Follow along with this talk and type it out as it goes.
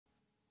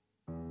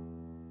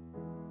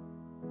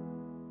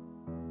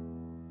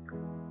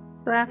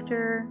So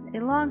after a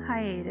long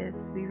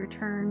hiatus, we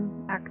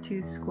return back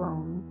to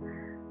Squoan,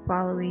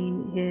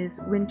 following his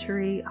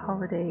wintry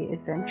holiday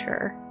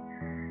adventure.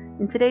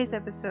 In today's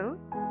episode,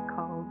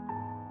 called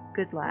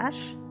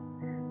Goodlash,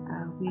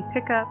 we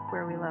pick up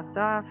where we left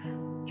off,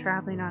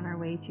 traveling on our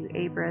way to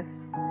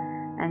Abris,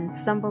 and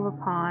stumble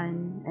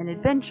upon an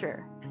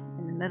adventure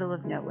in the middle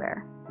of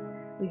nowhere.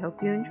 We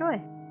hope you enjoy.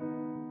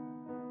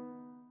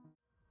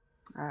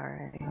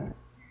 Alright.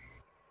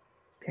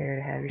 Prepare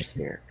to have your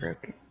spirit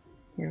broken.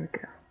 Here we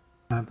go.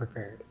 I'm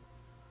prepared.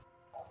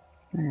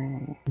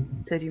 Alright.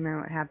 So do you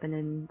remember what happened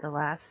in the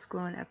last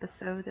Squoan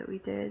episode that we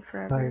did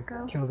forever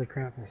ago? Kill the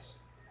Krampus.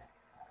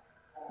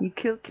 You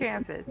killed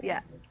Krampus.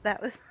 Yeah,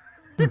 that was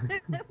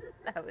that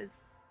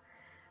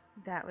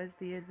was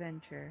the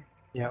adventure.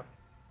 Yep.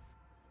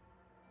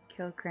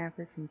 Killed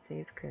Krampus and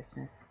saved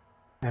Christmas.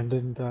 And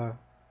didn't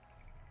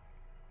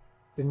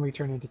we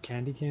turn into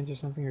candy canes or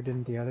something, or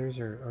didn't the others,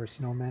 or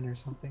snowmen or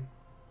something?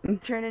 We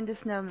turned into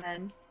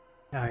snowmen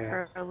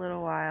for a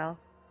little while.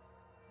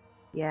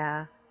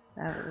 Yeah,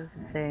 that was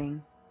a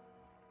thing.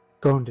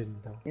 Squoan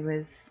didn't though. It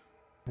was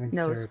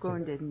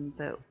Squoan didn't,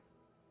 but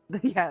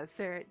yeah,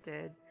 Sarah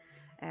did.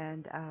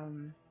 And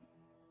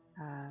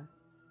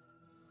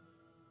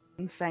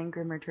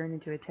Steingrimmer turned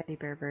into a teddy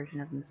bear version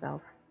of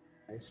himself.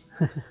 Nice.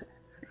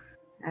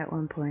 At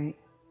one point.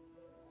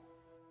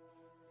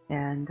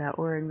 And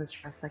Orin was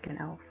dressed like an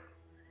elf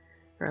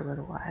for a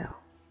little while.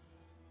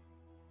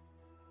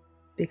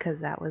 Because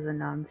that was a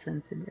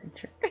nonsense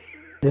adventure.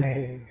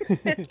 Yay.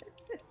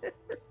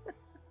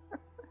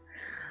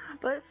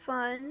 But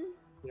fun.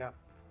 Yeah.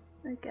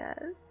 I guess.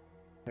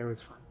 It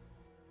was fun.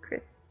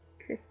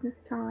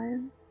 Christmas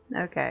time.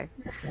 Okay.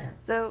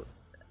 So,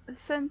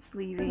 since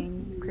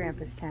leaving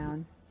Krampus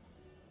Town,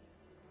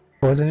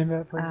 What was the name of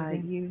that place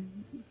again?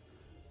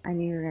 I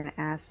knew you were going to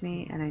ask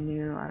me, and I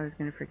knew I was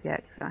going to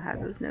forget because I don't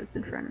have those notes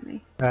in front of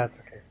me. That's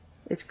okay.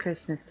 It's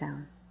Christmas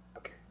Town.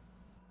 Okay.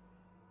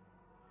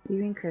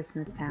 Leaving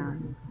Christmas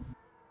Town.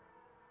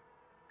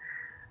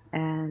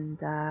 And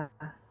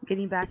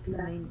getting back to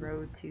the main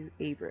road to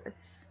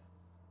Abris,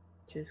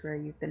 which is where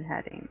you've been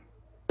heading.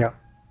 Yeah.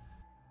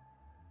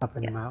 Up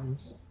in the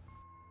mountains.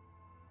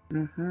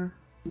 Mm-hmm.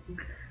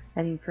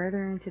 Heading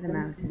further into the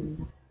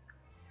mountains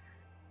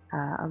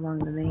along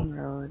the main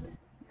road.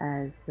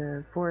 As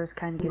the forest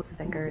kind of gets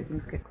thicker,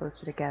 things get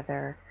closer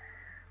together.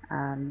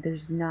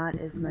 There's not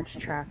as much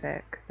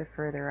traffic the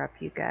further up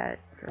you get,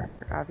 for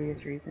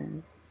obvious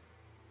reasons.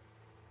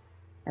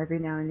 Every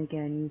now and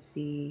again you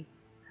see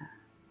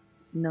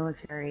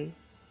military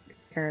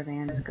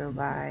caravans go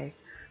by,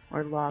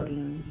 or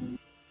logging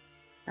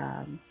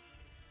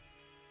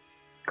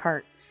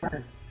carts,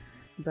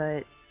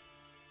 but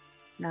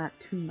not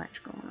too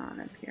much going on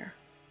up here.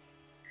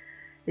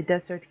 It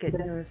does start to get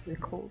noticeably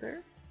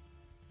colder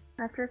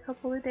after a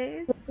couple of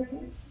days as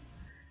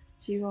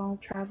you all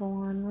travel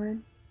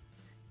onward.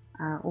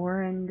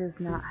 Orin does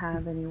not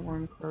have any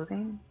warm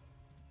clothing,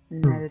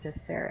 and neither does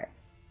Sarah.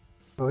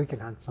 Well, we can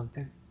hunt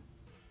something.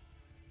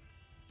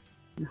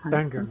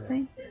 Hunt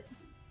something?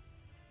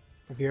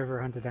 Have you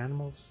ever hunted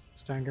animals,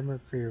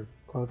 Steingrimmer, for your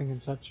clothing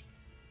and such?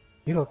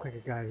 You look like a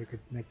guy who could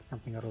make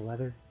something out of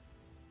leather.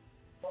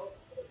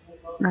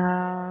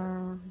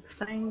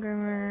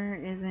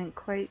 Steingrimmer isn't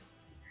quite...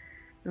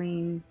 I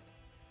mean,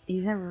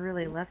 he's never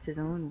really left his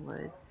own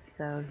woods,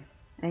 so...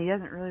 And he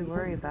doesn't really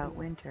worry about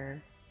winter.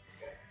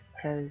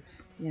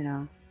 Because, you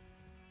know...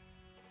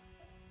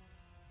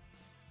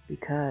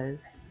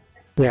 Because...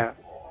 Yeah.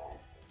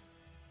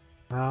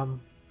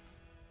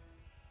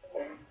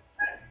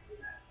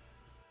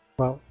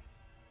 Well...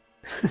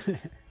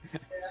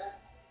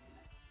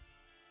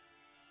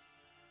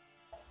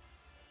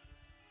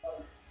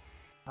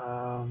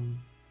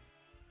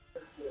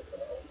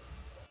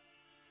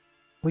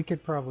 we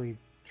could probably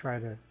try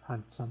to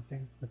hunt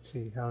something. Let's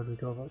see, how would we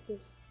go about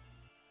this?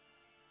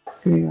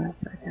 Give me 1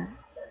 second.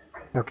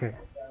 Okay. Do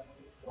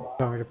you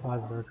want me to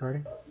pause the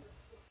recording?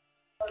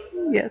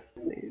 Yes,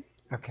 please.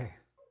 Okay.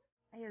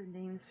 I have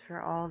names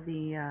for all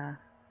the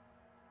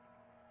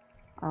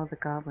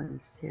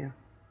goblins, too.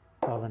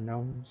 All the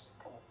gnomes?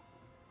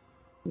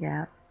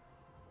 Yeah.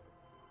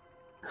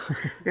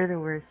 They're the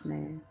worst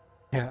name.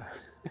 Yeah.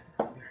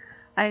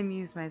 I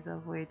amuse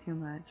myself way too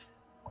much.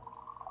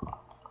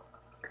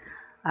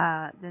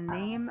 The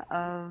name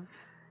of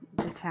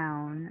the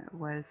town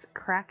was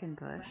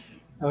Krakenbush.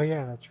 Oh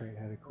yeah, that's right, it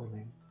had a cool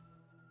name.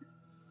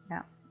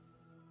 Yeah.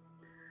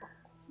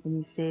 And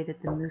you stayed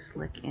at the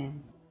Mooselick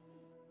Inn.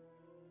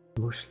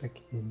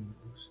 Mooselick Inn.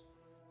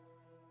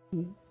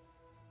 Mm-hmm.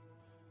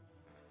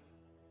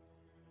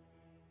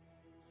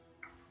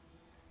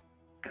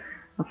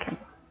 Okay.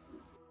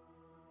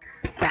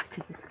 Back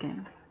to this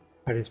game.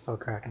 How do you spell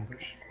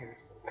Krakenbush?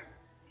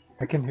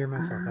 I can hear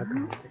myself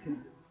echoing.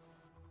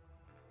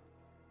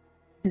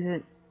 Is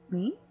it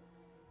me?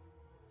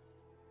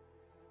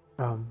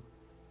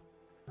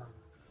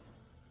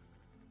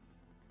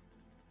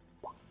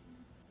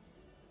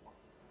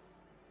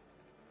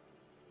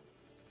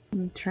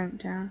 Turn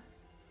it down.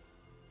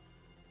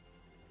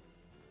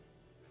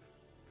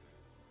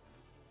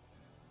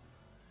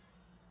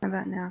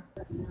 about now?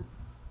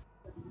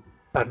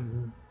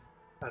 Um,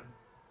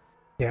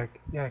 yeah,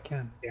 I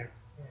can. Yeah.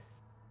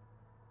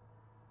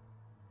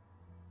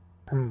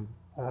 Hmm.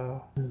 Uh,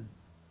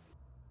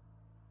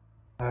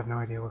 I have no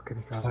idea what could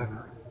be causing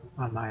that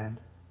on my end.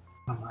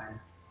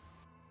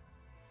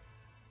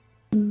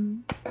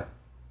 Mm.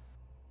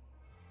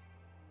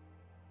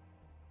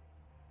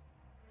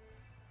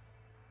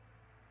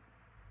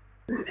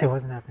 It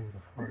wasn't happening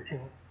before.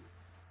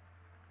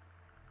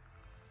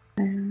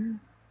 I don't know.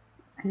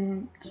 I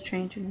didn't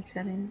change any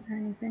settings or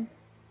anything.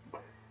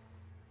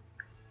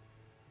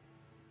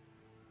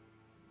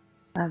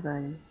 Bye,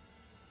 buddy.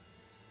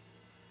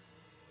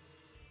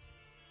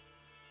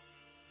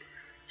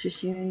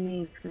 Just you and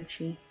me,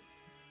 Poochie.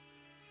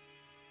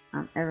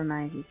 Never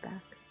mind, he's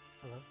back.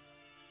 Hello?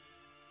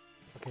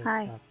 Okay,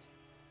 Hi. it stopped.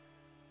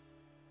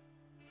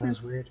 That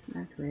was weird.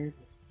 That's weird.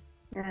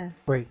 Yeah.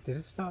 Wait, did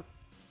it stop?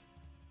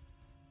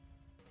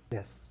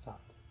 Yes, it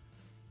stopped.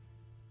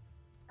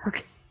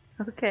 Okay.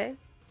 Okay.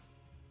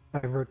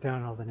 I wrote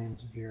down all the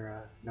names of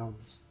your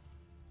gnomes.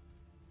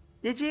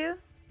 Did you?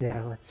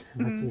 Yeah, let's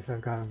see if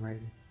I've got them right.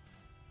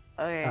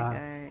 Okay,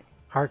 alright.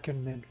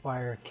 Harkin,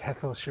 Mintwire,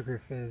 Kethel, Sugar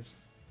Fizz,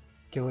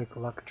 Gillick,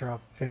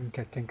 Luckdrop,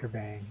 Fimka,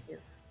 Tinkerbang.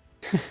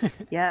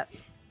 Yep.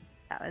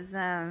 That was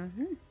I'm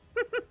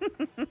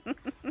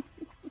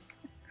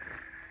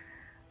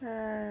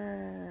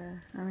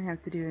gonna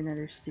have to do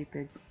another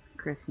stupid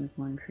Christmas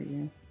one for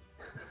you.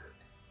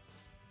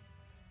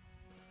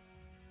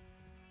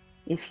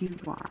 If you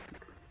want.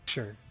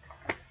 Sure.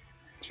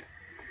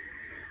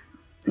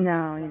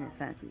 No, you're not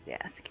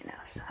enthusiastic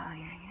enough, so you're not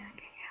gonna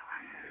get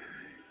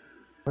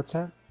What's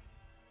that?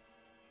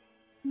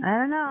 one. I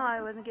don't know,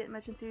 I wasn't getting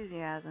much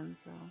enthusiasm,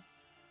 so.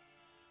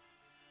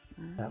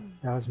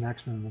 That was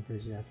maximum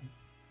enthusiasm.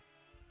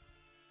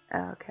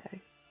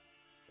 Okay.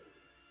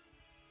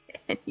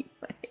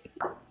 Anyway.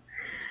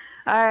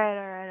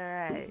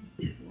 Alright.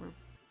 We're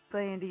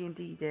playing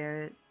D&D, damn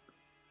it.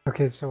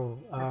 Okay, so,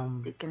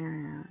 Dicking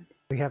around.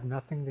 we have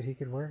nothing that he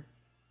could wear?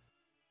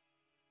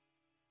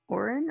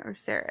 Orin or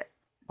Sarah?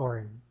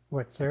 Orin.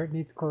 What, Sarah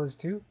needs clothes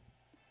too?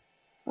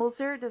 Well,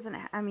 Sarah doesn't.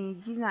 I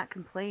mean, he's not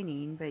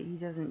complaining, but he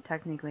doesn't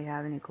technically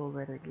have any cold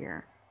weather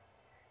gear.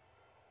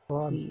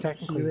 Well,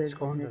 technically, he lives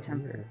Squoan in the doesn't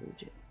temperate either.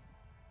 region.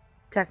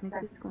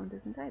 Technically, Squoan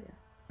doesn't either.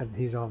 And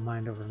he's all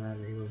mind over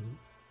matter, he wouldn't.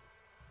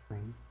 I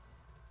mean,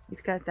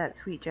 He's got that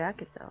sweet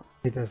jacket, though.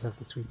 he does have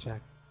the sweet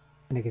jacket.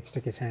 And he could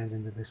stick his hands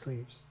into the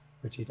sleeves,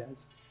 which he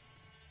does.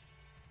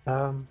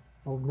 Well,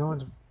 no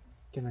one's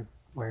gonna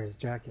wear his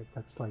jacket.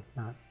 That's, like,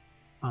 not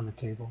on the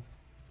table.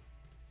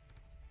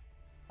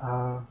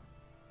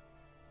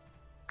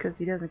 Because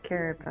he doesn't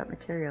care about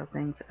material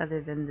things other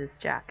than this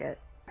jacket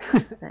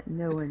that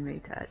no one may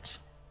touch.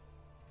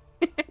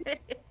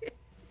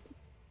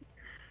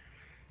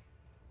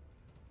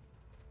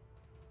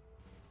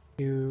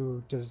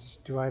 Does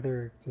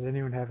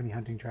anyone have any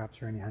hunting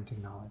traps or any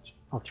hunting knowledge?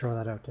 I'll throw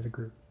that out to the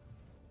group.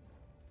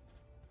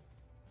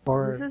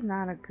 Or This is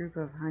not a group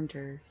of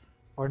hunters.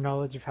 or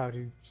knowledge of how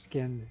to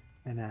skin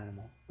an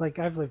animal. Like,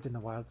 I've lived in the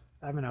wild.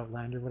 I'm an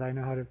outlander, but I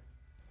know how to,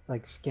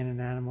 like, skin an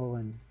animal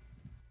and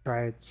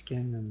dry its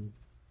skin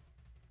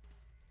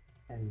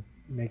and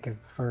make a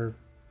fur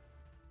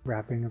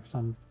wrapping of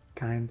some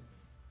kind.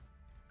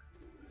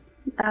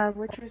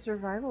 What's your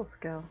survival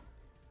skill?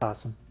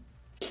 Awesome.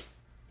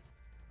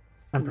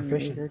 I'm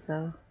proficient. Is it,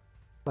 though?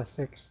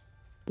 +6.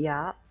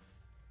 Yeah.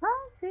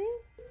 Oh, see?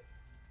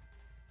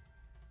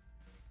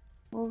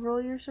 We'll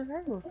roll your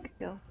survival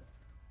skill.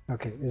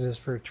 Okay, is this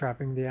for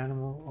trapping the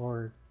animal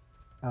or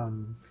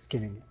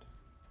skinning it?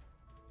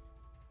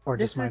 Or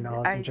just my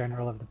knowledge in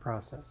general of the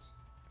process?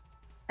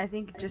 I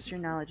think just your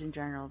knowledge in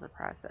general of the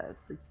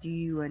process. Like, do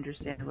you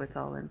understand what's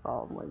all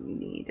involved, what you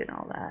need, and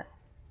all that?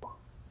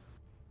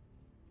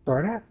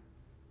 Sorta?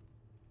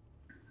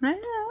 I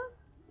know.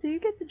 So you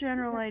get the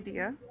general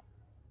idea.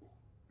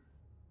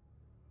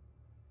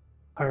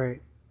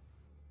 Alright.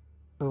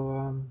 So,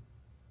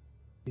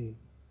 let's see.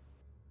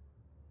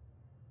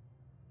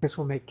 Guess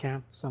we'll make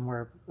camp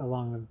somewhere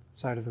along the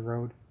side of the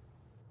road.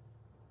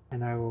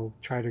 And I will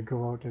try to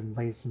go out and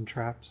lay some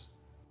traps.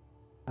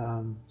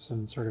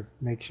 Some sort of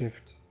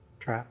makeshift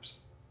traps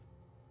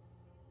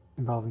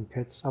involving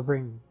pits. I'll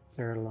bring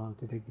Sarah along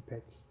to dig the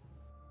pits.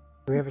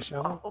 Do we have a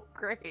shovel? Oh,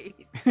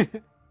 great.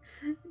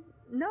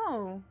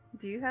 No.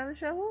 Do you have a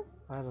shovel?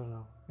 I don't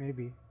know.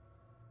 Maybe.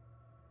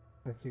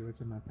 Let's see what's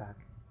in my pack.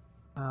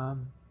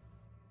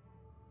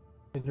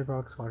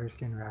 Tinderbox, water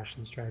skin,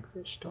 rations, dried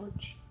fish,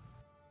 torch.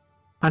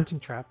 Hunting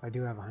trap. I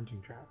do have a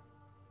hunting trap.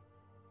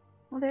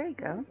 Well, there you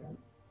go.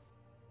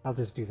 I'll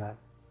just do that.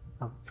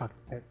 Oh, fuck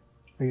the pit.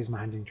 I'll use my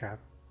hunting trap.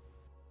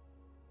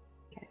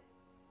 Okay.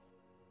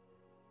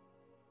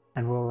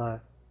 And we'll,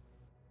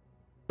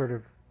 sort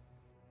of...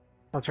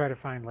 I'll try to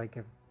find, like,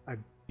 a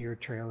deer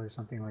trail or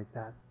something like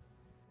that.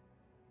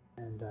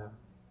 And,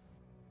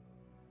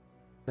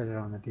 set it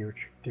on the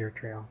deer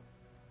trail.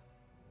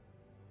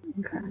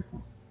 Okay.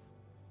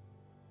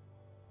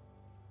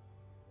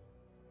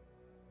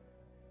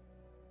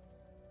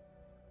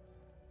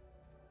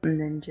 And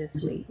then just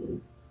wait.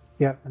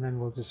 Yeah, and then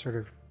we'll just sort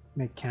of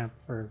make camp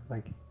for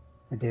like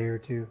a day or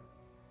two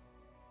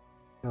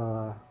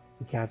till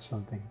we catch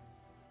something.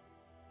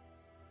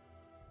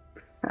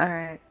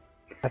 Alright.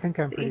 I think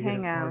I'm So pretty you good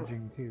hang at out.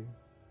 foraging too.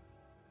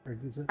 Or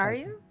is it? Are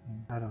you?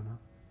 I don't know.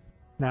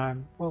 Now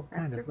I'm, well,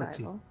 kind That's of. Let's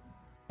see. survival.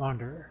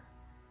 Wanderer.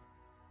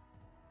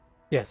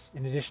 Yes,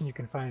 in addition, you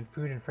can find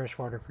food and fresh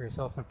water for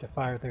yourself and up to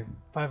five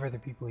other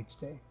people each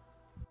day,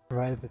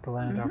 provided that the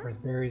land offers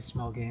berries,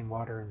 small game,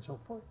 water, and so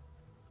forth.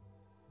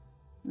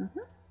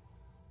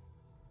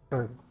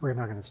 So we're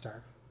not going to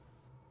starve.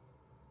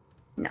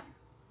 No.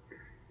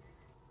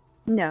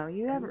 No,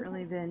 you haven't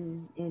really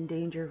been in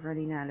danger of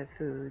running out of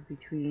food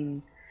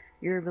between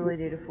your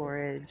ability to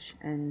forage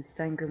and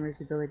Steingrimmer's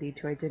ability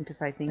to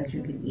identify things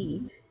you can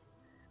eat.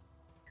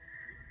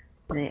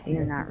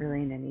 You're not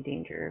really in any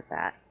danger of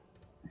that.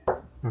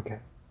 Okay.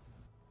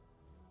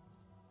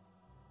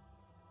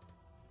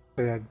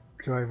 So yeah,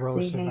 do I roll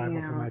a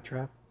survival for my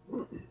trap?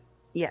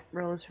 Yeah,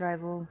 roll a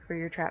survival for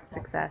your trap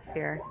success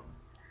here.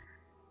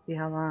 See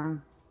how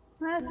long.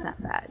 That's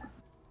not bad.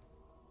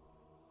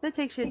 That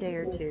takes you a day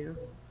or two.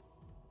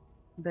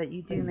 But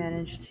you do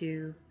manage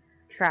to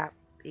trap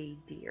a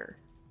deer.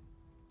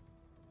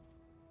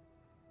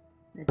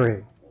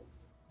 Great.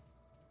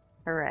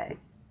 Hooray.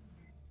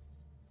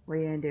 What are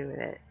you gonna do with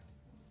it?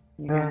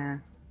 You're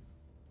gonna...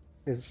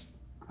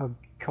 I'll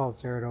call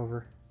Sarah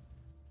over.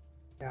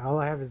 Yeah, all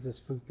I have is this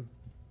food to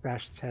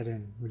bash its head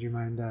in. Would you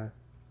mind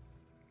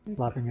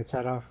lopping its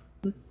head off?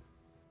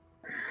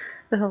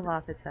 He'll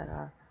lop its head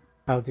off.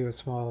 I'll do a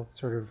small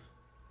sort of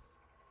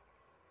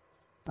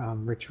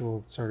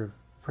ritual sort of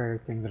prayer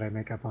thing that I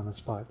make up on the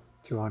spot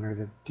to honor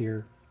the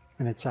deer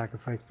and its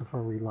sacrifice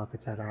before we lop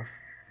its head off.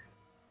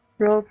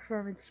 Roll a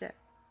performance check.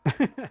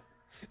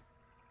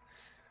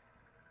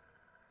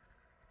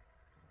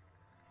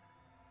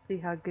 See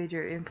how good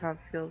your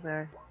improv skills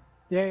are.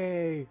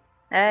 Yay!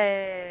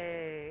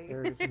 Hey!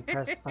 Sarah is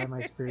impressed by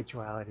my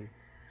spirituality.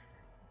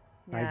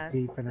 Yes, my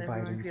deep and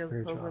abiding everyone feels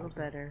spirituality. a little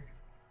better.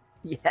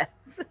 Yes,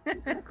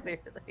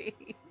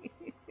 clearly.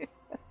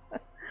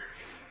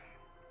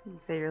 You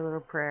say your little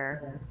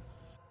prayer.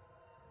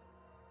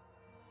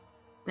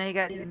 Now you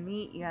got some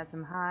meat, you got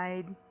some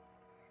hide.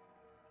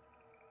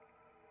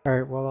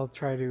 Alright, well I'll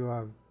try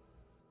to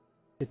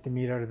get the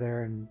meat out of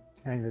there and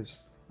hang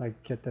this,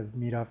 like get the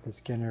meat off the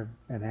skin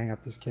and hang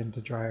up the skin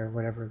to dry or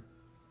whatever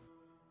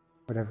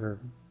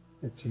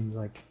it seems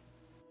like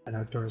an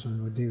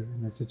outdoorsman would do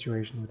in a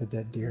situation with a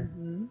dead deer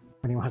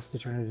when he wants to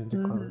turn it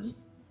into clothes.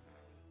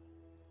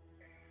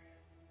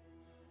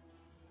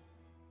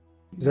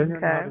 Does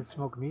anyone know how to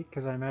smoke meat?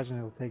 Because I imagine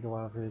it'll take a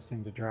while for this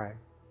thing to dry.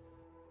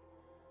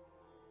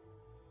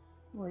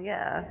 Well,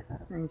 yeah.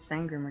 I mean,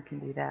 Steingrimmer can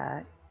do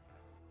that.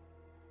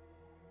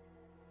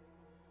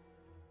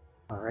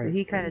 Alright. But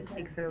he kind of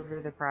takes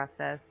over the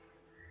process.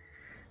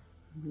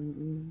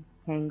 He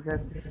hangs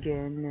up the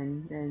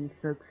skin and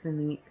smokes the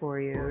meat for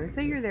you. And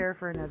so you're there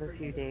for another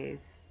few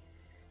days.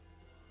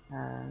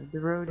 The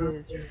road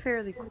is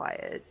fairly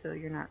quiet, so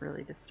you're not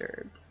really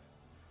disturbed.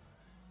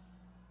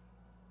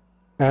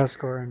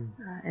 Squoan,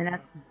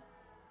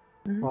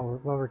 while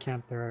we're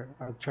camped there,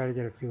 I'll try to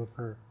get a feel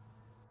for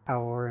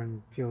how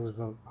Oren feels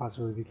about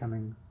possibly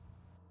becoming,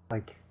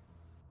 like,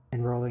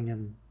 enrolling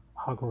in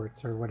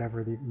Hogwarts or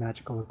whatever the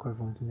magical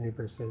equivalent in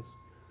Neighbors is.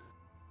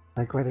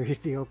 Like, whether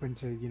he'd be open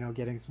to, you know,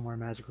 getting some more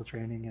magical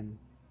training and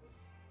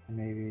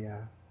maybe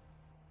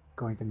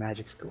going to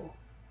magic school.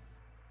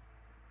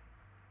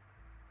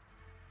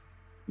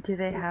 Do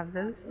they have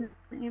those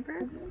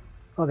Neighbors?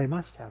 Oh, they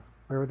must have.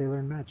 Where would they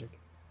learn magic?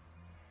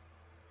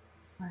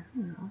 I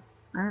don't know.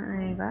 I don't know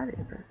anything about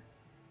Neighbors.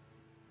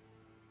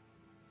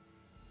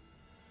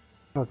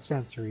 Well, it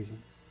stands to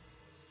reason.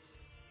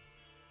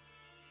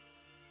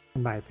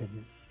 In my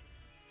opinion.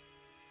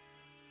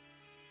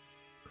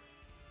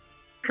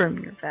 From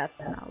your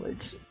vast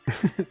knowledge.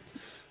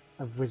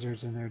 Of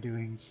wizards and their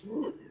doings.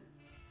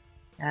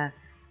 Yes.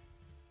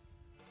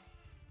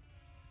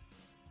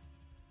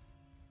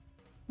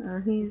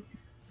 Well,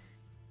 he's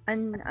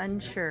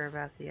unsure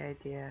about the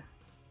idea.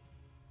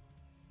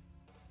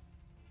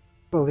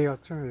 Well, the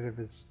alternative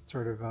is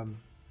sort of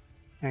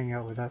hanging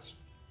out with us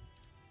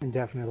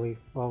indefinitely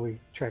while we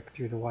trek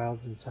through the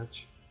wilds and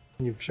such.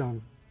 And you've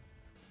shown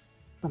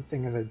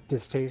something of a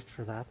distaste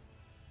for that,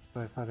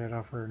 so I thought I'd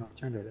offer an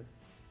alternative.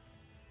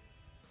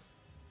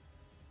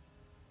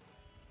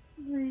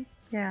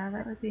 Yeah,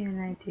 that would be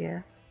an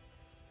idea.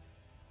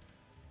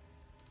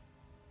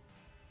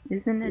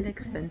 Isn't it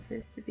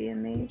expensive to be a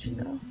mage,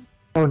 though?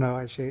 Oh no,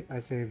 I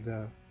saved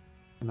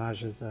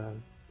Naja's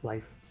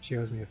life. She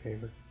owes me a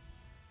favor.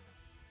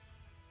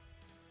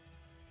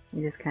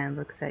 He just kind of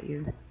looks at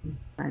you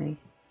funny.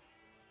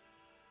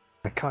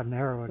 I caught an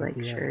arrow out of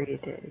the air. Like, sure you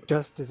did.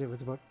 Just as it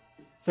was about...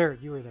 Sarah,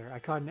 you were there. I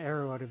caught an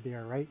arrow out of the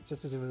air, right?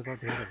 Just as it was about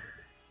to hit him.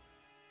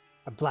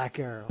 A black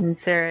arrow. And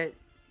Sarah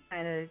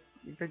kind of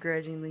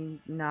begrudgingly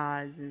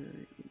nods.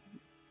 And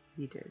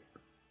you did.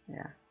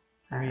 Yeah.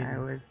 I mean, I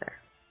was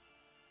there.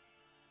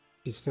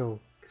 She's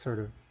still sort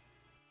of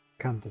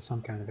come to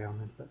some kind of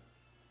ailment, but...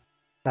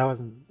 That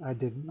wasn't. I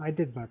did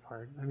my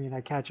part. I mean,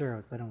 I catch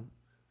arrows. I'm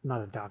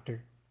not a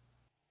doctor.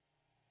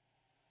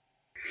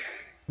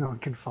 No one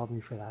can fault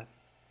me for that.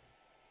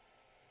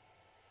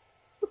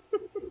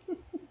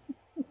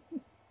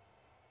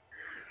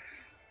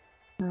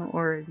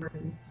 Orange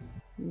is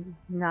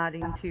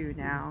nodding too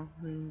now,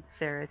 and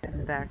Sarah's in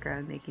the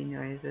background making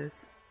noises.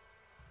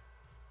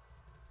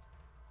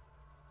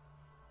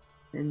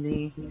 In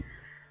the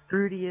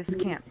fruitiest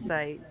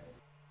campsite,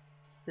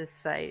 this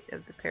site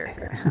of the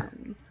Peregrine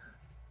Mountains.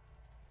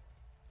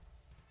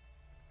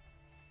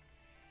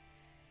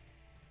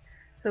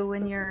 So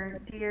when your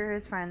deer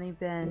has finally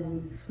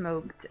been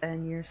smoked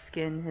and your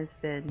skin has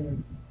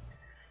been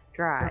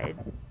dried,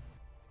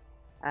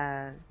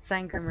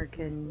 Steingrimmer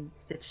can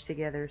stitch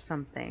together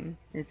something.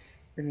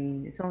 It's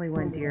only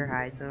one deer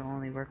hide, so it'll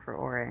only work for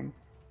Orin.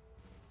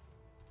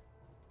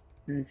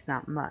 And it's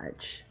not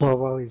much. Well,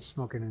 while he's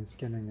smoking and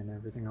skinning and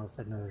everything, I'll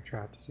set another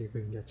trap to see if we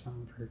can get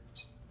something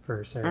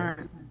for Sarah.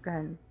 Alright, go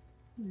ahead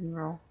and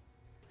roll.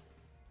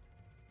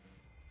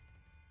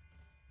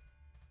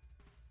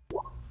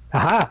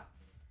 Aha!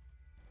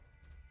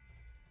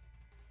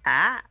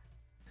 Ah!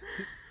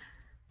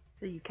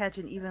 So you catch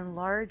an even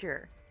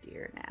larger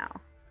deer now.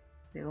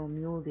 Big old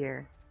mule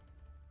deer.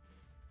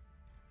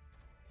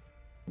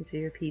 And so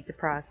you repeat the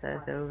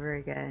process over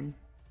again.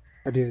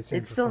 I do the same.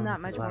 It's still not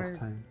much last more.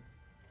 time.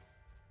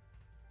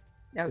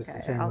 Okay,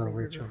 same I'll little leave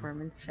your ritual.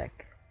 performance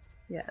check.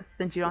 Yeah,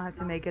 since you don't have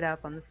to make it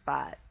up on the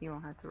spot, you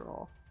won't have to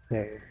roll.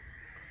 Yeah.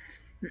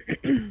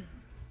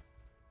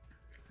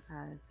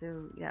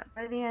 So yeah,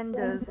 by the end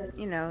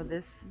of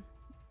this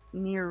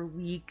near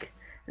week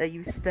that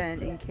you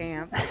spent in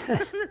camp on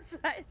the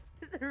side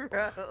of the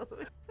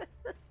road,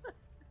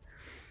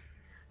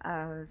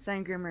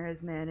 Steingrimmer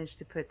has managed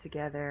to put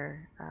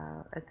together,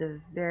 at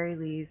the very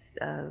least,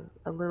 a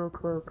little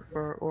cloak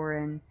for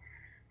Orin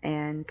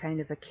and kind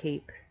of a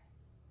cape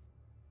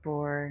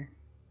for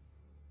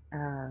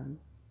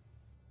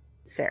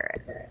Sarah.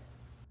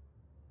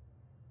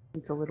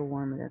 It's a little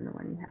warmer than the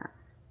one he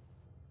has.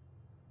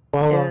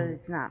 Well,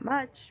 It's not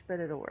much, but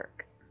it'll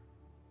work.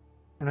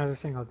 another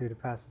thing I'll do to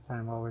pass the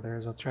time while we're there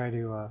is I'll try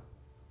to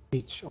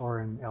teach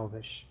Orin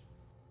Elvish.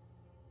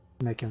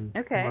 Make him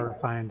more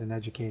refined and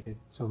educated,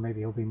 so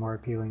maybe he'll be more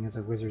appealing as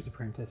a wizard's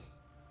apprentice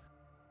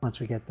once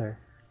we get there.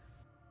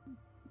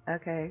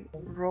 Okay,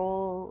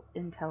 roll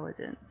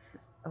intelligence.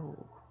 Oh.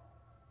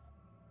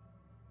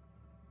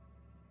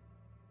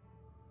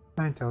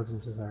 My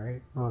intelligence is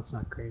alright. Well, it's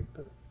not great,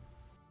 but...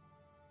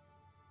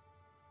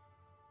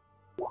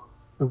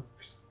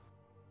 Oops.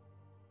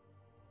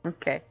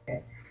 Okay.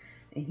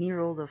 And he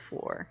rolled a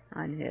 4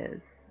 on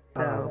his.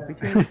 So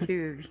between the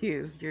two of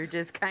you, you're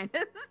just kind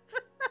of...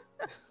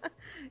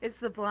 It's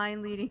the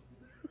blind leading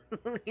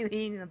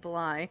the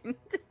blind.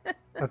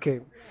 Okay,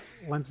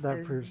 once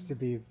that proves to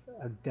be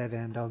a dead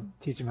end, I'll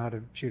teach him how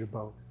to shoot a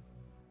bow.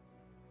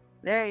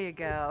 There you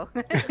go.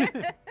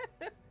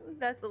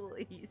 That's a little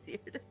easier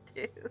to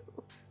do.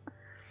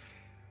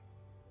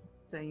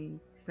 So you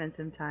spend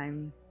some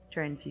time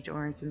trying to teach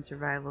Orin some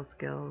survival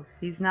skills.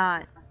 He's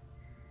not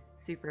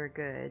super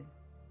good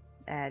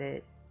at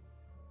it.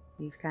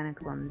 He's kind of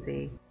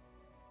clumsy.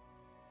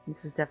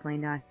 This is definitely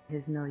not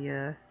his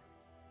milieu,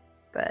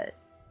 but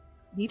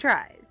he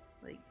tries.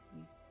 Like, he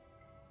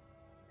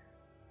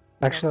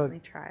actually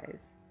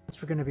tries.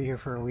 Since we're going to be here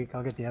for a week,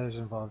 I'll get the others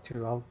involved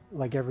too.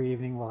 Like every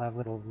evening, we'll have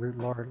little root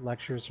lore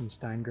lectures from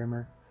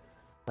Steingrimmer,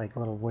 like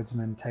little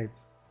woodsman type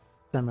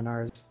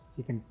seminars.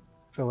 You can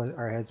fill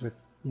our heads with,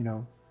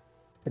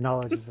 the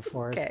knowledge of the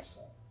forests.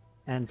 Okay.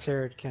 And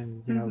Sarah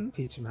can,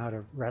 teach him how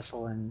to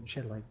wrestle and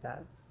shit like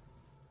that.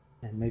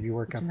 And maybe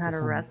work up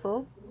to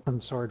wrestle?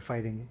 Some sword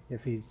fighting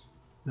if he's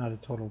not a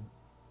total...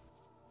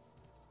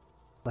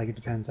 Like, it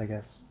depends, I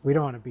guess. We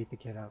don't want to beat the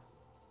kid up,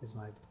 is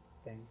my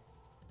thing.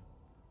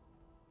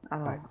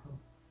 Oh.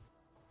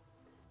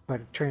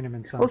 But train him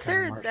in some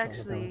kind of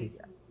martial ability.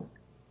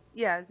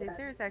 Yeah,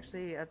 Sarah's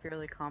actually a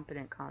fairly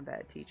competent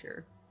combat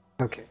teacher.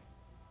 Okay.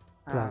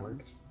 So that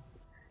works.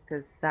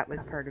 Because that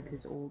was part of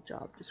his old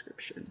job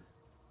description.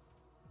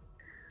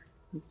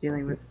 He's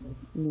dealing with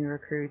new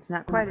recruits,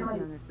 not quite as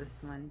young as this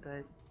one,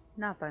 but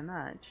not by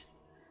much.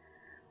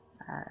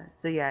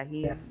 So yeah,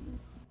 he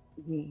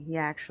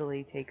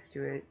actually takes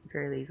to it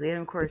fairly easily. And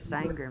of course,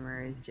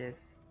 Steingrimmer is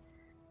just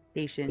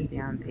patient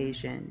beyond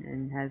patient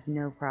and has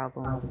no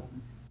problem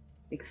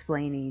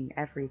explaining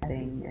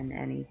everything and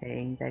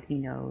anything that he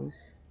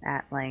knows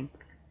at length,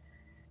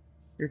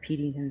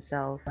 repeating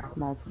himself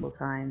multiple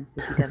times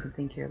if he doesn't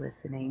think you're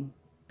listening.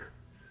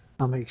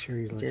 I'll make sure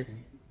he's listening.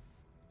 Just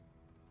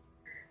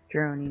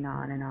droning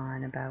on and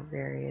on about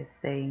various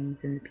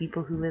things and the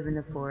people who live in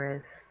the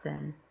forest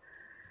and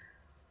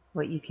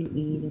what you can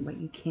eat and what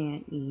you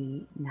can't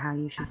eat and how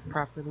you should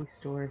properly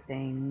store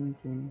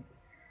things and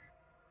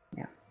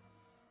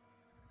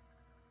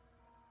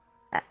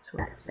that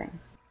sort of thing.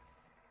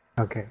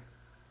 Okay.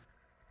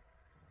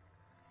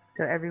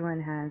 So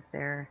everyone has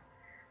their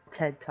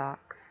TED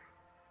Talks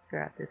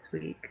throughout this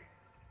week.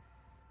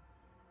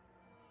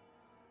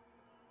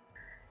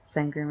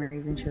 Steingrimmer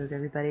even shows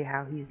everybody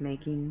how he's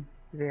making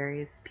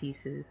various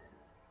pieces,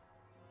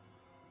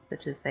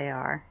 such as they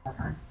are.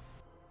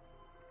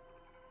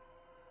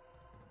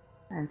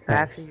 And so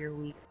Nice. after your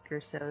week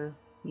or so,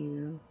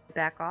 you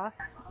back off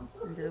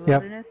into the Yep.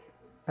 wilderness?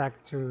 Back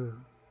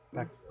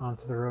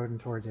onto the road and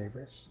towards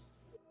Abris.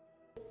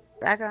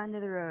 Back onto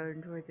the road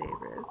and towards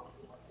Abris.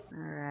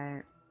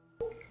 Alright.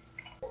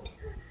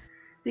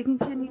 You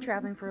continue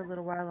traveling for a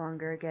little while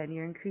longer. Again,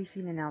 you're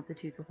increasing in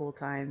altitude the whole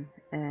time,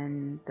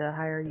 and the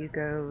higher you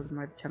go, the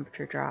more the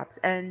temperature drops.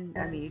 And,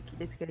 I mean,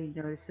 it's getting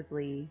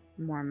noticeably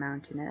more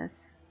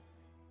mountainous.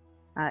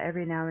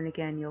 Every now and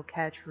again, you'll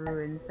catch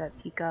ruins that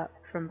peek up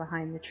from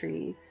behind the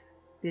trees.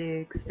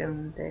 Big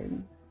stone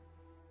things.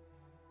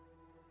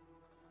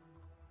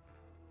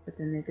 But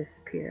then they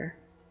disappear.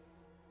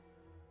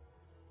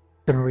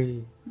 Can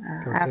we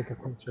go After take a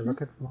closer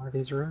look at one of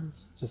these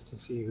ruins, just to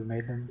see who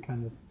made them,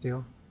 kind of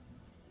deal?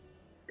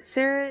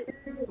 Sarah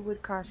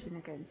would caution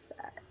against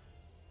that.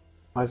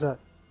 Why is that?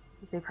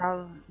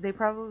 Because they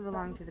probably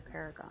belong to the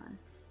Paragon.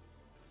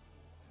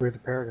 We're the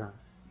Paragon.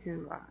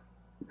 Who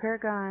the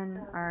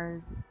Paragon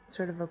are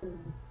sort of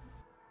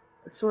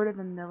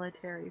a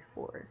military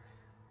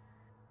force.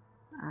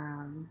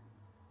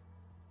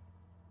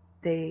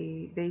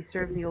 They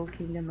served the old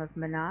kingdom of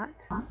Manat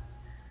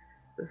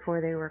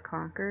before they were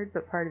conquered,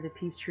 but part of the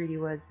peace treaty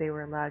was they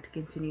were allowed to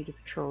continue to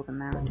patrol the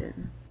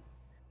mountains.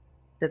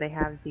 So they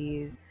have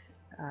these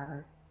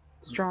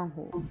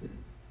strongholds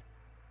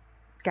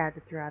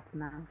scattered throughout the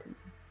mountains.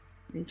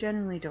 They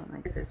generally don't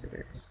like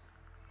visitors.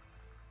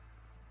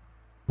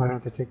 Why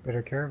don't they take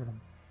better care of them?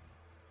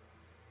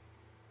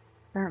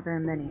 There aren't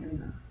very many of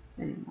them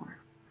anymore.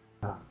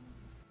 Oh.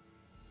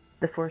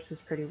 The force was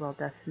pretty well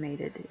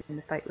decimated in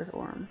the fight with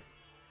Orm.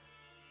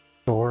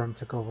 So Orm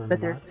took over But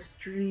they're Manat?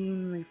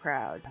 extremely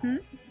proud.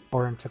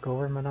 Orm took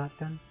over Manat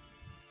then?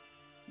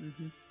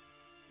 Mm-hmm.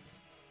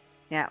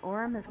 Yeah,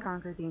 Orm has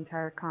conquered the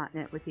entire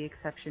continent with the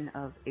exception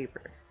of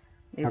Abris.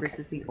 Abris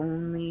is the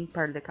only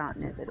part of the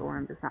continent that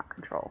Orm does not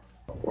control.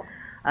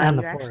 And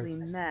you the actually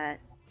forest. met...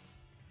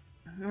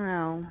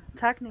 Well,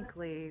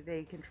 technically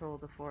they control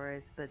the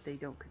forest, but they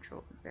don't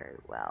control them very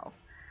well.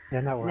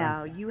 Yeah, not where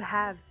Now, I'm from. you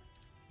have...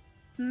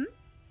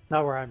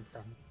 Not where I'm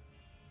from.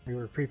 We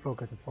were free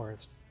folk of the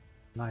forest.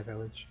 My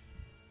village.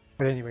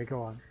 But anyway,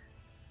 go on.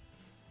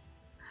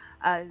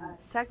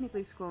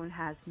 Technically, Squoan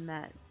has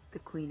met the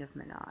Queen of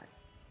Manat.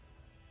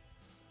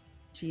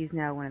 She's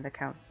now one of the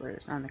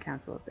counselors on the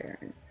Council of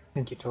Barons. I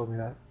think you told me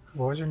that.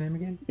 What was her name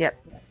again?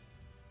 Yep.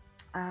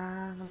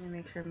 Let me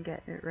make sure I'm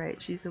getting it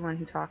right. She's the one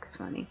who talks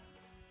funny.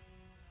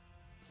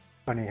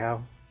 Funny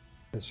how?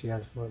 Does she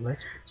have a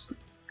lisp?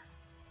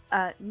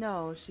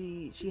 No,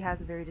 she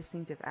has a very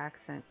distinctive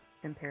accent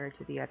compared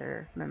to the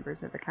other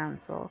members of the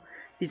council.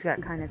 She's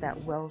got kind of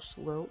that Welsh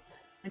lilt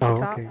when she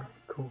talks. Okay,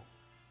 cool.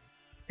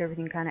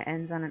 Everything kind of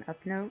ends on an up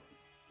note.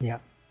 Yeah.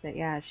 But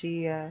yeah,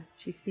 she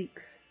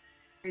speaks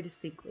very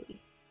distinctly.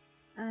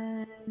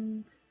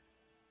 And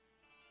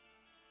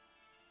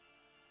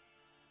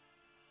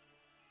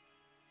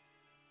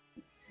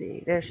let's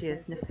see, there she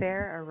is,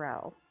 Nefer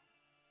Arel.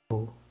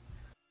 Cool.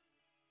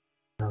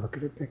 Now look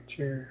at her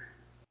picture.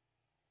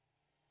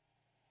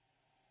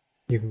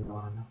 You can go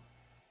on now.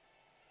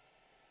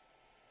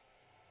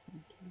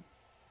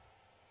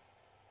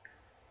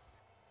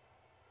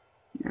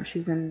 Now,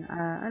 she's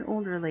an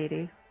older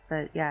lady,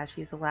 but yeah,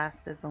 she's the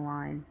last of the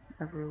line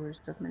of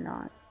rulers of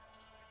Manat.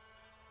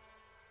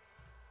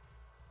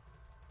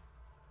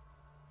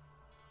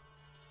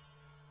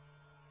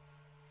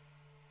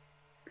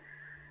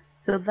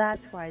 So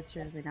that's why it's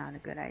generally not a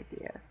good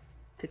idea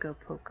to go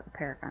poke a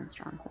Paragon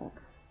stronghold.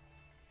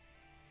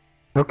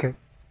 Okay,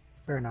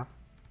 fair enough.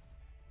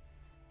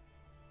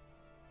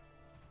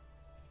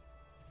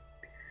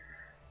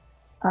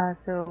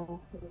 So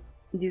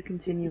you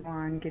continue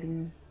on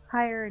getting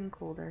higher and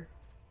colder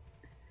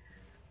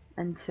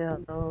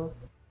until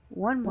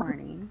one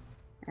morning,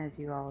 as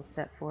you all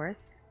set forth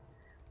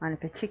on a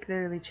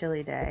particularly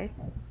chilly day,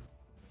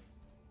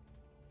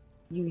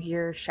 you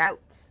hear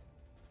shouts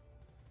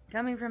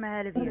coming from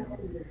ahead of you.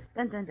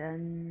 Dun dun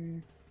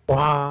dun.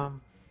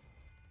 Wham!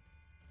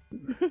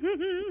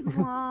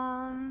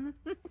 Wham.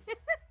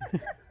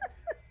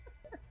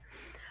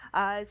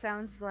 It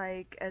sounds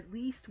like at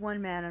least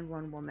one man and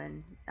one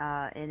woman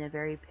in a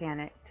very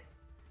panicked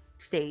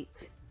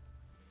state.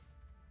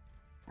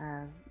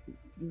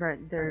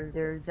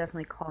 They're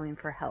definitely calling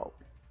for help.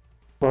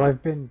 Well,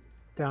 I've been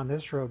down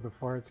this road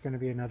before. It's going to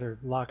be another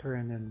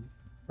Lockerin and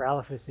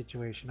Riddlefist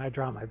situation. I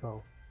draw my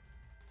bow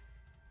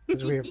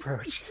as we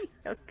approach.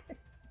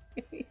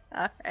 Okay.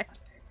 Alright.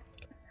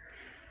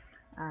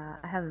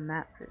 I have a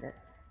map for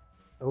this.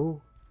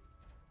 Oh,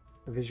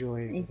 a visual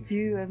aid. I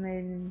do. I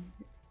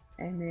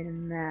made a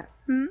map.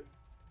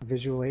 A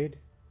visual aid?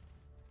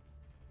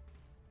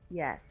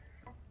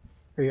 Yes.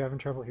 Are you having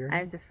trouble hearing?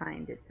 I've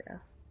defined it though.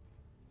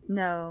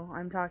 No,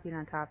 I'm talking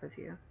on top of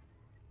you.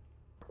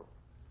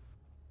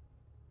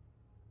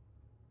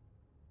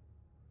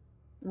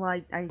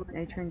 Well,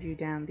 I turned you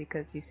down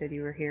because you said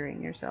you were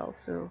hearing yourself,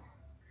 so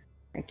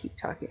I keep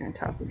talking on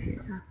top of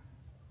you now.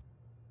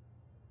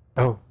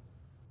 Oh.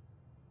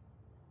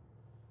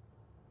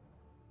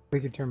 We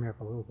could turn me up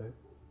a little bit.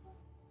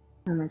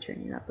 I'm gonna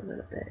turn you up a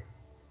little bit.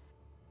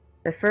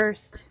 But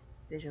first,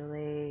 visual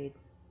aid.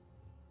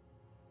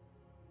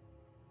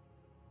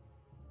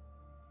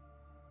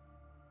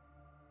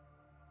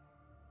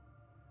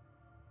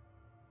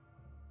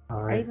 All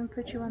I right. even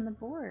put you on the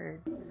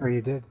board. Oh,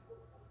 you did?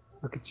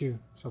 Look at you,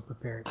 so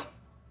prepared.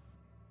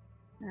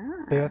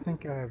 Ah. Yeah, I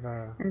think I've,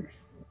 And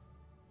it's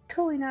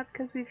totally not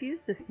because we've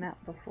used this map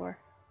before.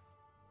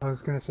 I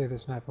was gonna say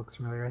this map looks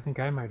familiar. I think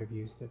I might have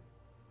used it.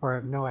 Or,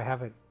 no, I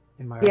have it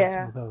in my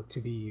Yeah. arsenal, though,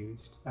 to be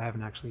used. I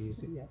haven't actually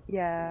used it yet.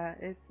 Yeah,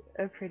 it's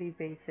a pretty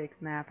basic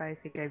map. I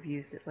think I've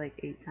used it like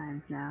 8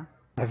 times now.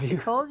 Have I you?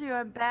 told you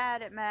I'm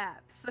bad at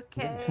maps,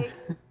 okay?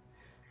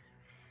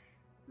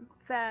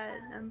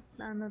 Bad.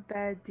 I'm a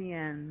bad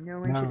DM. No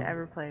one should No.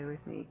 ever play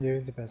with me. You're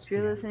the best If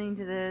you're DM. listening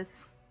to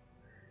this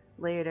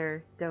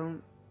later,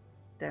 don't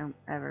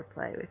ever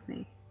play with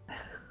me.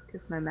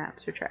 Because my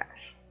maps are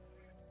trash.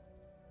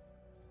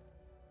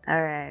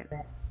 Alright.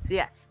 So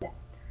yes.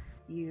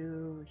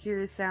 You hear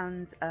the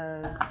sounds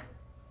of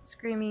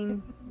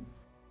screaming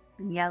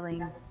and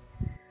yelling,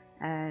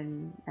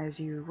 and as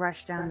you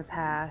rush down the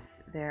path,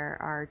 there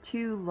are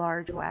 2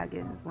 large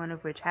wagons, one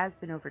of which has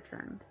been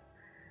overturned.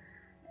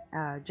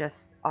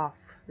 Just off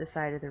the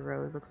side of the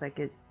road. Looks like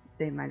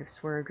they might have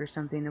swerved or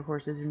something. The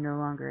horses are no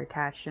longer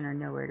attached and are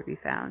nowhere to be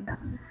found.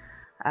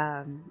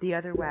 The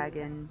other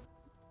wagon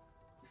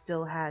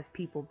still has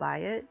people by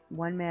it.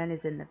 One man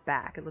is in the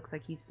back. It looks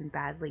like he's been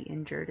badly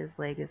injured. His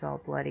leg is all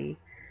bloody.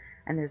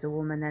 And there's a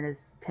woman that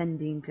is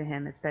tending to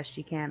him as best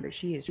she can, but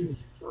she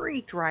is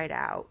freaked right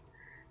out.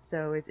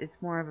 So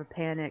it's more of a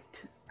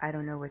panicked, I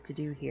don't know what to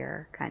do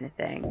here kind of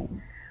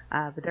thing.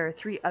 But there are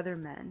 3 other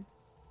men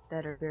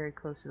that are very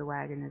close to the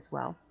wagon as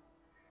well.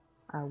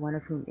 One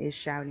of whom is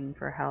shouting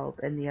for help,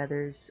 and the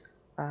others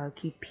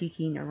keep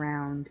peeking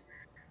around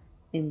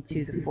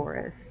into the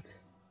forest.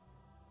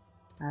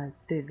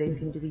 They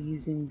seem to be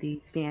using the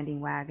standing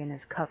wagon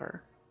as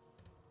cover.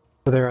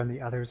 So they're on the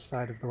other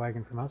side of the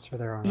wagon from us, or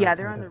they're on our Yeah,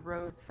 they're side on the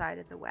road side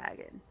of the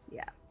wagon.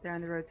 Yeah, they're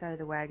on the road side of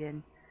the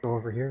wagon. So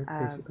over here,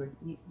 basically?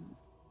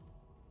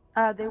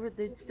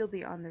 They'd still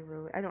be on the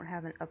road. I don't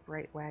have an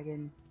upright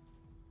wagon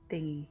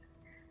thingy,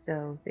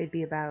 so they'd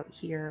be about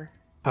here.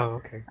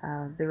 Oh, okay.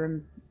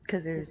 The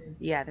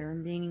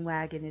remaining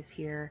wagon is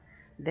here.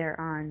 They're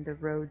on the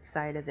road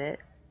side of it,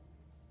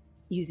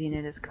 using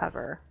it as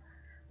cover.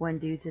 One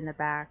dude's in the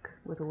back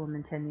with a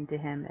woman tending to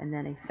him, and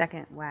then a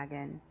second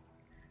wagon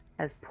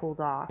has pulled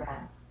off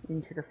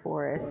into the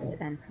forest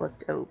and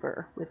flipped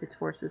over, with its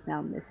horses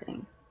now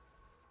missing.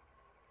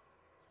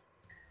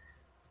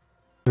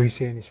 Do we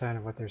see any sign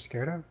of what they're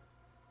scared of?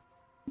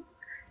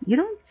 You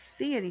don't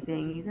see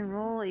anything. You can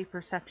roll a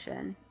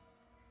perception.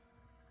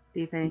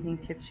 See if anything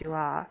tips you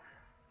off.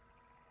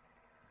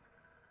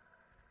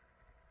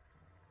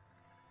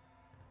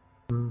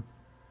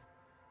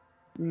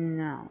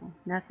 No,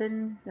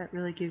 nothing that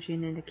really gives you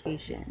an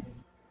indication.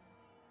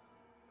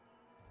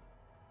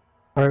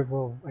 Alright,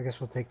 well, I guess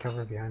we'll take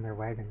cover behind their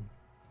wagon.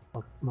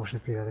 I'll motion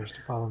for the others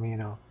to follow me,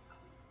 and I'll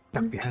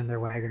duck behind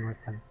their wagon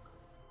with them.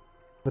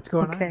 What's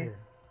going on here?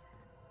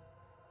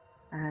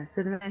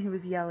 So the man who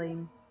was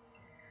yelling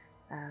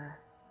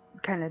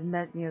kind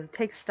of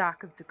takes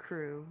stock of the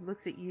crew,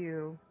 looks at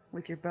you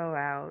with your bow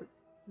out.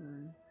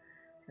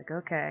 Like,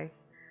 okay.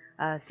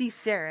 Sees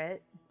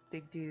Serret,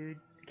 big dude,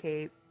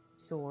 cape,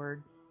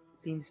 sword,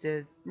 seems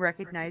to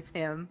recognize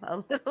him a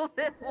little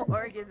bit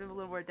more, gives him a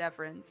little more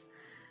deference.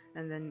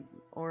 And then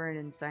Orin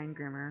and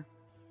Steingrimmer.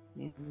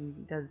 He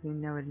doesn't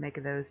even know what to make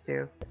of those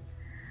 2.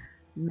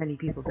 Many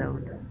people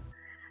don't.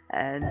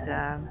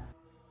 And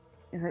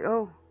he's like,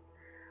 "Oh,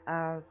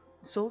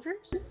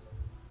 soldiers?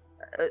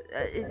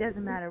 It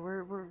doesn't matter.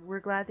 We're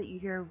glad that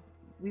you're here.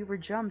 We were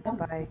jumped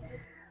by.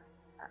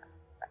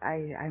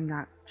 I'm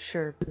not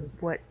sure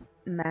what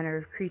manner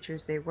of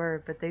creatures they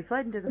were, but they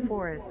fled into the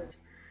forest.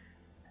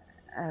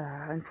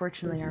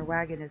 Unfortunately, our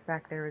wagon is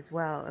back there as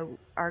well.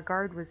 Our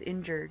guard was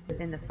injured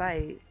in the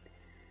fight.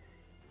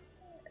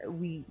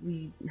 We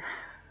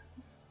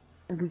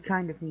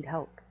kind of need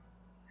help."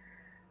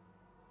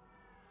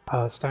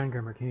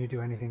 Steingrimmer, can you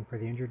do anything for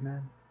the injured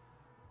man?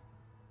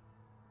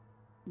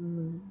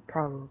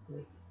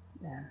 Probably,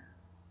 yeah.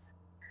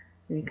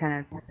 And he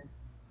kind of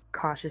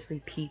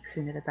cautiously peeks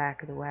into the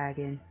back of the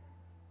wagon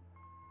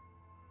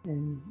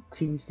and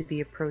seems to be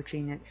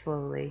approaching it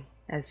slowly,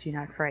 as to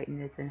not frighten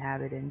its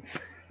inhabitants.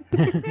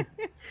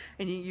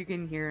 And you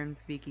can hear him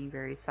speaking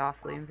very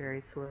softly and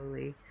very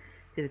slowly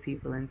to the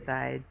people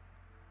inside.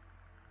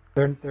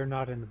 They're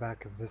not in the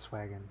back of this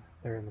wagon.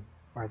 They're in the...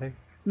 Are they?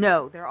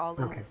 No, they're all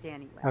in the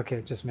standing wagon.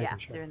 Okay, just making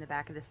sure. Yeah, they're in the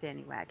back of the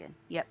standing wagon.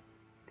 Yep.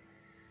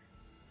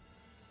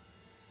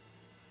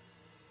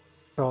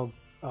 So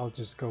I'll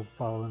just go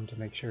follow him to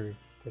make sure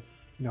that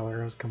no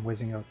arrows come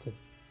whizzing out to...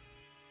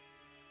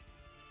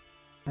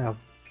 And I'll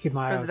keep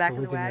my eye out for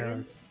whizzing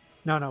arrows.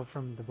 No,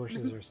 from the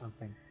bushes or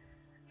something.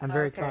 I'm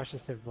very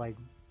cautious of, like,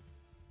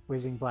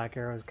 whizzing black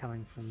arrows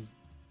coming from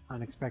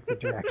unexpected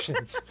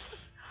directions.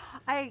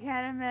 I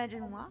can't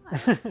imagine why.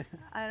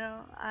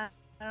 I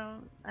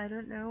I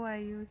don't know why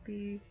you would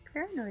be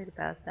paranoid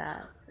about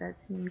that.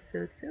 That seems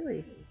so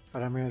silly.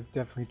 But I'm gonna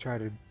definitely try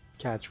to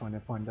catch one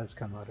if one does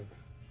come out of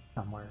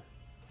somewhere.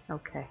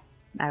 Okay,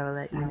 I will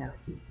let you know.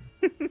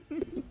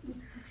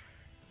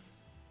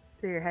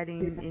 So you're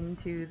heading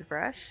into the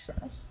brush?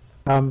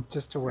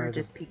 Just to Or where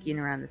just peeking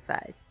around the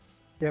side?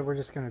 Yeah, we're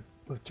just gonna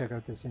check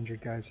out this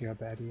injured guy, see how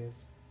bad he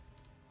is.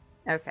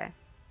 Okay.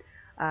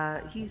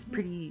 He's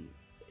pretty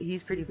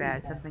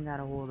bad. Something got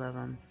a hold of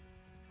him.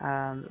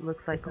 It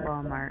looks like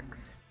claw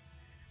marks.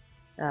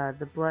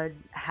 The blood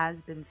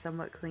has been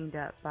somewhat cleaned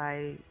up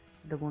by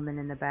the woman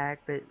in the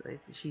back, but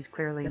she's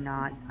clearly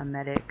not a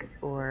medic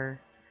or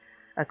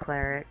a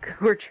cleric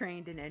or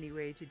trained in any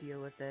way to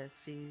deal with this.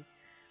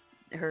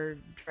 Her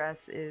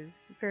dress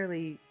is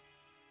fairly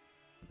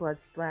blood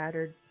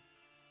splattered,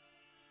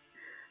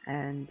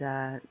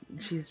 and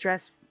she's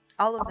dressed.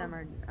 All of them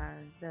are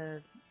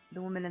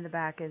the woman in the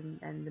back and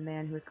the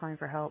man who is calling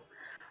for help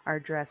are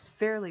dressed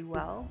fairly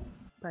well,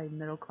 by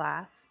middle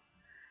class.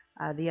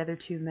 The other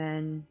two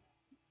men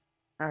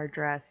are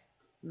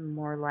dressed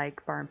more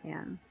like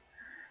farmhands,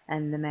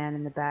 and the man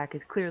in the back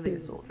is clearly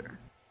a soldier.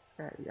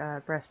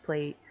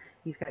 Breastplate.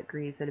 He's got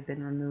greaves that have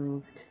been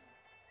removed.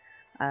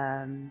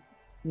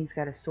 He's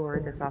got a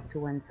sword that's off to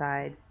one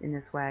side in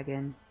this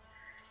wagon,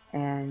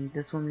 and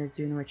this woman is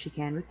doing what she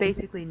can with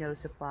basically no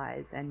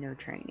supplies and no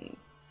training.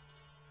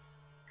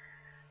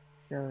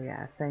 So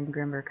yeah,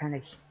 Sangrimmer kind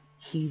of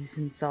heaves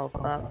himself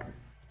up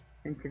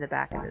into the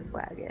back of his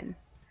wagon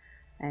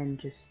and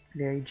just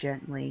very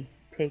gently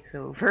takes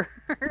over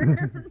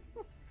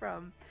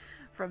from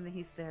the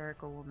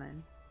hysterical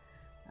woman,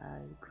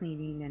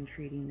 cleaning and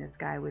treating this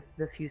guy with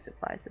the few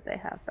supplies that they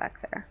have back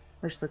there,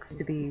 which looks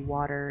to be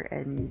water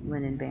and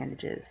linen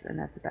bandages, and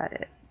that's about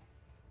it.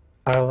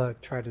 I'll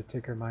try to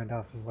take her mind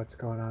off of what's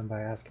going on by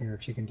asking her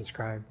if she can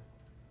describe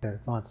the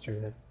monster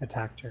that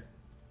attacked her.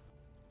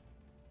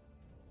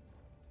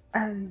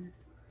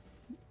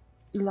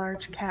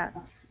 Large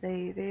cats.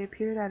 They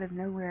appeared out of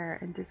nowhere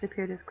and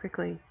disappeared as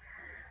quickly.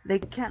 They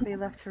can't be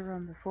left to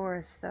roam the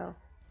forest, though.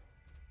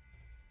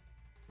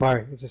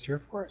 Why? Is this your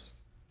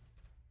forest?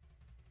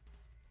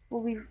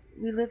 Well, we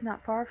live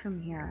not far from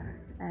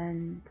here,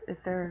 and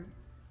if they're...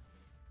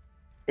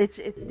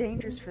 It's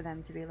dangerous for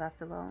them to be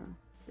left alone.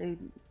 They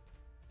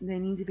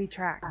need to be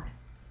tracked.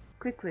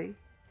 Quickly.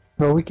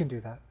 Well, we can do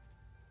that.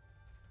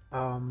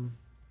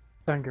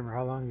 Sangrimmer,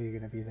 how long are you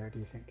going to be there, do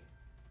you think?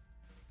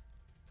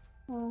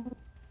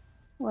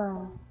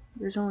 Well,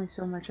 there's only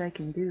so much I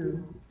can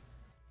do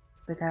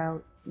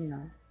without,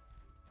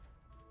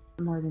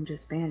 more than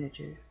just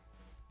bandages.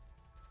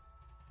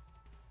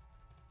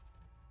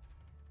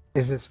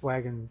 Is this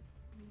wagon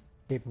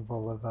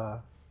capable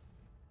of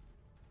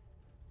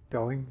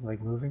going,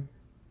 like moving?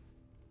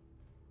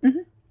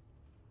 Mm-hmm.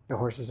 The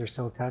horses are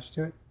still attached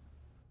to it?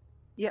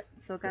 Yep,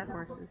 still got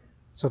horses.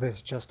 So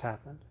this just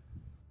happened?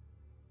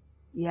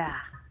 Yeah.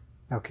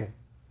 Okay.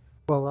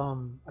 Well,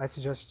 I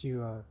suggest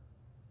you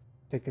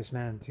take this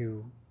man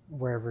to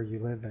wherever you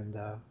live and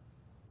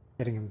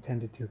getting him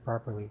tended to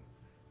properly.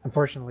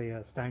 Unfortunately,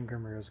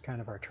 Steingrimmer is kind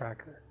of our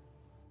tracker,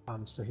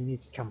 so he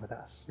needs to come with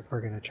us if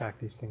we're going to track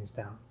these things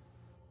down.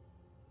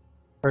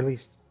 Or at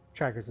least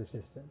tracker's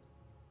assistant.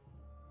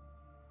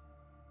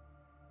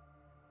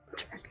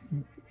 Tracker's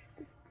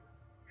assistant.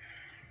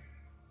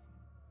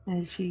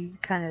 And she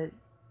kind of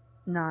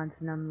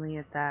nods numbly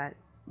at that.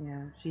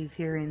 She's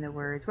hearing the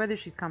words. Whether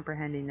she's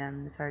comprehending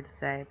them is hard to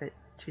say, but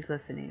she's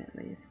listening at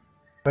least.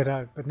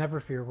 But never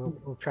fear,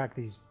 we'll track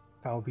these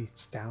foul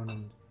beasts down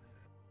and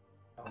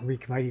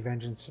wreak mighty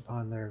vengeance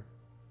upon their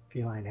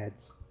feline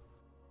heads.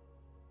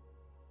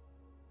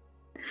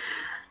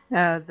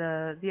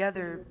 The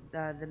other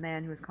the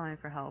man who was calling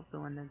for help, the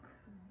one that's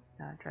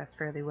dressed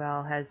fairly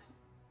well, has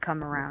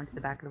come around to the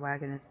back of the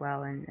wagon as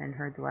well and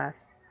heard the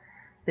last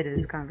bit of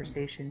this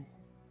conversation.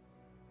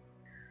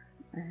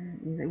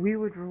 We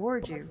would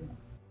reward you.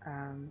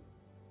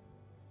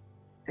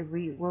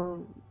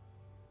 We'll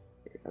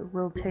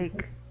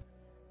take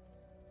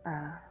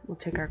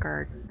our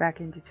guard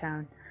back into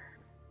town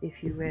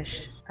if you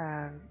wish.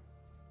 I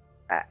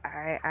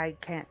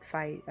can't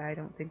fight. I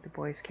don't think the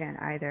boys can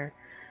either.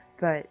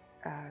 But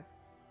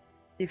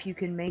if you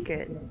can make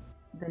it,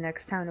 the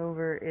next town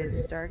over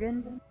is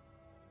Stargan.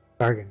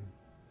 Stargan.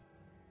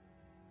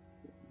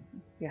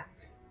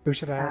 Yes. Who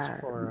should I ask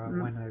for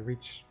when I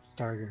reach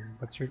Stargan?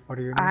 What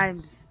are your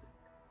names?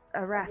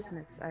 I'm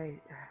Erasmus.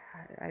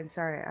 I'm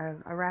sorry.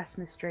 I'm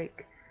Erasmus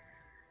Drake.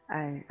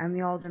 I'm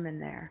the alderman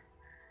there.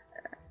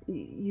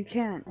 You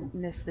can't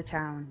miss the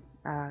town.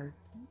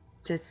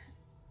 Just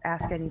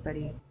ask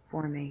anybody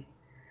for me.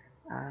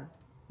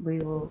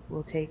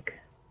 We'll take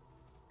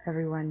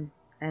everyone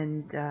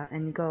and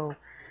go.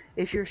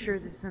 If you're sure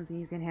this is something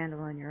you can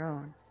handle on your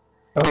own.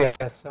 Oh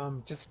yes.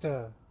 Just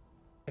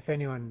if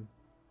anyone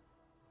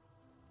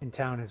in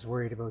town is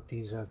worried about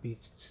these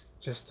beasts,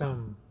 just tell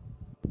them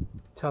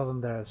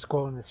the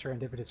Squoan, the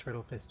Serendipitous,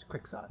 Riddlefist,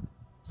 Kwikzot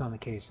is on the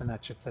case, and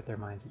that should set their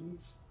minds at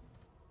ease.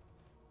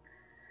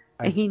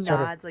 And he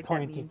nods like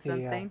that means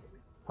something.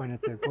 point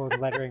at the gold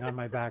lettering on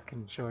my back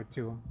and show it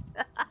to him.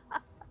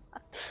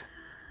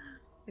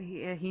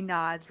 He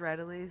nods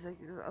readily. He's like,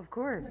 "Of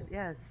course,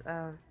 yes,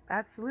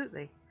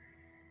 absolutely.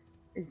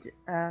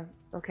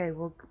 Okay,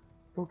 we'll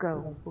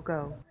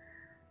go."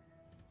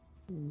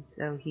 And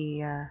so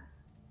he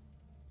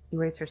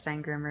waits for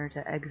Steingrimmer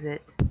to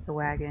exit the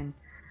wagon,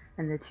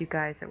 and the two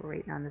guys that were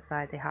waiting on the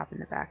side, they hop in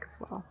the back as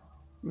well,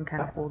 and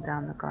kind of hold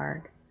down the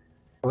guard.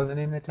 What was the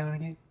name of the town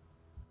again?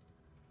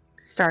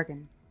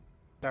 Stargan.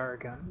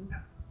 Stargun.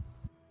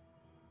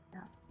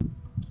 Yeah.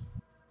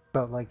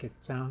 Felt like it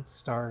sounds.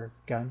 Star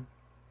Gun.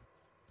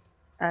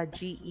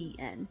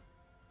 Gen.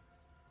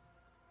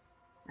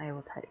 I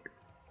will type.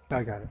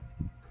 I got it.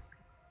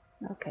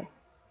 Okay.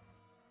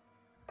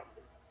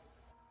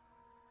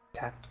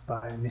 Tapped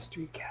by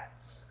mystery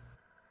cats.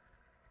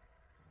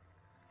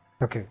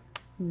 Okay.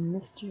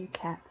 Mystery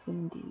cats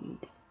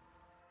indeed.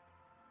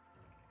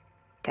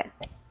 Okay.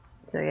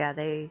 So yeah,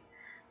 they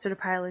sort of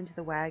pile into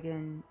the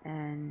wagon,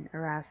 and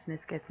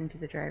Erasmus gets into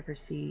the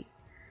driver's seat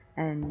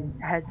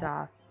and heads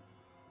off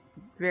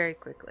very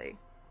quickly.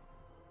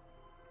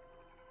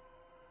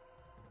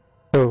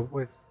 So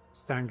with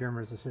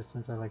Steingrimmer's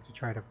assistance, I like to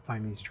try to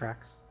find these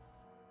tracks.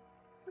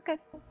 Okay.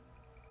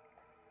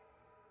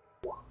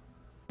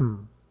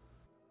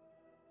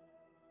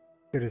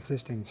 Good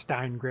assisting,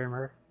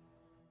 Steingrimmer.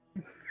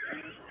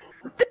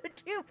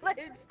 Don't you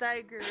blame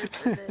Steingrimmer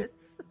for this?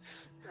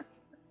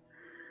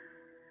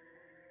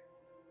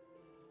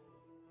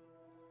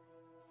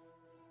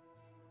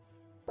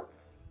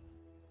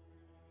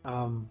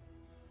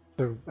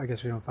 So I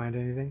guess we don't find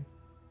anything?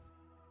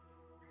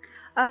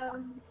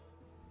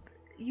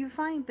 You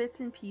find bits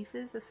and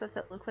pieces of stuff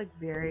that look like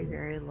very,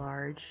 very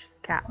large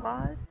cat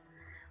paws,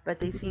 but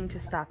they seem to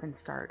stop and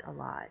start a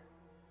lot.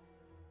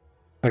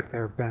 Like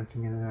they're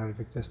bouncing in and out of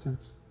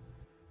existence?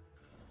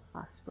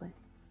 Possibly.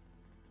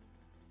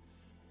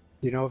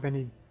 Do you know of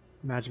any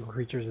magical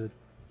creatures that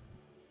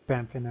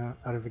bamf in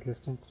out of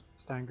existence,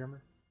 Steingrimmer?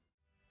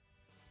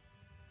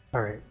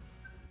 Alright.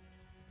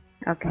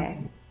 Okay.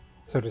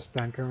 So does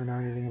Steingrimmer know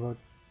anything about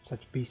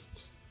such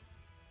beasts?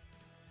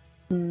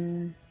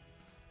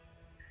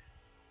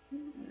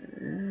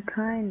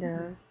 Kind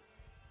of.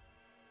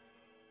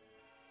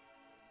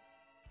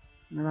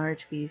 A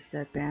large beast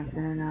that bamf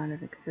in and out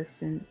of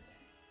existence.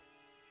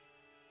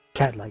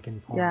 Cat-like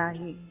in form. Yeah,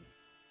 you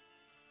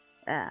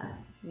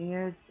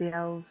hear the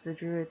elves, the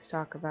druids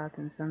talk about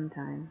them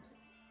sometimes.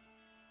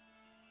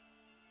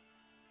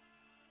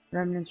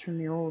 Remnants from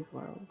the old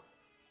world.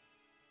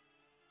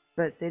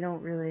 But they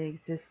don't really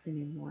exist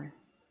anymore.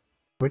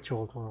 Which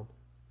old world?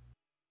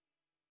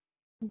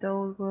 The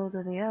old world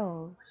of the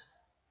elves.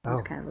 Oh.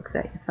 Just kind of looks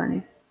at you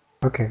funny.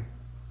 Okay.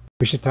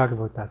 We should talk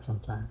about that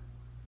sometime.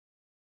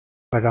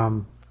 But,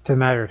 to the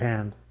matter at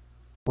hand,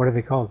 what are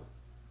they called?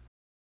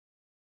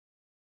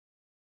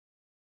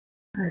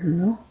 I don't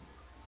know.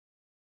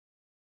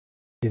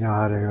 Do you know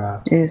how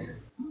to,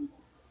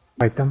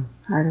 fight them?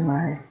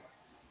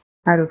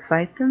 How to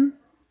fight them?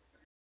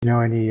 Do you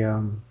know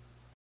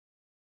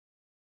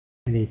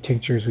any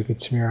tinctures we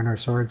could smear on our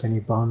swords? Any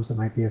bombs that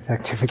might be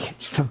effective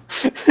against them?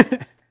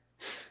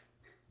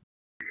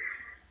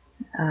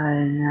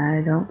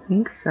 I don't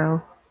think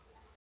so.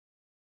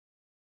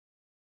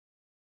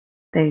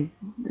 They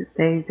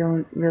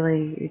don't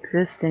really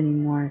exist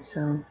anymore,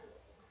 so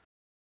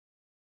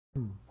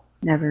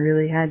never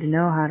really had to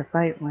know how to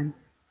fight one.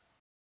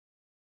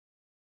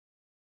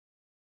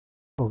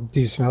 Well,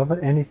 do you smell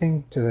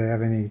anything? Do they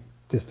have any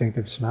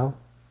distinctive smell?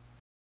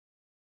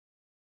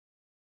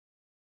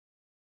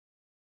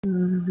 I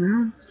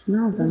don't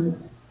smell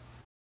them.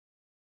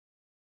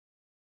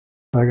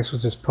 Well, I guess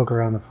we'll just poke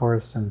around the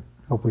forest and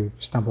hope we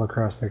stumble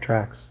across their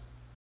tracks.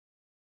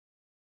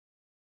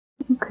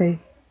 Okay.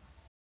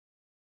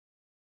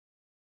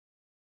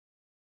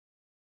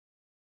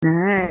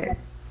 Alright.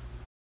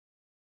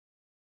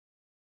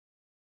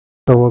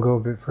 So we'll go a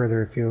bit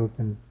further afield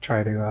and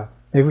try to,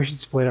 maybe we should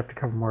split up to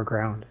cover more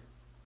ground,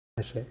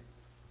 I say.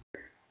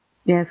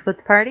 You gonna split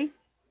the party?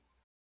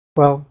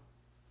 Well,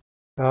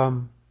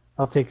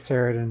 I'll take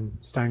Sarah and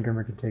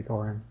Steingrimmer can take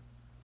Orin.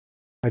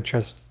 I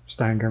trust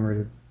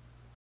Steingrimmer to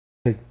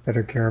take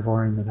better care of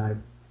Orin than I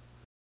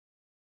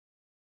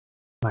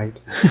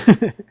might.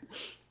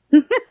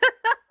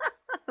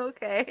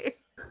 Okay.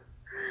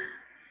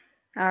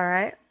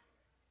 Alright.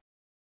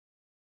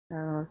 So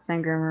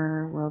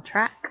Steingrimmer will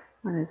track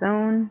on his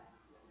own.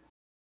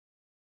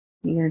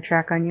 You gonna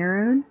track on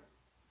your own?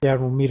 Yeah,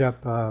 we'll meet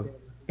up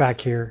back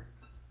here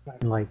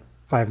in like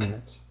 5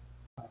 minutes.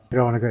 We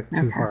don't want to get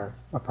too far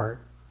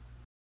apart.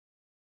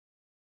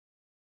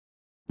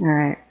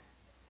 Alright.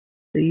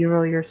 So you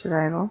roll your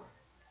survival.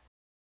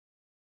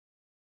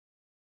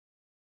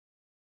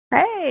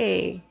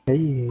 Hey!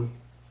 Hey.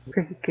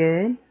 Pretty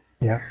good.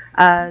 Yeah.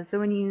 So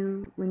when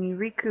you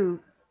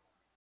recruit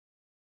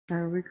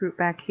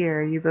back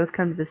here, you both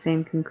come to the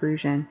same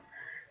conclusion.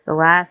 The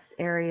last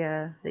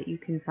area that you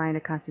can find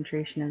a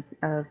concentration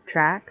of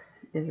tracks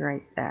is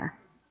right there.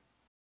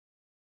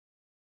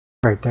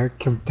 Right there.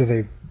 Do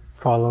they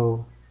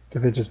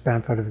just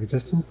bamf out of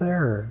existence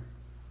there, or?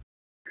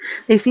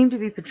 They seem to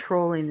be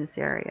patrolling this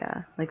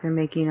area, like they're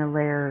making a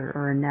lair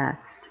or a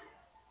nest.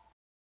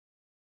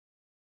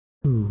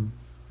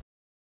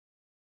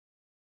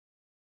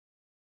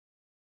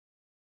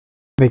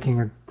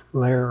 Making a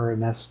lair or a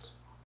nest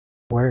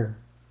where?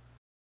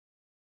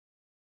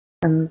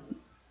 In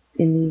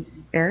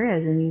these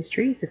areas, in these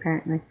trees,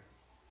 apparently.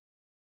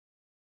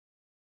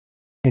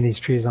 In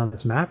these trees on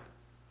this map?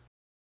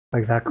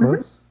 Like that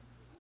close?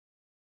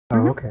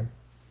 Oh, okay.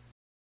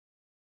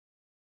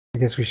 I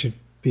guess we should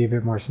be a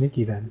bit more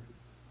sneaky then.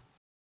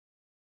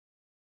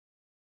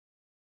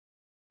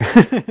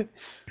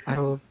 I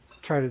will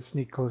try to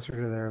sneak closer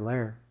to their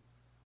lair.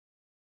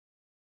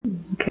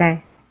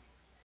 Okay.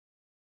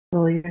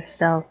 Roll your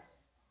stealth.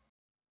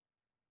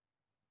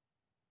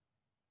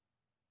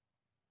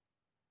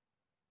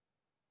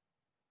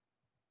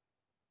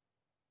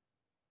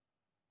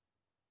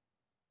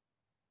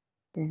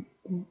 Where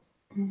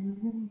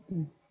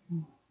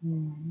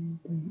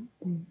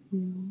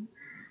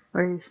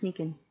are you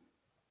sneaking?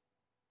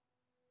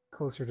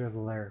 Closer to the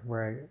lair,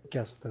 where I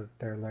guess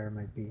their lair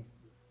might be.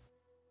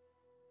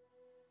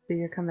 So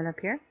you're coming up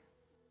here?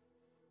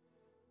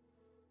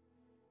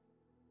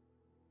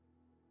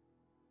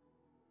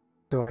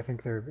 So I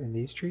think they're in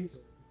these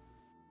trees?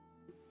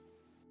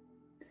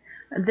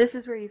 This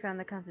is where you found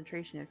the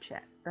concentration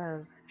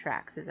of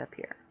tracks, is up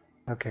here.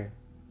 Okay.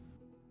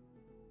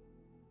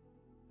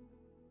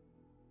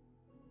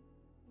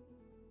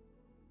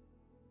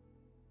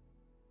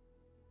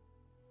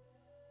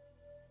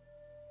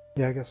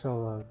 Yeah, I guess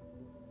I'll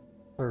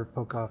sort of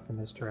poke off in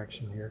this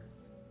direction here,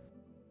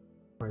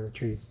 where the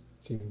trees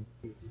seem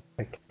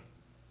thick.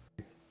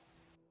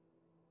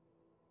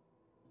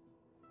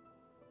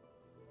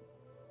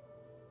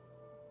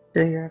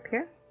 So you're up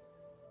here?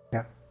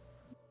 Yeah.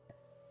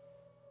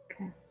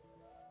 Okay.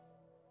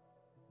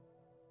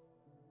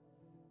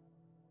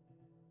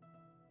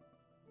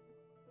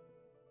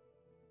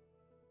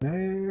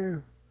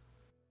 No.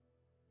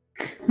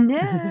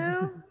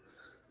 No!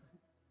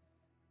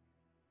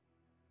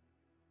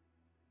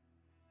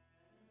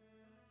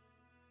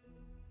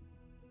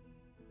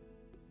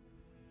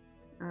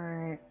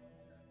 Alright.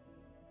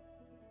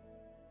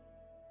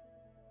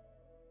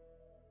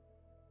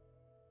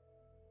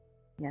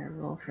 You gotta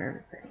roll for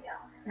everybody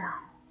else now.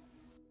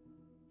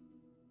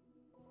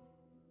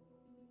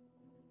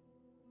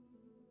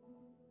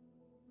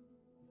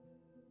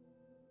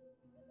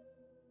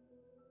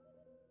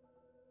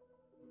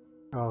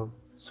 I'll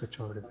switch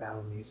over to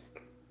battle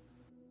music.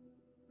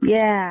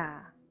 Yeah!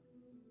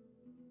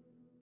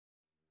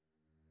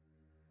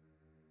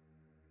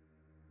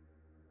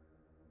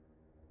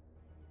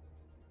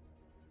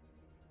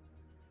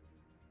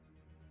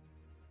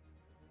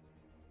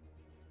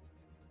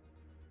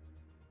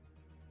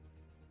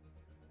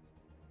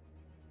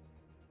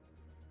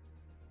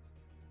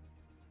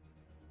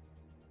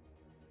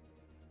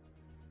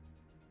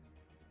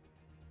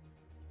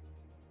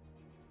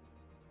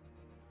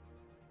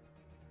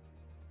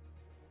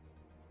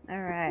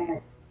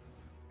 Alright.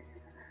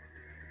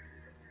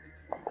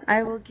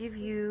 I will give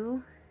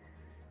you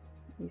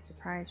a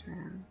surprise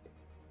round.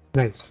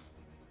 Nice.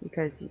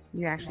 Because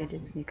you actually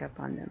did sneak up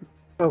on them.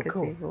 Oh, because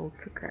cool. they rolled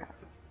for crap.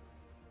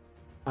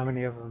 How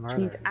many of them are Which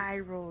means there? I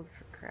rolled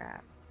for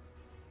crap.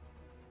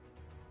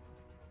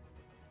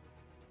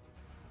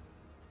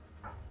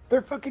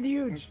 They're fucking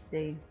huge!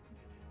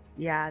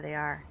 Yeah, they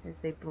are. As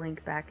they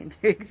blink back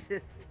into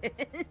existence.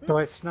 So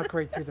I snuck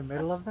right through the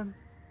middle of them?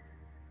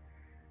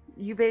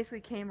 You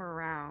basically came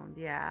around,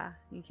 yeah.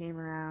 You came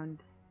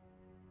around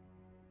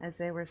as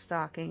they were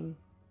stalking,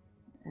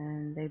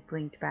 and they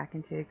blinked back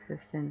into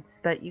existence.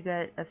 But you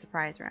got a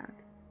surprise round.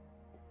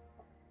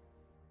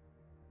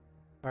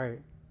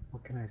 Alright,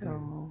 what can I do?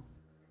 So...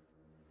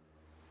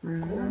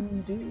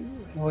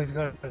 Well, he's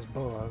got his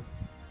bow out.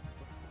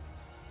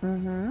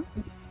 Mm-hmm.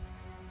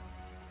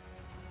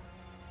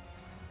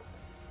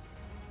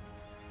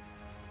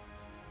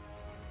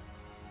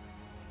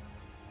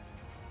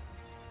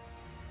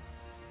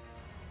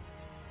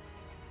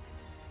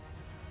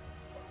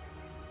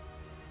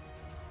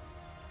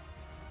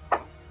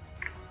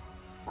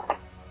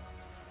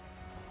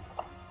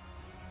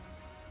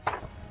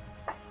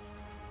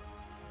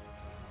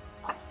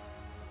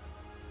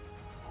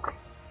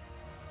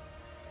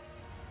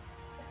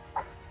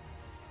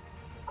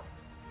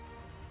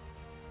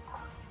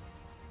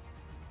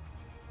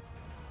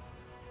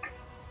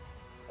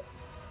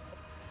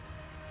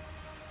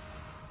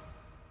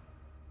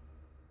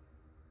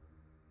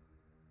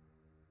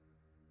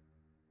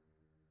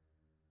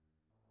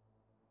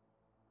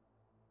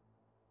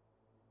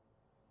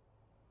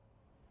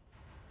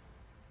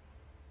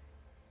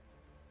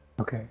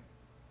 Okay.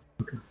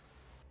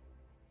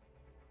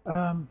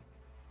 So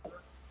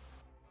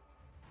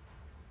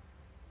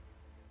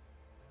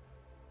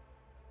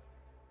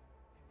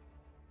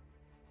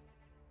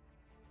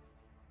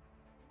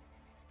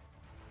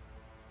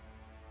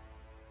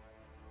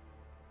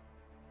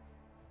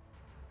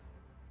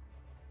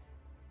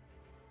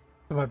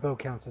my bow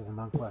counts as a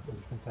monk weapon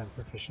since I'm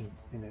proficient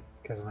in it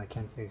because of my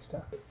Kensei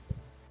stuff.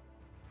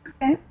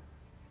 Okay.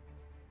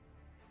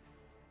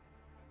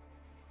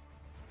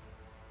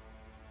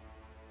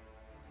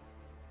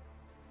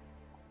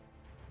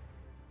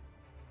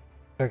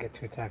 I get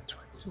to attack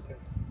twice. Okay.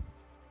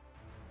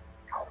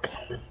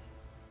 Okay.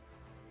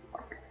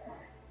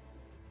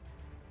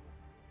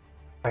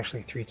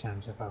 Actually, 3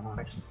 times if I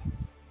want.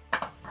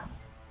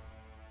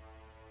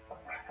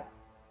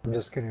 I'm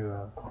just going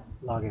to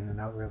log in and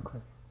out real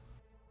quick.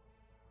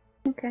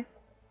 Okay.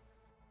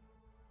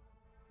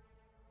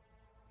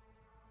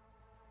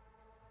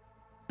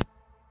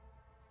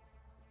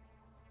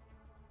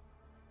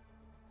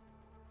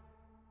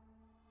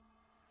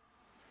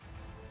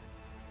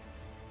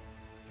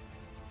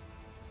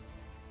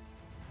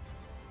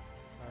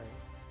 Alright.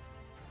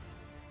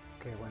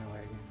 Okay, it went away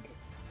again.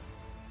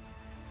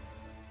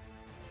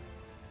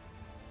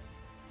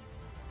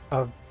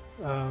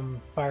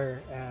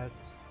 Fire at...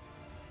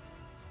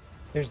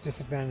 There's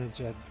disadvantage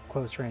at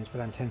close range,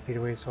 but I'm 10 feet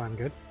away, so I'm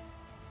good.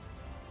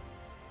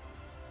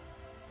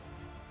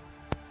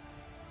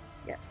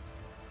 Yeah.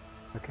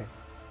 Okay.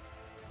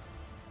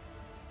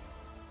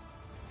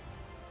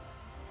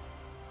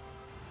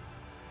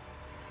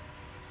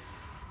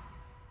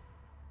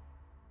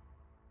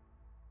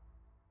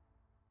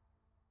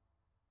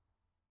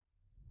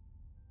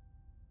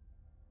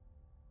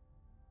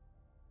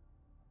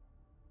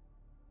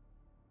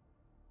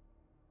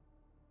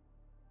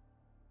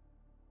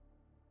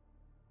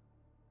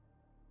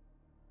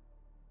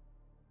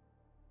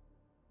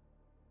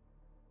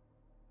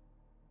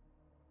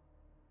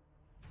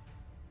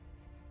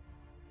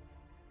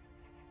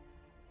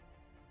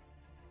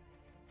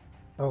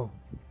 Oh,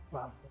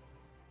 wow.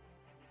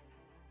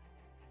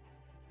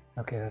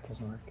 Okay, that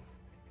doesn't work.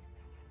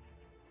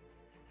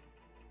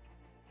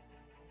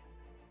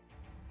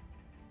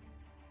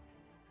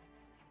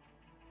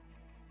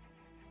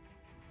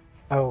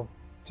 Oh,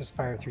 just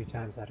fire 3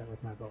 times at it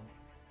with my bow.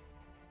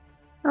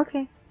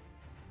 Okay.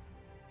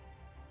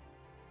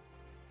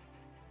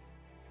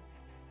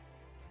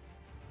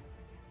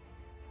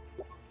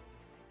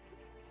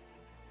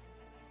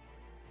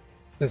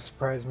 Does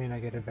surprise mean I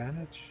get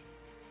advantage?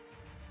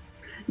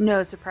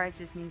 No, surprise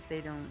just means they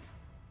don't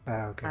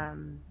Okay.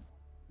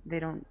 they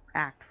don't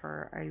act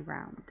for a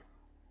round.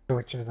 So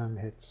which of them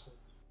hits?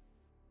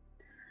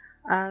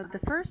 The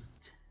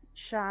first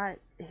shot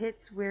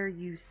hits where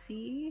you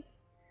see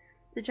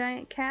the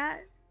giant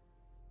cat,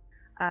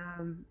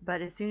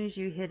 but as soon as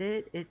you hit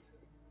it,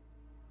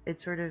 it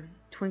sort of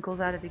twinkles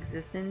out of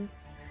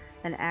existence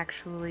and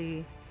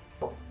actually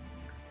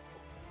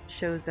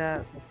shows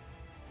up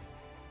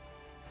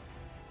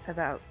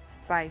about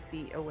 5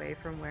 feet away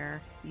from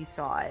where you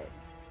saw it.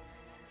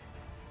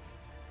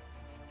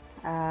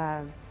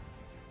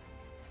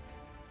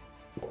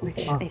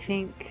 Which I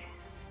think,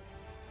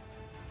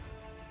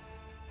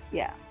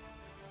 yeah.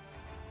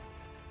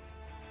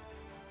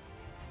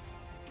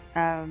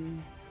 So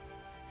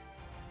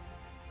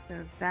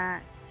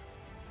that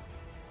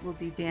will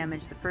do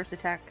damage. The first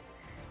attack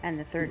and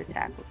the third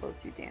attack will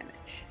both do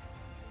damage.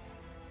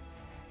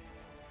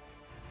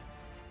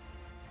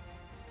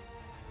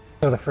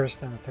 So the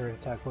first and the third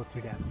attack both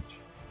do damage.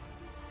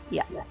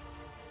 Yeah.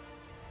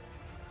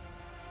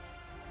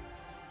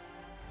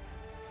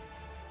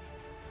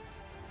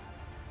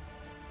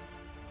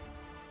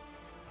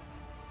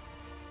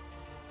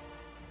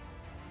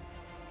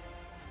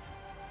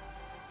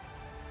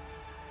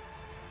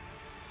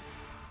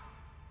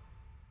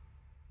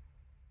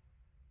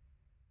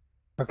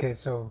 Okay,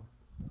 so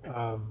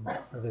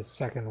for this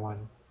second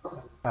one,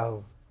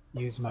 I'll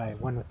use my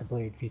one with the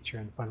blade feature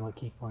and funnel a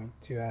key point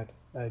to add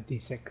a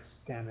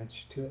d6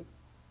 damage to it.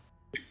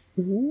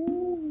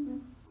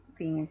 Ooh,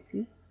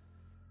 fancy.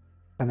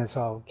 And this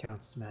all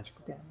counts as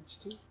magical damage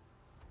too.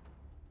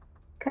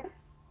 Okay.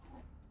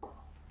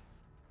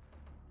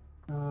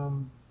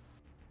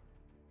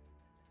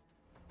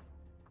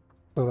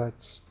 So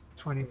that's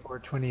 24,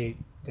 28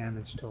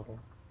 damage total.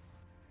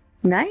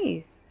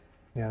 Nice.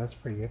 Yeah, that's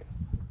pretty good.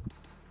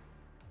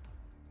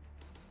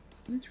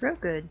 That's real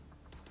good.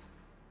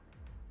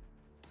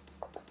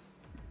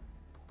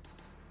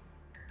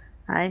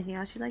 Anything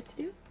else you'd like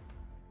to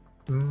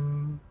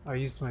do? I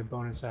used my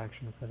bonus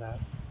action for that.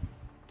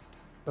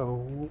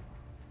 So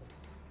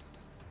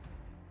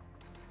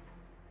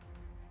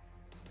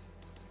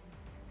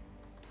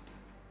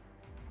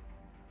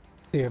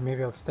yeah,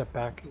 maybe I'll step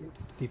back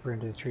deeper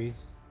into the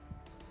trees.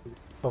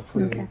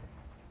 Hopefully Okay.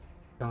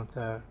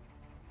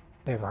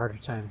 they have a harder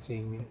time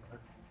seeing me.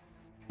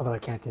 Although I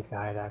can't take the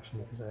hide action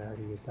because I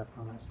already used up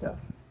all my stuff.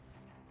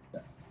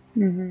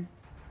 Mm-hmm.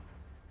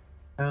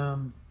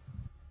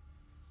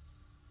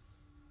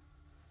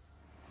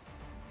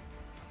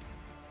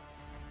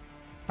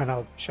 And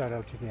I'll shout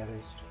out to the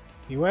others.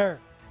 Beware!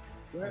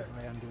 Beware!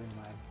 I'm doing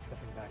my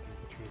stepping back into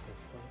the trees, I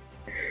suppose.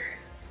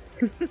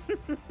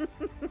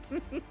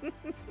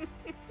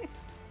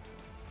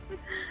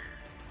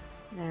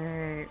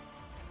 Alright.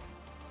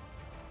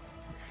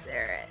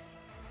 Seret.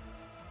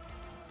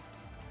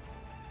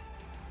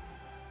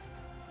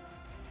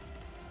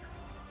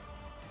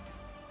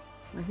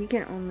 Well, he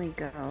can only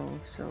go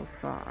so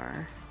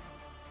far.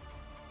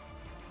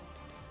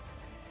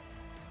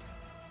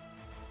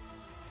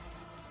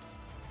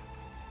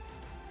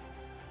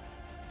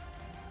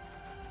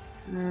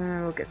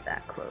 We'll we'll get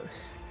that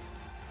close.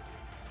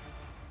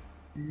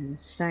 And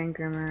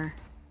Steingrimmer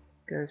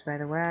goes by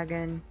the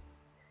wagon,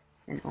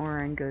 and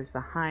Oren goes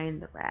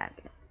behind the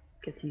wagon,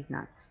 because he's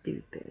not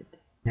stupid.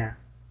 Yeah.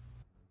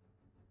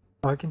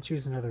 Oh, I can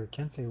choose another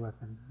Kensei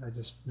weapon, I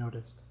just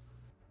noticed.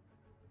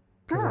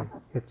 Because I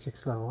hit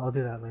 6th level. I'll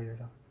do that later,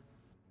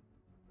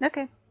 though.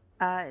 Okay.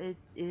 It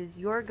is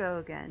your go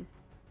again.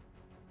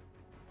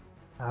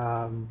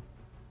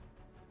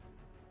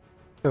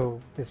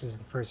 So this is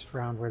the first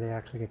round where they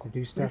actually get to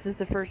do stuff? This is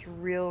the first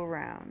real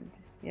round.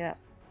 Yep.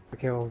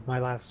 Okay, well, my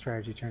last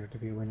strategy turned out to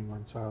be a winning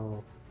one, so I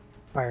will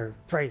fire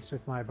thrice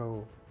with my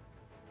bow.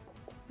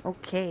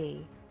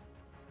 Okay.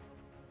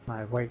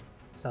 My white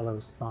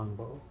Celos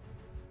longbow.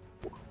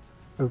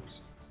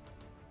 Oops.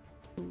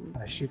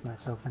 I shoot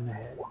myself in the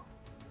head.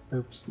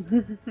 Oops.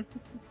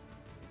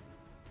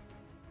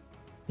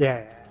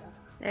 Yeah.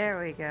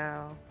 There we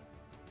go.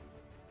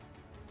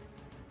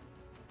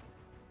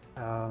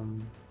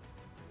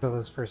 So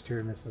those first two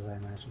are misses, I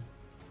imagine.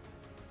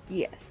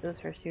 Yes, those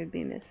first two would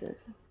be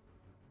misses.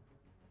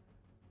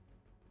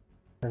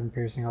 7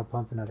 piercing, I'll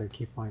pump another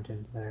key point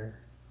into there.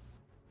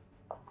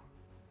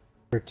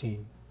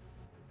 13.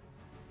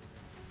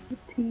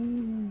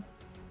 15.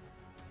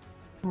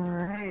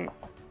 Alright.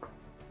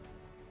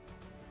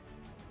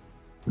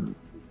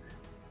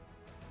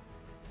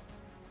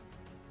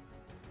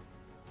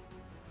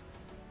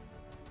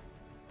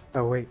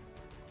 Oh, wait.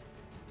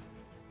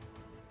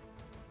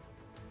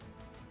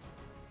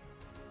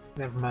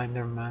 Never mind,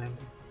 never mind.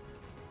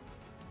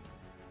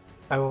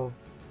 I will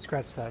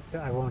scratch that.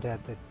 I won't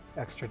add the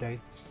extra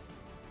dice.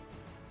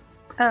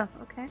 Oh,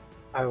 okay.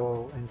 I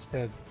will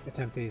instead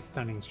attempt a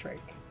stunning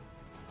strike.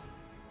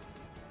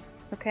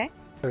 Okay.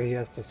 So he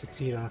has to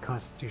succeed on a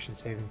Constitution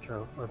saving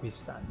throw or be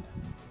stunned.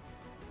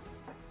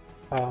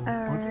 What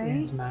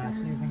is my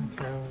saving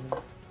throw?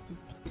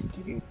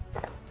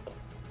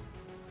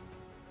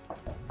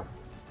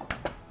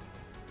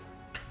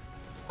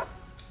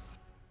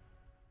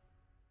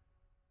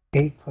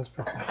 8 plus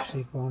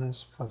proficiency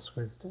bonus plus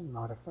wisdom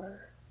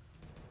modifier.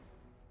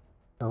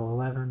 So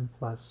 11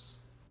 plus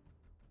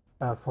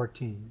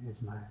 14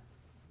 is my...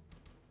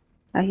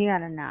 Oh, he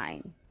got a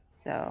 9.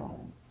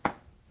 So...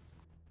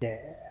 Yeah.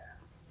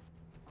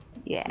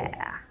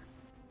 Yeah.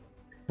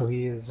 So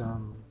he is,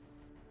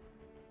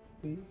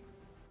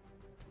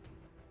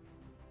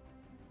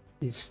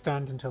 he's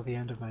stunned until the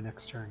end of my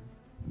next turn.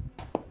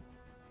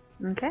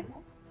 Okay.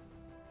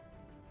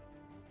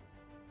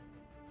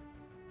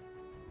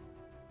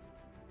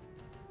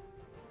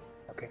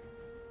 Okay.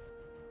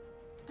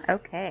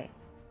 Okay.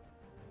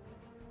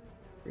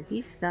 So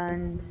he's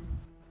stunned.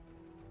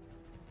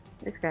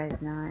 This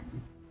guy's not.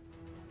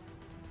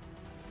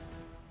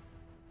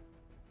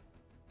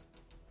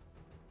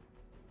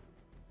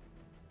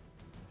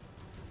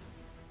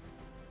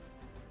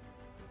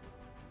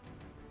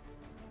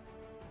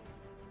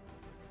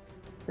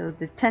 So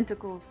the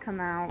tentacles come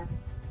out.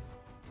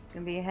 It's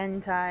gonna be a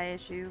hentai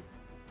issue.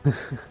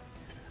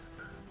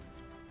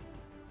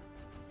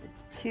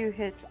 2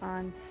 hits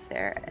on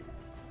Seret.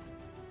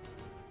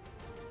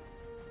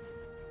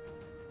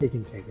 He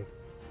can take it.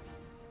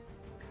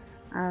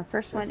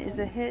 First one is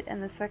a hit,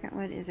 and the second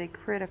one is a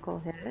critical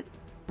hit.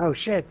 Oh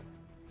shit!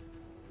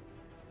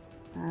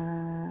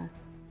 So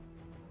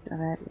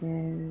that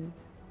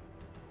is...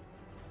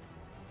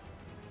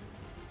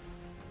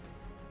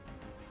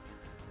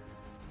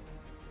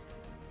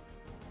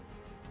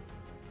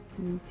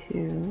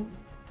 two.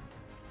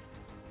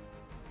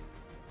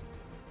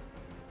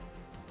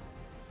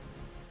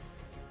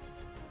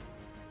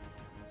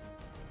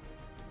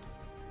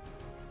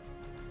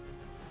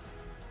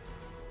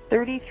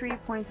 $33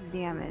 points of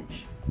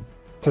damage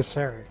To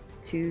Seret.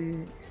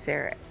 to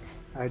Seret.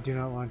 I do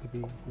not want to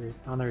be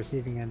on the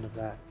receiving end of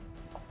that.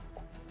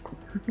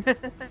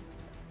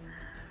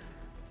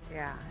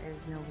 Yeah, there's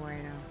no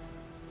bueno.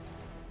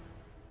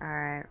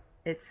 Alright,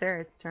 it's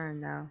Seret's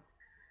turn though.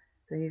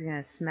 So he's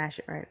gonna smash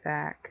it right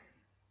back.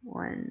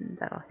 1,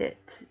 that'll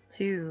hit.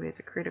 2 is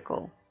a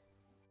critical.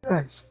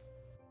 Nice.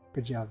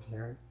 Good job,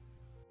 Seret.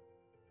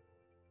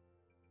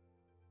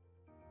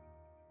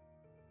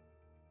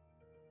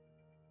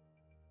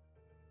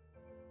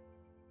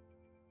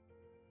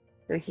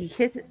 So he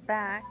hits it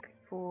back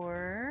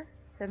for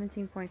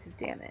 17 points of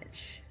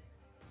damage.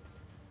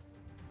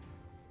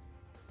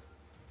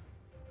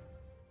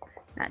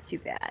 Not too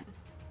bad.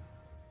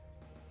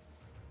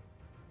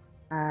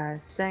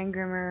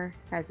 Steingrimmer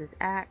has his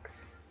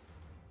axe.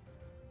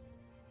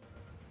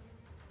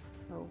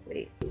 Oh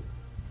wait,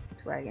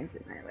 this wagon's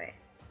in my way.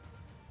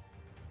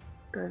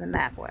 Go to the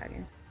map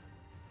wagon.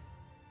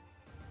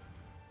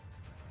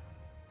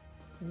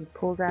 And he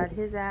pulls out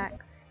his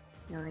axe.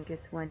 He only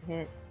gets 1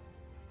 hit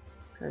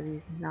because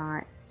he's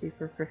not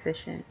super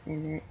proficient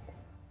in it.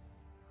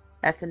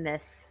 That's a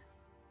miss.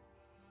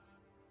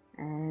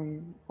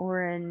 And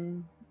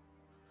Oren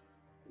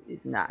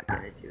is not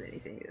gonna do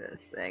anything to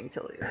this thing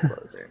until he gets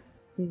closer.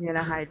 He's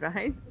gonna hide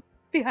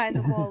behind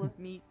the wall of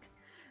meat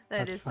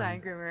that That's is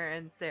fine. Steingrimmer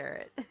and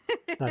Seret.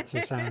 That's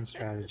a sound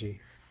strategy.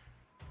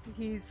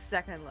 He's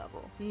second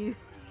level. He's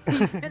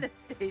gonna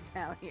stay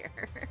down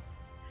here.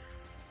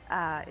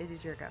 It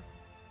is your go.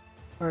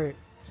 Alright,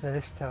 so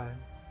this time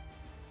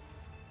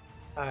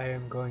I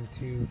am going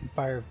to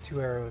fire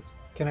 2 arrows.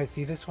 Can I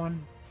see this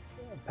one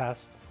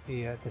past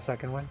the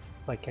second one?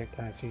 Like, can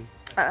I see?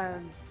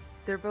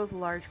 They're both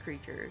large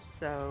creatures,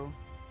 so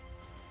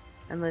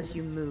unless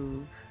you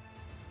move.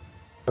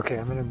 Okay,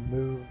 I'm gonna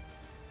move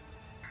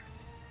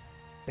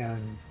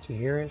down to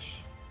here-ish.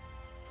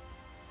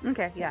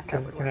 Okay, yeah.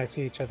 Can I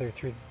see each other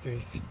through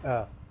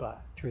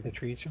the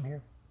trees from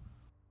here?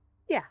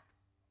 Yeah.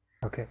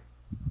 Okay.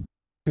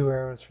 2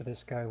 arrows for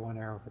this guy, 1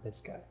 arrow for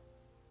this guy.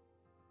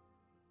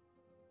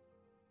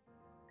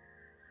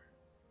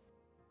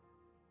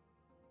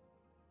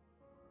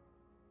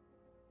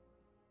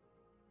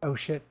 Oh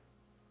shit.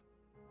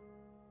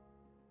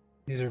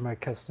 These are my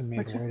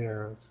custom-made white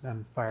arrows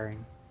I'm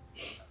firing.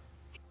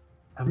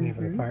 How many have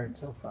I fired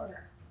so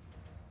far?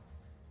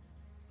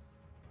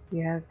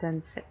 You have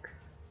done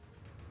 6.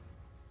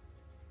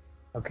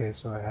 Okay,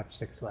 so I have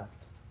 6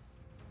 left.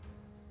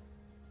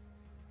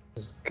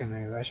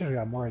 I should have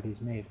got more of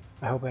these made.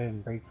 I hope I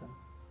didn't break them.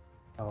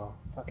 Oh well,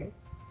 fuck it.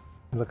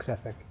 It looks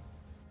epic.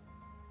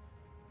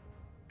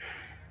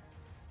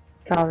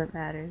 That's all that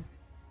matters.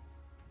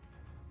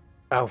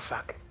 Oh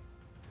fuck.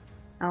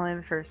 Only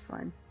the first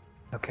one.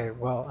 Okay,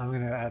 well, I'm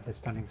gonna add the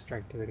stunning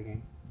strike to it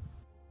again.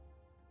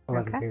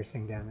 11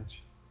 piercing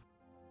damage.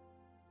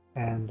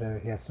 And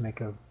he has to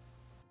make a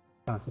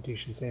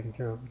Constitution saving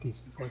throw,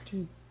 DC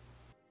 14.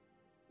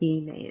 He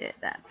made it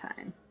that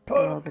time. Fuck.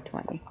 Roll the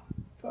 20.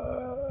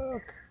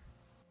 Fuck.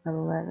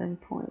 11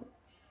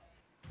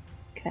 points.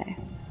 Okay.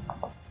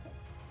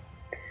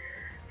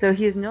 So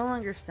he is no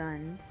longer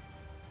stunned.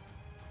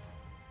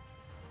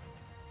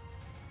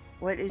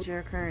 What is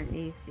your current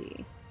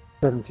AC?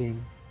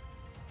 17.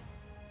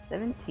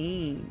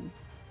 17.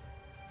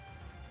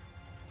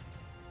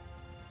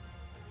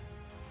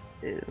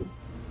 Ooh.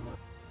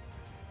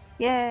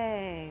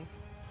 Yay!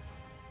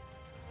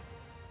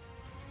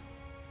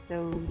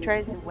 So he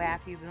tries to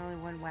whap you, but only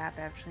one whap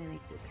actually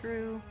makes it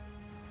through.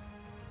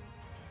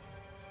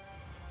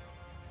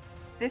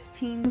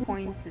 15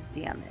 points of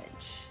damage.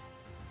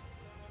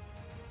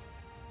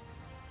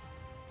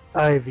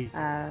 IV.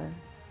 Sorry.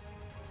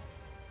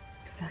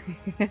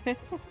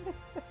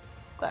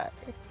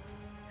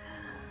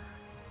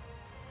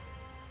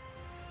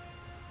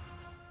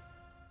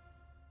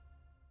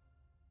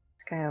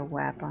 This guy a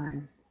whap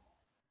on.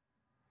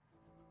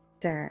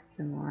 Stare at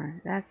some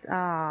more. That's those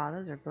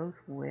are both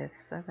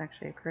whiffs. That's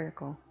actually a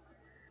critical.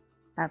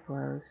 That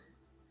blows.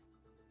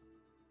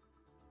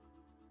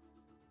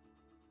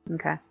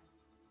 Okay.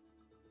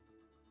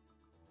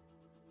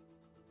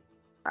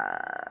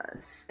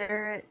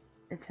 Sarah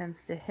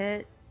attempts to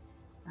hit.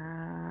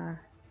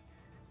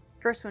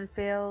 First one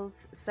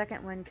fails.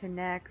 Second one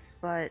connects,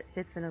 but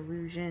hits an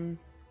illusion.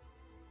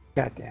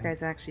 Goddamn. This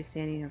guy's actually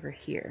standing over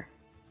here.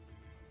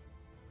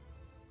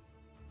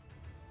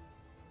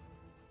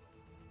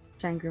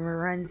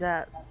 Shangrimmer runs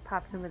up,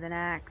 pops him with an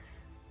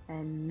axe,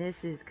 and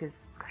misses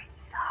because I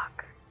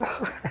suck.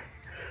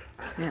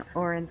 And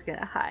Oren's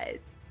gonna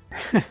hide.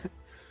 Here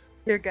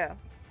we go.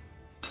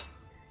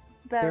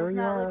 Battle's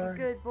not looking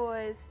good,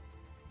 boys.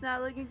 It's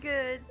not looking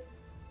good.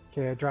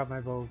 Okay, I drop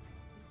my bow,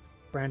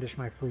 brandish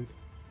my flute,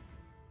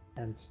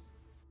 and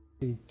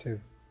speed to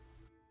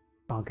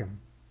bonk him.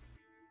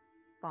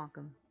 Bonk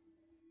him.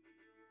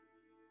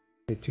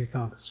 Okay, 2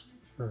 thonks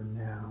for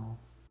now.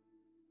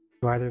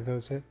 Do either of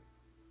those hit?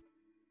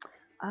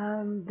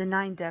 The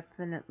 9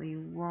 definitely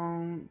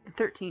won't. The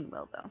 13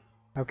 will, though.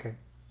 Okay.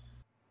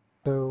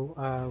 So,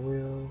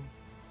 we'll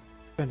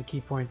spend a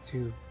key point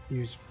to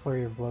use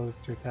Flurry of Blows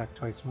to attack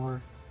twice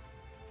more.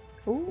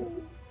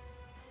 Ooh.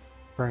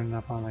 Burning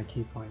up on my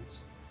key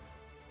points.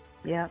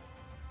 Yep.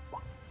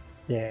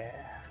 Yeah.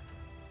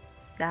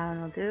 That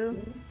one will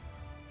do.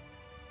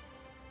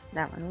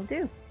 That one will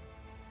do.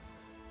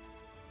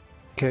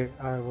 Okay,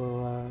 I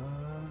will,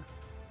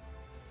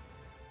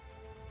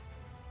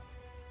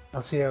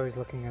 I'll see how he's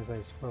looking as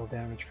I roll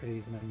damage for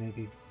these, and then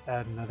maybe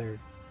add another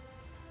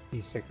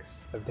d6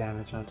 of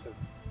damage onto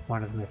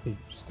one of them if he's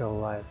still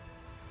alive.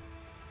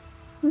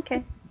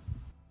 Okay.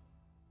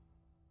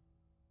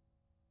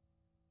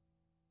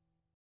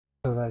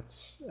 So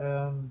that's,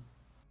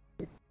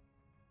 it's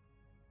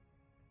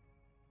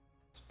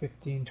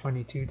 15,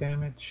 22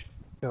 damage.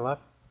 Still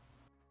up.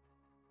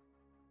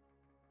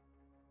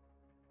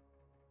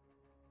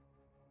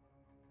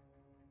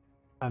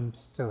 I'm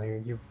still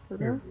here.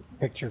 Your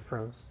picture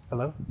froze.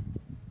 Hello?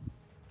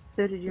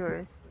 So did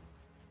yours.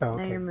 Oh,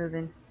 okay. Now you're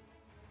moving.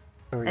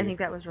 So I think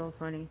that was roll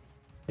 20.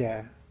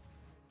 Yeah.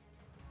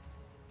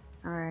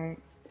 Alright.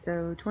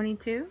 So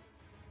 22?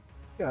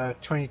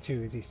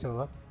 22. Is he still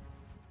up?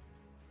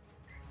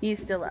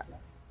 He's still up.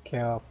 Okay,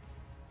 I'll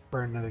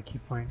burn another key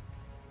point.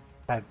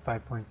 Add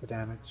 5 points of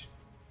damage.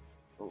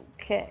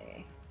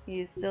 Okay.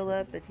 He's still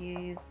up, but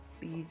he's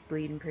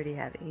bleeding pretty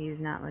heavy. He's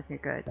not looking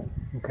good.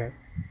 Okay.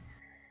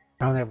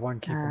 I only have 1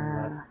 key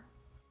point left.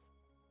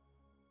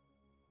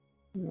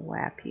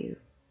 Whap you.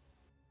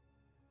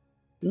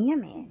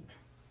 Damn it.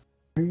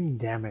 What do you mean,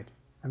 damn it?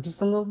 I'm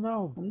just a little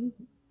gnome.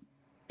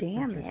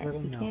 Damn Just a it.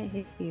 little He gnome. can't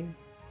hit you.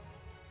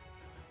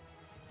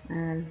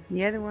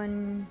 The other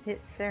one hit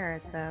Sarah,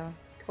 though.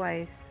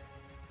 Twice.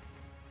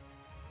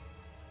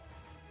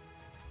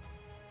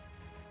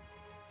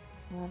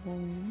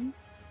 11.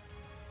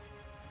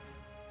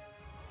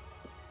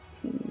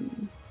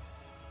 16.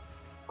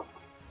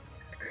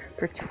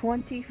 For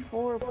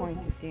 24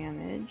 points of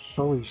damage.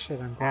 Holy shit,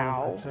 I'm glad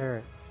I got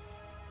Sarah.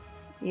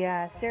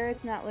 Yeah,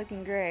 Sarah's not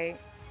looking great.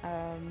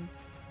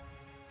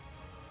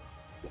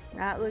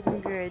 Not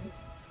looking good.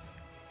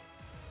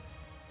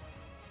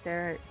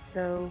 Sarah,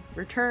 though,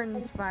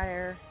 returns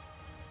fire.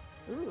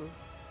 Ooh.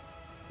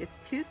 Gets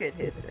 2 good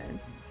hits in.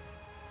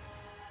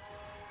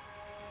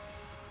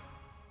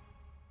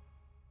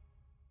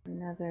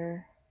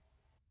 Another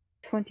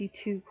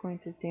 22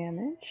 points of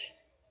damage.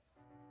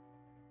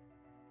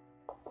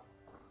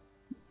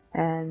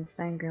 And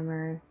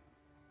Steingrimmer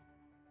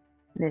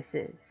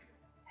misses.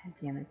 God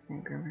damn it,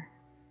 Steingrimmer.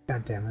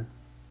 God damn it.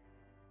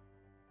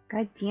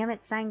 God damn it,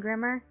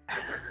 Steingrimmer.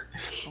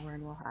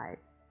 Lauren will hide.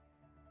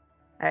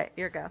 Alright,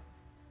 here we go.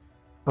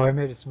 Oh, I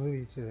made a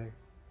smoothie today.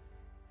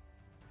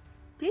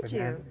 Did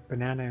you?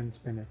 Banana and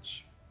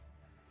spinach.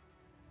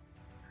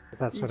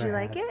 That's Did what you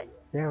I like had. it?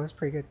 Yeah, it was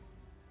pretty good.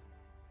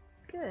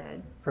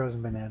 Good.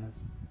 Frozen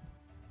bananas.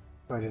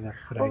 So I didn't have to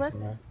put Well, ice in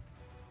there.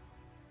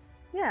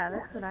 Yeah,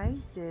 that's what I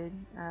did.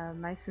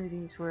 My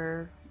smoothies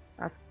were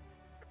a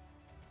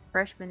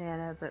fresh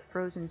banana, but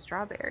frozen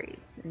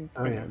strawberries and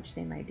spinach. Oh, yeah.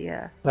 Same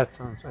idea. That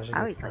sounds. I should I get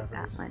always like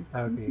that strawberries. one.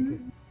 That would be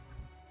good.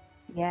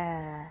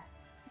 Yeah.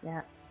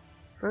 Yeah.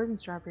 Frozen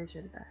strawberries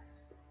are the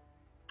best.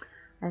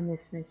 I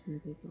miss my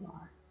smoothies a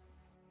lot.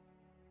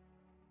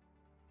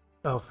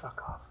 Oh,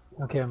 fuck off.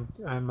 Okay,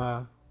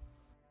 I'm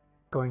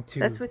going to.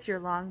 That's with your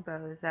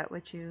longbow. Is that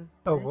what you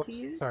Oh, meant whoops. to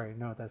use? Sorry,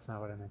 no, that's not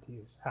what I meant to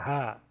use.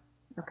 Haha.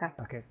 Okay.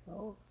 Okay.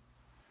 Oh.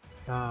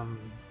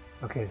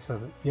 Okay, so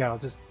yeah, I'll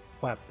just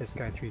whap this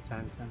guy 3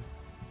 times then.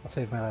 I'll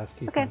save my last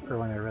key point for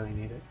when I really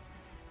need it.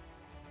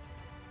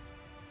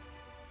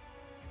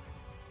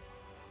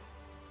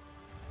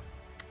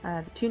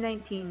 The 2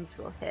 19s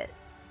will hit.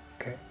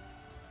 Okay.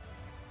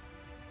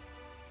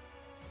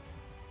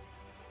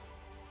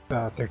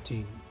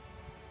 13.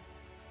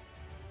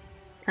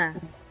 Huh.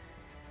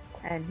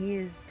 And he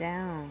is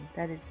down.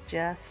 That is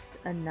just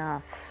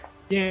enough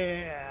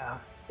Yeah!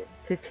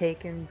 to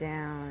take him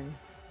down.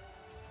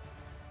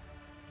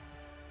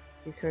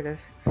 He sort of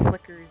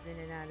flickers in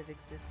and out of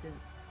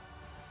existence.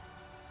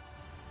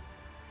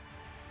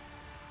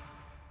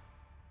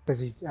 Does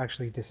he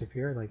actually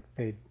disappear, like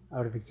fade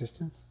out of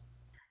existence?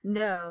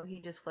 No, he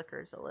just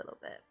flickers a little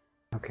bit.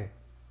 Okay.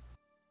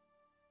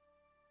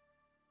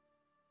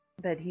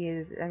 But he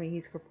is, I mean,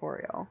 he's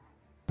corporeal.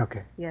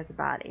 Okay. He has a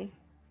body.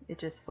 It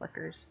just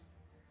flickers.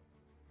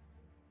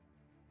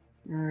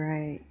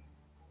 Alright.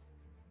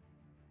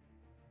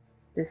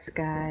 This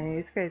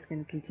guy's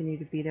gonna continue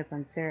to beat up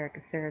on Sarah,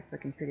 because Sarah's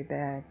looking pretty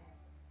bad.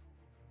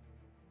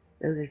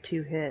 Those are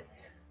 2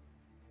 hits.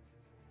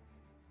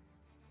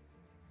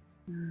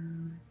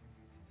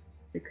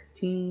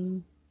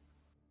 16.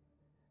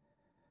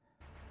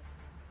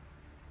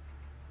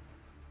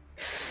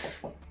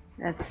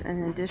 That's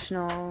an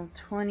additional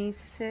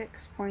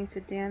 26 points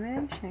of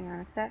damage. Hang on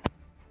a sec.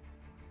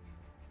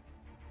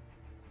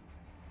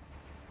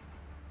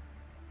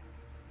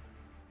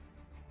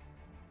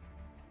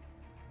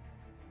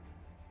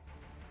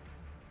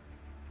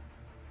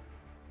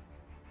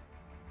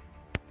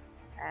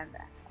 And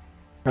back.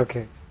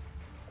 Okay.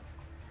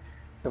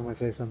 Someone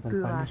say something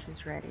Goulash funny.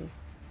 is ready.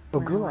 Oh,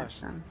 I'm gonna goulash.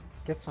 watch them.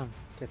 Get some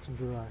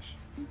goulash.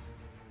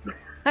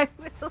 I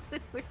will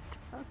when we're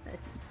done.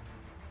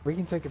 We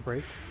can take a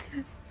break.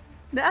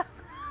 No,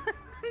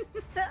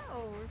 no,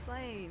 we're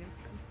playing.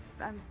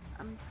 I'm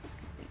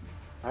focusing.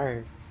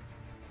 Alright.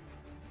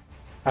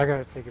 I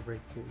gotta take a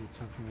break to eat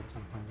something at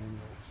some point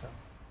anyway, so.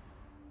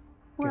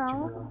 Get your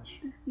Well, goulash.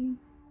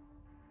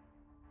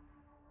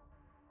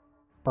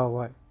 Oh,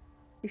 what?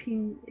 if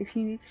you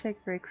need to take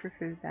a break for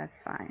food, that's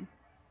fine.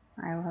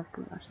 I will have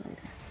goulash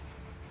later.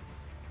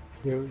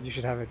 You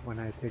should have it when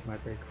I take my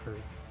break for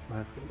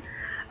my food.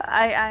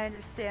 I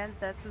understand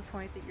that's the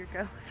point that you're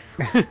going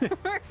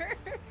for.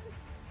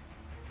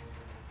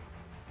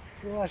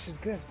 Goulash is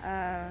good.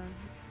 Yeah,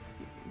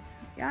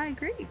 I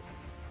agree.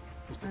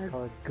 We should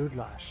call it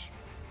Goodlash.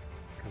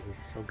 Because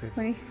it's so good.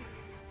 20.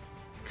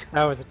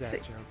 That was a dad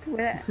 6. joke.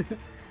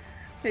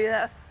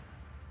 Yeah.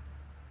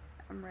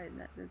 I'm writing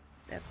that this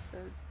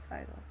episode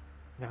title.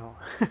 No.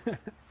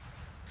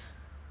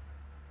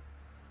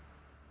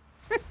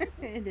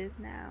 It is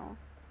now.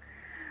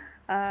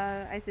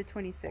 I said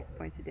 26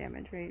 points of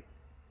damage, right?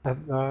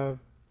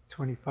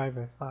 25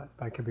 I thought,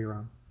 but I could be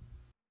wrong.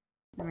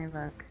 Let me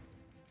look.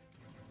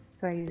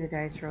 So I use a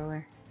dice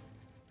roller.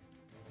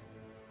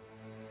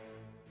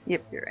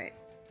 Yep, you're right.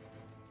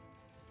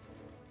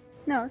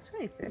 No, it's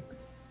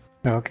 26.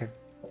 Oh, okay.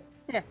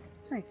 Yeah,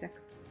 it's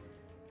 26.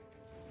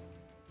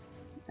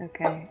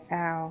 Okay,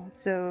 ow.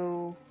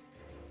 So,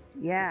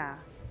 yeah.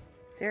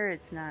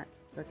 Sarah's not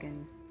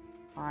looking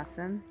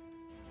awesome.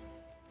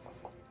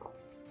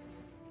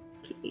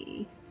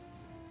 key.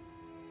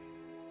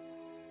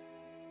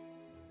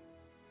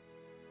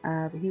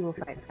 But he will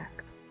fight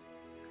back,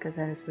 because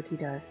that is what he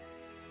does.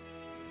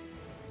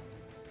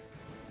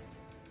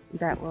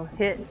 That will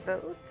hit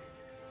both.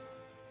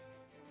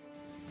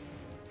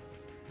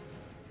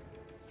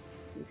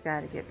 He's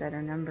got to get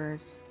better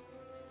numbers.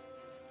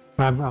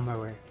 I'm on my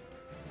way.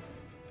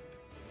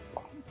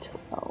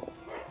 12.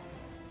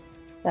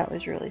 That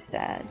was really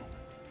sad.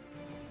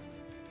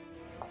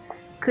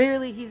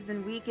 Clearly he's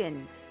been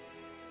weakened.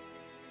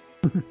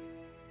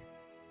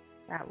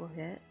 That will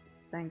hit.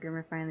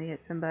 Steingrimmer finally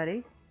hit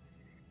somebody.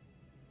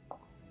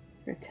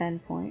 For 10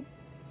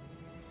 points.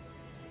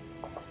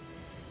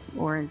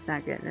 Oren's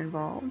not getting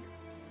involved.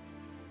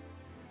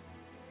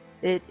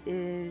 It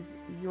is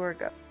your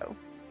go.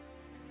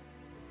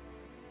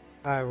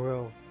 I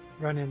will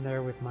run in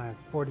there with my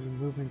 40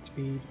 movement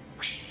speed.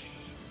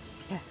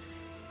 Yes.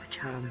 Good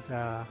job. And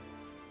tap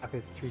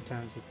it 3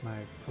 times with my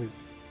flute.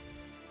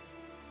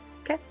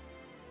 Okay.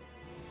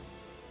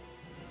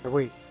 Or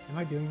wait, am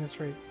I doing this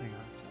right? Hang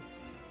on a sec.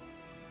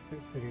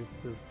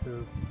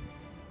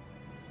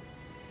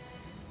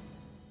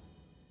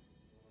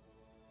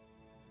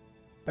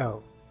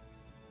 Oh.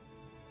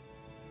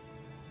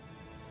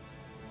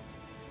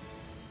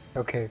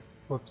 Okay,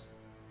 whoops.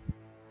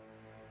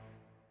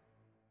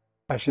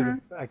 I should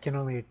have, I can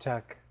only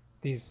attack,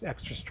 these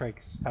extra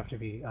strikes have to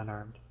be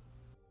unarmed.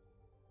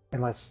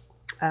 Unless,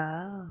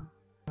 Oh.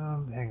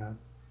 hang on.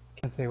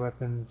 Can't say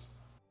weapons.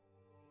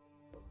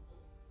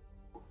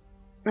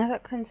 I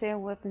thought couldn't say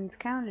weapons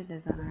counted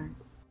as unarmed.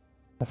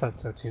 I thought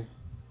so too.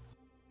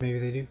 Maybe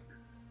they do.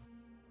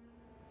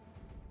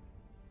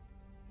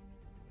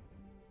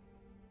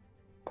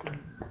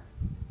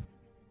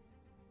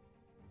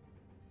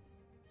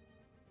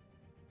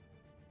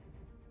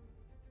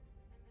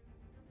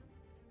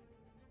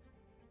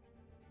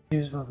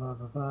 Use blah blah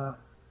blah blah.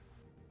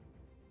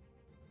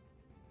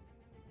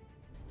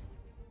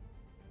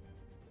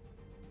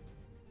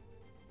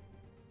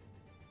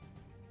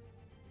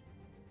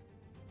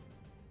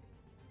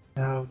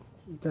 Now,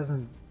 it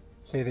doesn't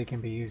say they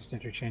can be used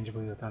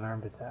interchangeably with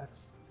unarmed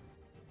attacks.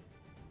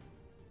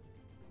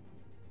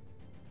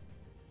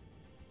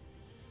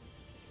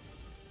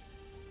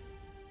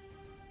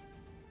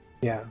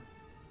 Yeah.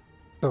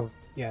 So,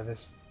 yeah,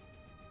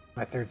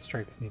 my third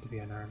strikes need to be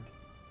unarmed.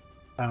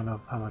 I don't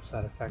know how much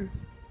that affects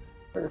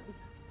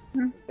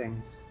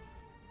things.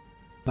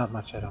 Not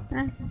much, I don't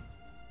think.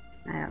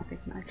 I don't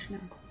think much, no.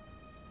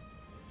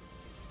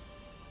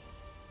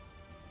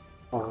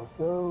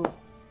 Although,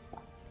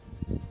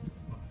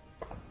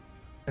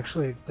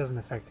 actually, it doesn't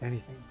affect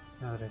anything,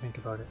 now that I think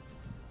about it.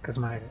 Because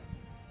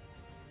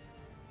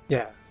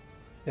yeah,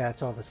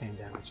 it's all the same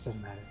damage,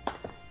 doesn't matter.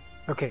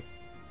 Okay,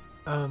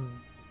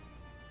 Iron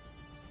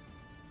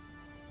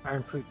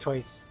Flute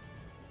twice.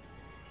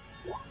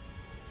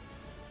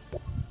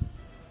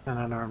 And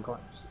unarmed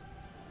once.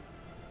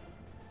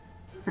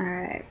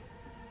 Alright.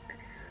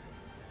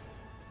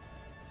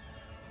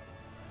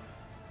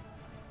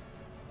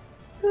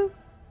 The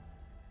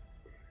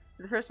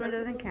first one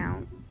doesn't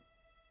count.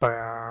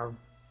 Because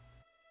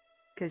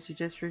you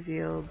just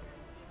revealed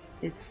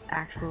its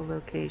actual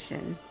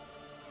location.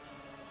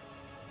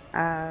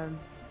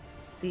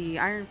 The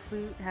Iron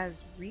Flute has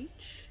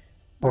reach.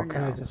 Well,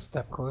 can I just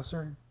step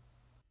closer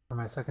for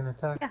my second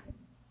attack? Yeah.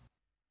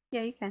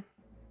 Yeah, you can.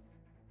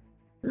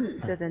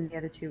 So then the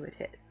other two would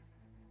hit.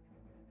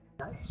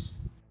 Nice.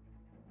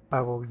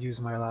 I will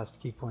use my last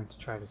key point to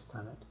try to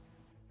stun it.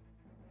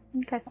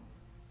 Okay.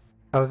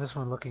 How is this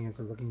one looking? Is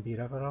it looking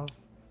beat up at all?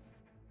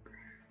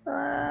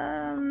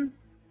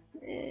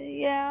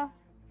 Yeah.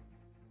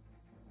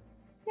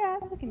 Yeah,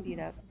 it's looking beat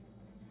up.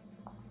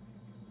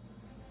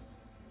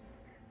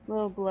 A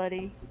little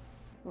bloody.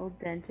 A little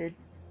dented.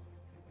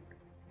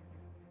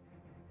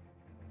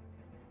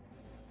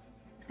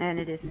 And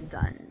it is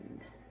stunned.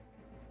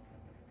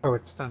 Oh,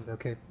 it's stunned.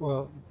 Okay.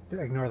 Well,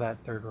 ignore that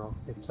third roll.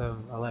 It's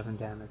 11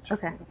 damage.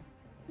 Okay.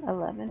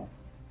 11.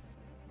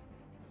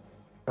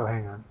 Oh,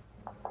 hang on.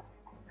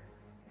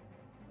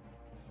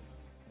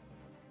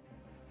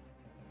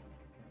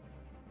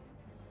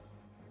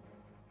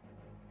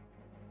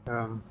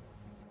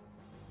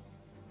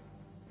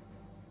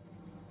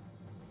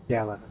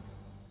 Yeah, 11.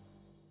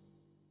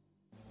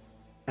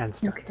 And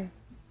stunned. Okay.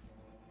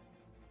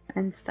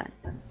 And stunned.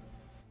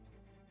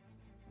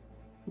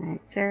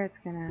 Alright, Sarah's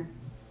gonna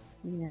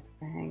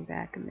hang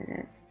back a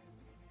minute.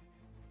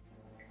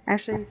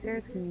 Actually,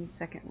 Sarah's gonna use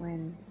second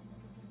wind.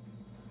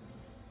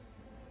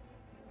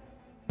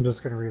 I'm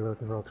just gonna reload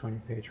the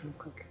Roll20 page real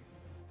quick.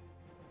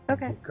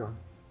 Okay. Keep going.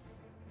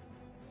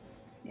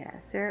 Yeah,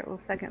 Sarah will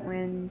second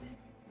wind.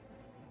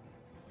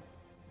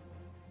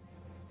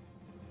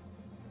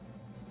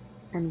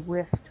 And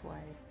whiff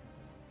twice.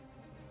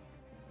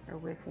 Or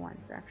whiff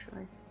once,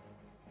 actually.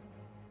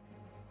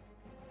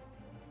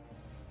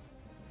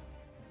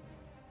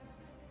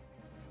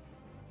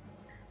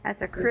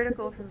 That's a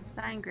critical from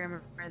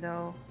Steingrimmer,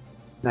 though.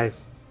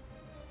 Nice.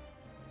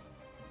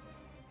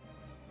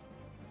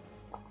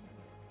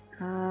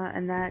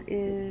 And that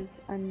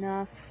is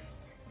enough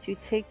to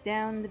take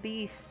down the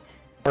beast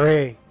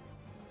Hooray!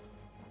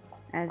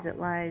 as it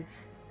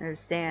lies or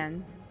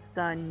stands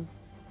stunned.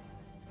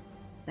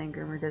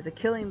 Sangrimer does a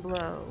killing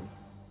blow.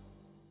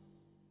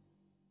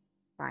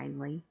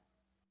 Finally.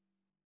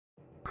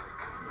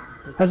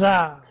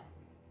 Huzzah!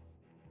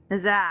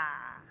 Huzzah!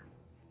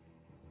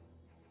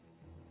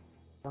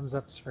 Thumbs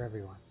ups for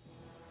everyone.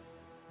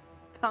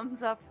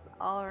 Thumbs ups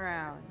all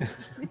around.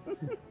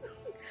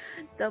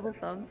 Double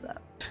thumbs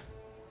up.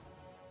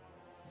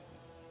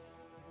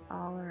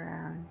 All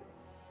around.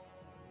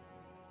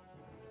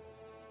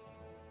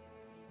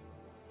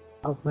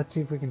 Oh, let's see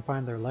if we can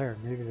find their lair.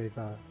 Maybe they've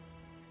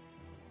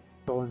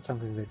stolen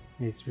something that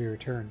needs to be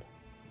returned.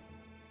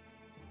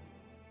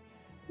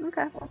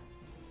 Okay.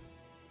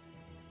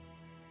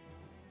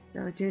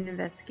 So do an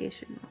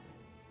investigation.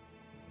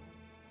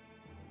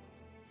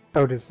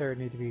 Oh, does Sarah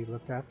need to be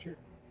looked after?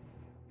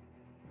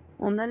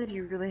 Well, none of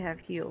you really have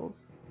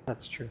heals,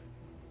 That's true.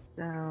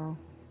 so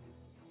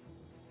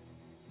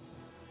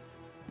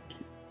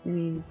I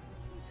mean,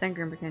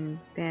 Sangrimer can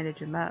bandage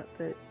him up,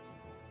 but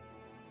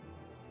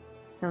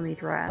he'll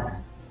need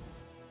rest.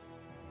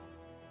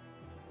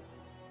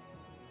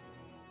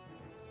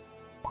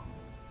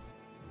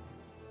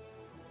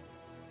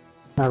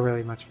 Not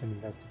really much of an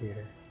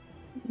investigator.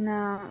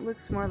 No, it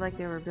looks more like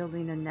they were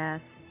building a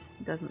nest.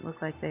 It doesn't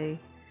look like they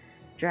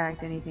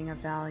dragged anything of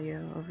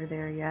value over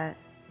there yet.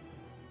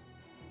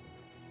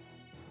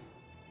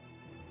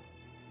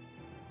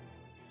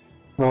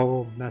 Well,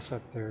 we'll mess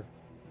up their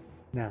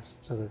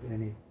nest so that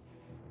any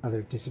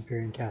other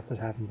disappearing cats that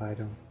happen by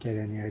don't get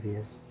any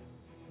ideas.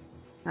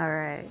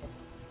 Alright.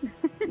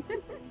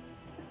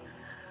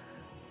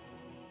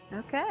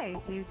 Okay,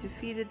 you've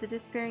defeated the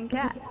disappearing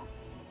cats.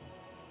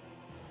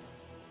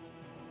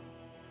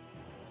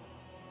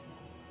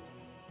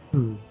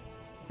 Hmm.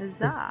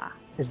 Huzzah!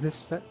 Is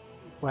this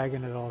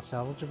wagon at all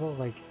salvageable?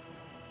 Like,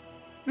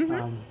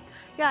 Mm-hmm.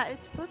 Yeah,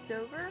 it's flipped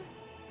over.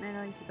 I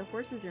know you said the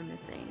horses are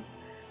missing.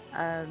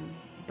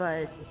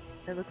 But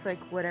it looks like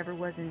whatever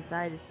was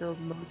inside is still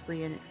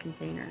mostly in its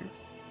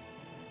containers.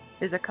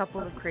 There's a couple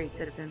of crates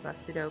that have been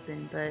busted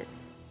open, but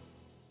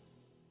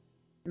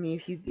I mean,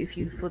 if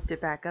you flipped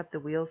it back up, the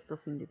wheels still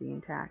seem to be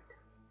intact.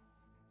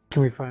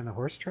 can we find the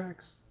horse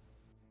tracks?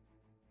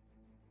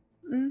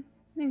 You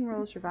can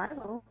roll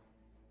survival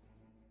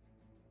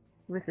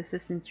with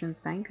assistance from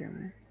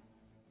Steingrimmer.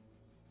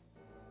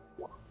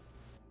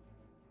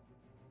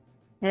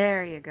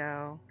 There you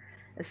go.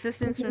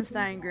 Assistance from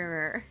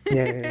Steingrimmer.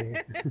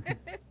 Yay.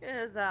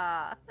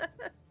 Huzzah!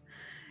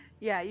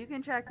 Yeah, you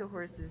can track the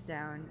horses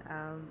down.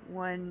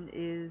 One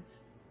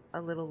is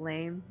a little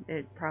lame.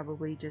 It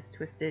probably just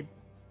twisted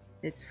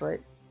its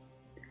foot.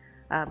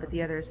 But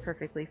the other is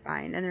perfectly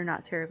fine, and they're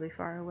not terribly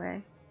far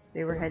away.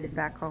 They were headed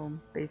back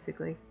home,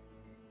 basically.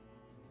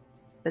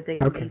 But they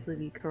can easily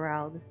be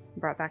corralled,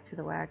 brought back to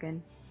the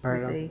wagon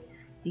with a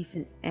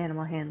decent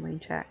animal handling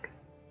check.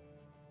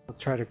 I'll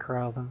try to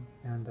corral them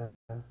and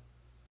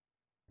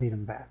lead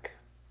them back.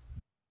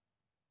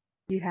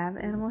 Do you have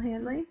animal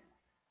handling?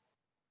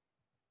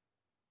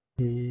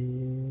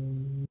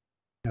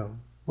 No.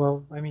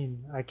 Well, I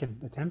mean, I can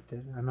attempt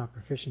it. I'm not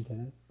proficient in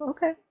it.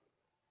 Okay.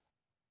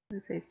 I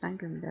would say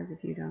Steingrimmer does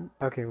if you don't.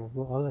 Okay,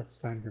 well, I'll let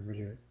Steingrimmer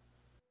do it.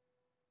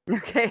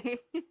 Okay.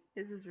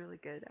 This is really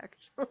good,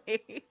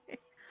 actually.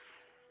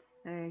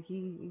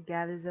 He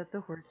gathers up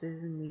the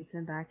horses and leads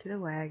them back to the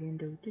wagon.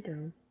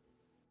 Do-do-do.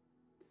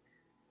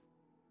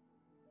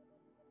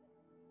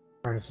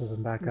 Harnesses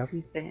them back up.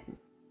 He's been.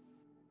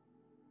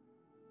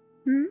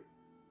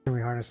 Can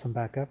we harness them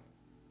back up?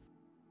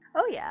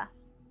 Oh yeah.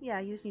 Yeah,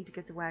 you just need to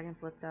get the wagon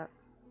flipped up.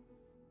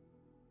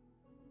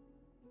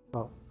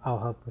 Well, I'll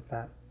help with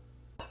that.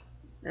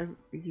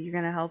 You're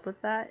gonna help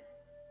with that?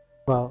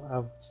 Well,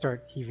 I'll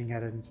start heaving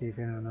at it and see if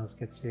anyone else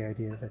gets the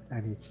idea that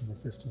I need some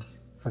assistance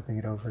flipping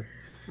it over.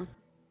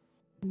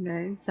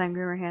 Okay,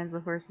 Steingrimmer hands the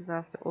horses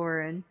off to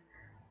Orin,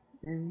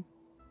 and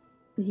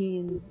he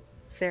and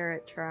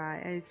Serret try.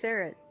 And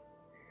Serret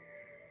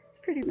is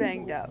pretty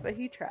banged up, but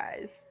he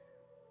tries.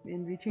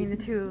 And between the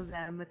two of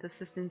them, with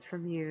assistance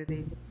from you,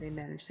 they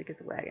manage to get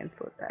the wagon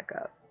flipped back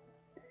up.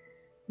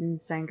 And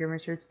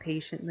Steingrimmer starts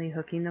patiently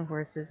hooking the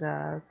horses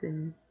up,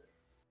 and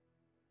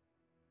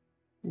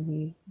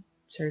he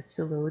starts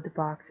to load the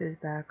boxes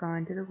back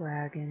onto the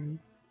wagon.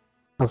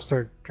 I'll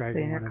start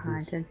dragging Putting one their of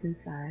these contents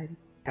inside.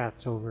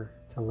 cats over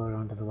to load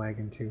onto the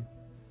wagon too.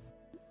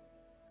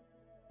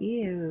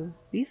 Ew,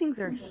 these things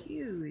are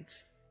huge.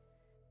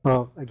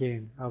 Well,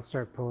 again, I'll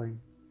start pulling,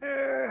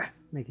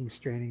 making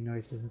straining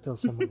noises until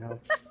someone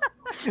helps.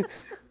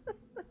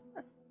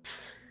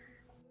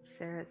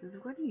 Sarah says,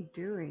 "What are you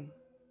doing?"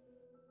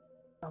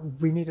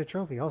 We need a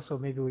trophy. Also,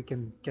 maybe we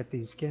can get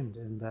these skinned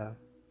and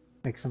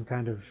make some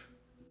kind of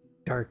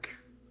dark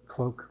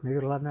cloak. Maybe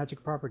it'll have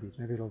magic properties.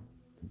 Maybe it'll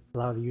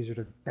allow the user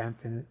to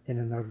vamp in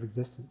and out of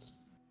existence.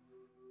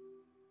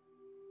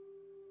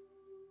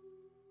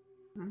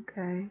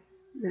 Okay,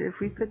 but if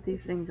we put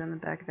these things on the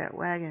back of that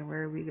wagon,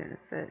 where are we gonna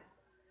sit?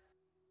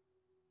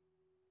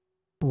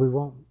 We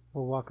won't.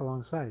 We'll walk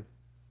alongside.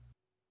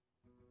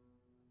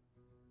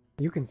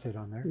 You can sit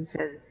on there. He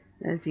says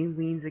as he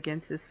leans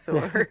against his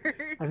sword.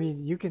 I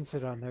mean, you can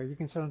sit on there. You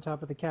can sit on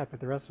top of the cat, but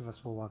the rest of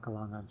us will walk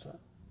alongside.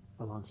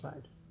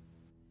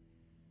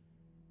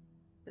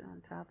 Sit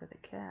on top of the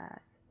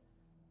cat.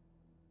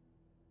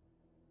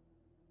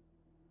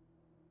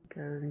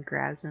 Goes and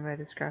grabs him by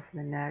the scruff of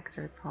the neck,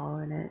 starts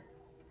hollowing it.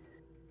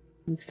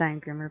 And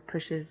Steingrimmer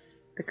pushes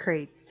the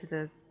crates to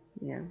the,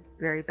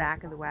 very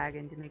back of the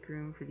wagon to make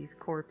room for these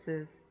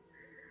corpses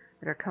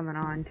that are coming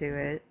onto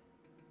it.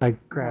 I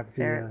grab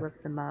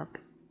lift them up.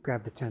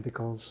 Grab the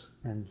tentacles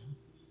and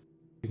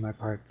do my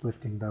part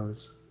lifting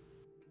those.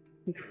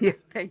 Yeah,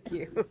 thank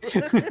you.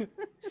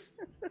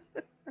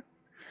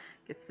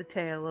 Gets the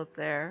tail up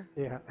there.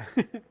 Yeah.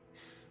 Make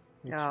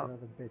sure all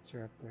the bits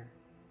are up there.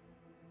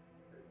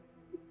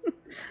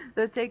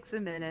 That takes a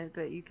minute,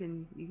 but you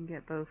can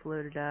get both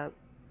loaded up.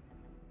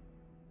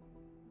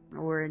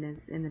 Or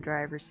in the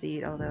driver's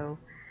seat, although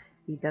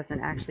he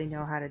doesn't actually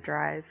know how to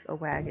drive a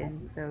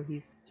wagon, so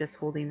he's just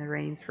holding the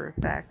reins for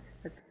effect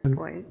at this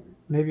point.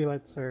 Maybe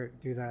let's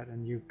do that,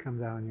 and you come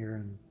down here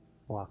and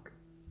walk.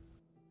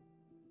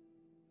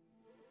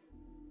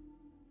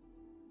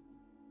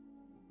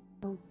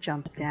 He'll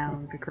jump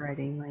down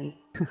begrudgingly.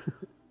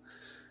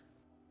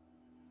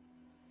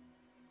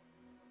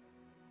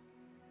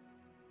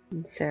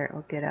 And Sarah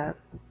will get up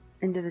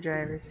into the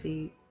driver's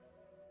seat.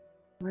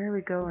 Where are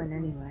we going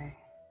anyway?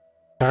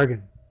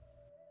 Bargain.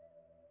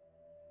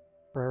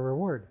 For a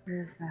reward.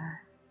 Where's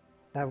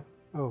that?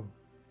 Oh,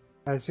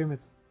 I assume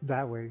it's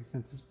that way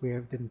since we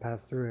didn't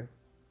pass through it.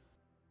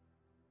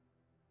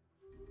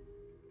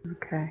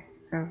 Okay,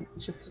 so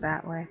it's just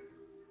that way.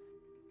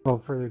 Well,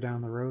 further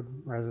down the road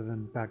rather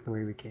than back the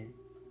way we came.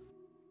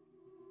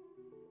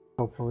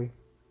 Hopefully.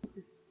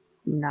 Just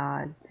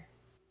nods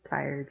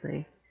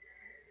tiredly.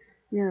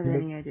 You don't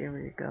have any idea where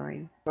you're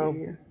going, do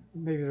you?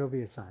 Maybe there'll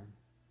be a sign.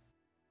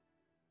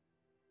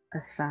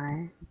 A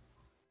sign?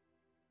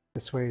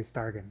 This way is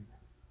Stargan.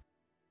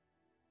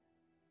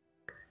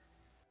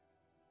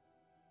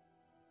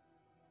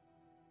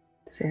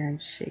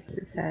 Saren shakes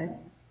his head.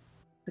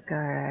 Like,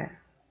 alright.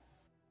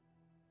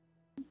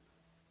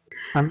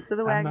 So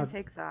the wagon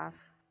takes off.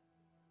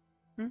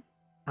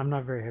 I'm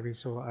not very heavy,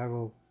 so I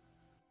will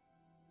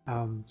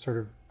sort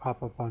of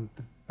pop up on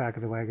the back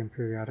of the wagon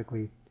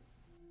periodically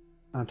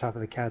on top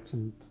of the cats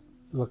and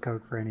look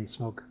out for any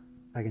smoke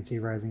I can see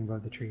rising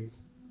above the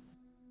trees.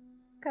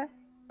 Okay.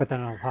 But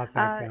then I'll hop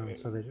back down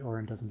so that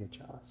Orin doesn't get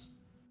jealous.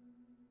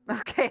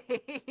 Okay.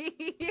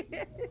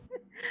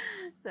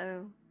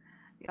 So,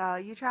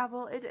 you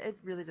travel. It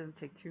really doesn't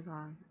take too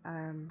long.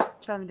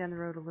 Traveling down the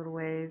road a little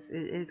ways.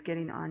 It is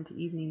getting on to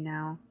evening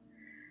now.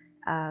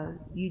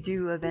 You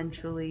do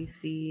eventually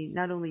see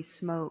not only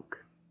smoke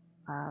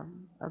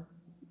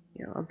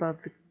above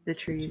the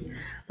trees,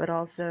 but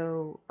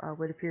also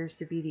what appears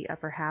to be the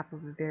upper half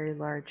of a very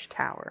large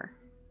tower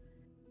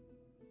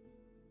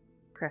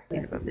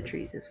cresting above the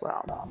trees as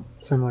well.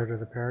 Similar to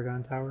the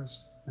Paragon Towers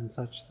and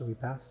such that we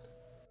passed?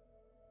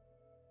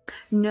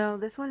 No,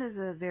 this one is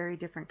a very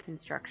different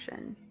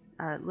construction.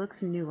 It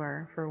looks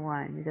newer, for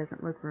one. It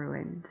doesn't look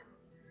ruined.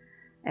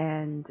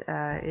 And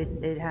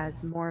it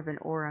has more of an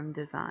Aurum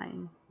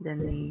design than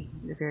the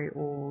very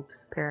old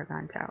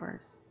Paragon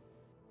Towers.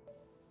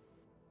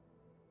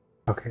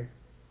 Okay.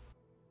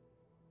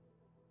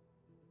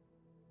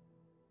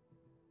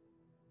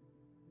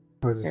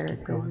 Or just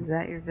keep going. Is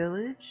that your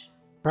village?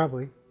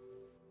 Probably.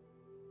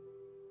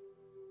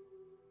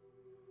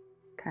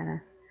 Kind of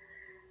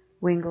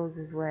wingles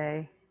his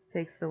way,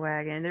 takes the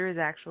wagon. There is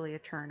actually a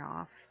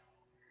turnoff.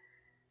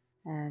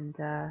 And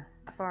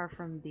far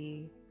from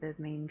the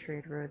main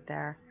trade road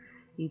there,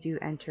 you do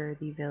enter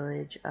the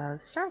village of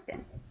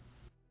Stargan,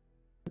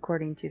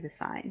 according to the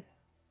sign.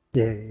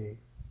 Yay.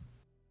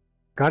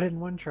 Got it in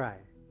one try.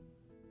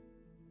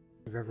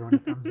 Give everyone a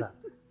thumbs up.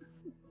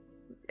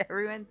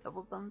 Everyone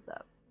double thumbs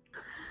up.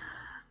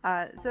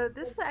 So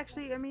this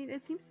actually, I mean,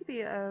 it seems to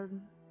be a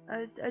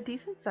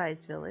decent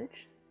sized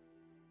village.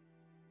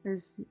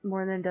 There's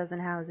more than a dozen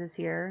houses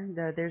here.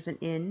 There's an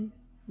inn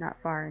not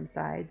far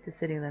inside the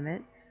city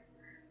limits.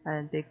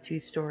 A big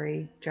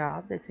 2-story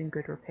job that's in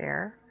good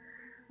repair.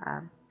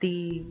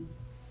 The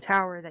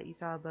tower that you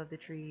saw above the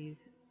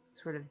trees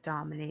sort of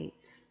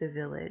dominates the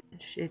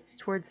village. It's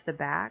towards the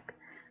back,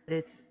 but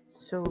it's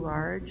so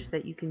large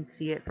that you can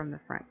see it from the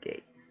front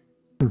gates.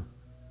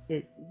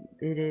 It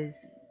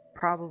is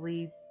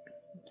probably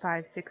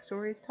 5-6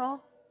 stories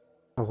tall.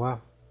 Oh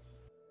wow.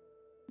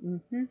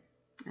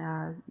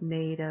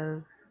 Made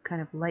of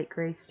kind of light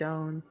gray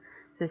stone.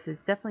 So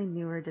it's definitely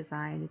newer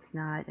design. It's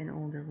not an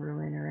older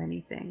ruin or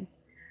anything.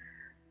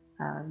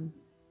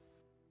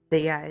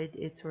 But yeah,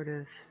 it sort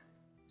of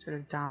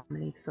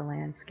dominates the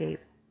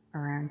landscape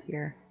around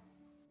here.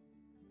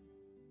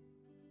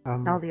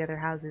 All the other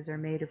houses are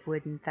made of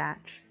wood and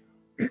thatch.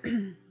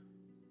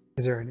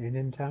 Is there an inn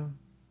in town?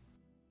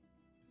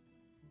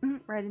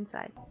 Right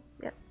inside.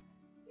 Yep.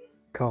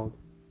 Called?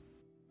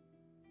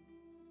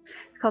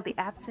 It's called the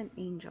Absent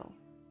Angel.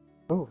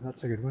 Oh,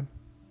 that's a good one.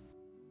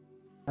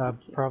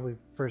 Probably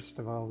first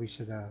of all we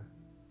should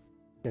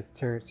get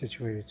Serret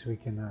situated so he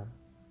can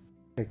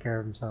take care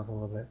of himself a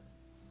little bit.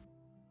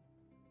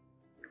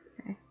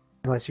 Okay.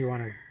 Unless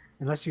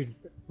you'd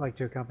like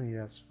to accompany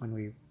us when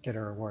we get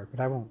our reward, but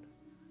I won't.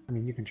 I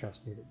mean, you can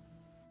trust me to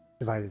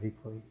divide it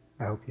equally.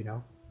 I hope you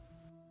know.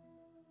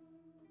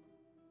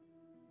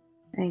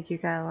 I think you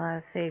got a lot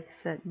of faith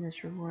set in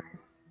this reward.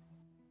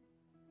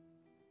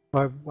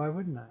 Why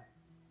wouldn't I?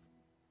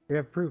 We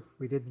have proof.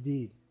 We did the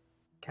deed.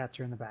 Cats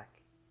are in the back.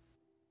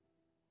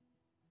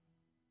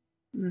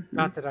 Mm-hmm.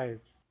 Not that I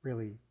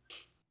really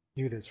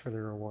do this for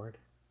the reward.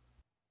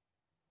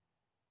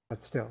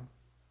 But still.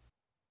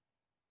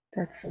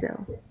 That's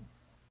still.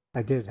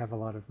 I did have a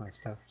lot of my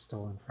stuff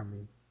stolen from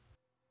me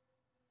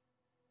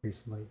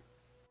recently.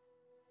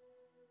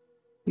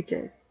 You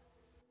did.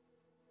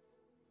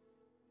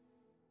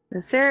 So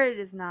Serret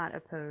is not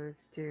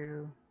opposed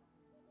to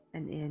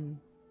an inn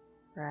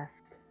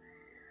rest.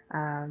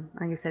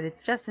 Like I said,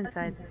 it's just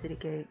inside the city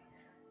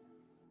gates.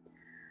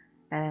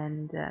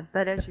 And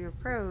but as you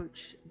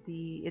approach,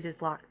 it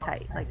is locked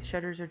tight. Like the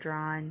shutters are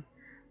drawn.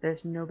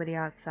 There's nobody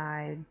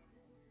outside,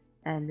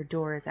 and the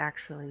door is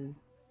actually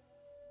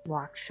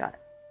locked shut.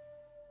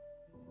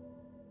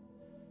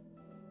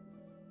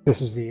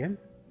 This is the inn?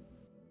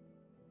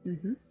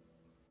 Mm-hmm.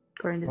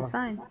 According to the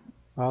sign.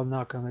 I'll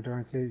knock on the door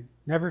and say,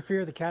 "Never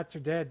fear, the cats are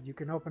dead. You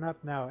can open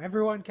up now.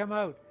 Everyone come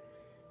out.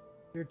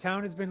 Your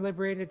town has been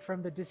liberated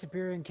from the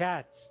disappearing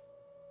cats.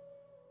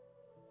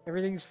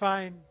 Everything's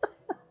fine.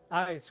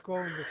 I,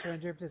 Squoan, the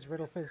Serendipitous,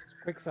 Riddlefist,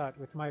 Kwikzot,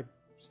 with my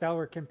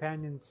stalwart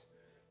companions,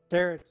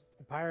 Serret,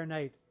 the Pyre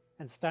Knight,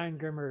 and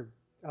Steingrimmer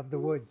of the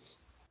Woods,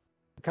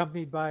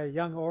 accompanied by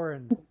young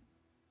Orin,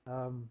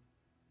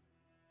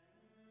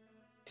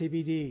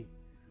 TBD.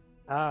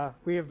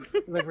 We have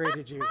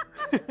liberated you."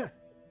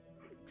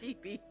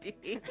 TBD.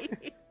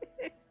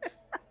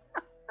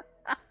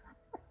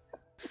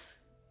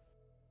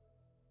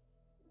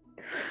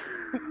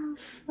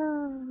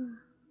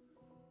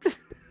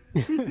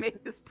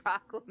 Make this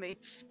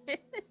proclamation. I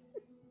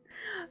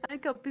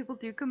think people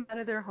do come out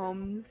of their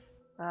homes,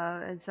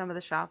 and some of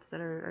the shops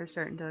that are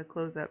starting to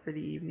close up for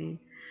the evening.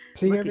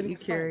 See, Look at you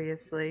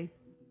curiously.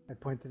 I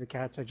point to the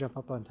cats. I jump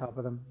up on top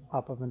of them,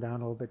 hop up and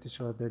down a little bit to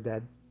show that they're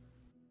dead.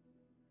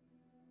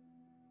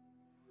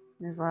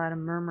 There's a lot of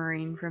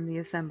murmuring from the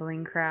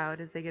assembling crowd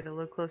as they get a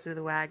little closer to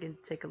the wagon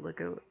to take a look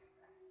at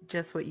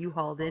just what you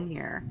hauled in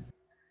here.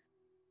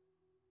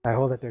 I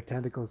hold out their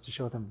tentacles to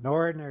show them no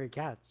ordinary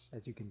cats,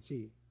 as you can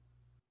see.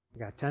 They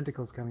got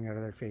tentacles coming out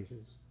of their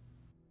faces.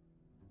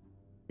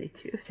 They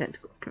do have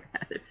tentacles coming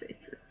out of their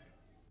faces.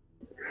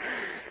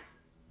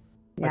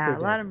 Yeah, a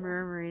lot of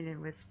murmuring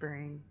and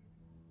whispering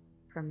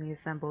from the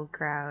assembled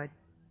crowd.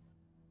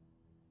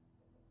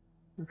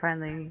 And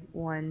finally,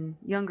 one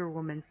younger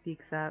woman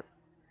speaks up.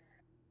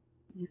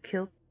 "You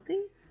killed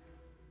these?"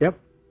 Yep.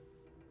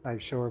 I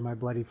show her my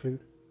bloody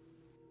flute.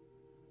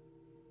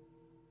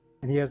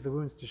 And he has the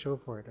wounds to show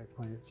for it, I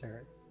point at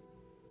Serret.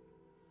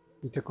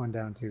 He took one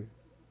down too.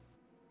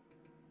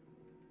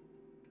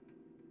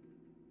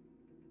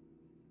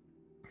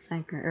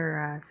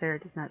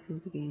 Serret does not seem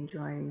to be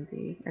enjoying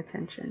the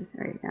attention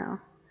right now.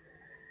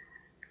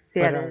 So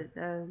yeah,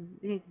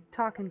 the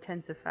talk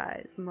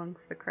intensifies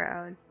amongst the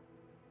crowd.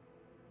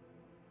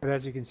 But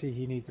as you can see,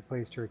 he needs a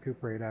place to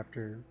recuperate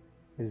after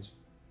his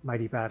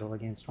mighty battle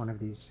against one of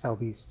these hell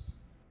beasts.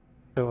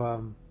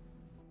 So,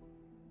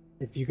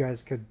 if you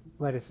guys could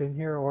let us in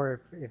here,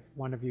 or if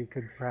one of you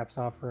could perhaps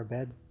offer a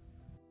bed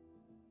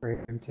for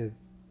him to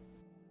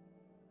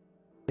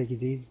take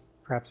his ease,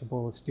 perhaps a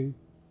bowl of stew.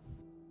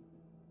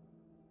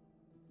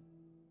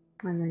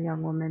 And the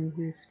young woman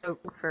who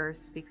spoke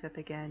first speaks up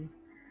again.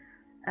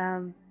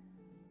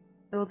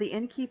 Well, the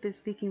innkeep is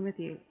speaking with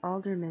you.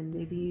 Alderman,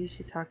 maybe you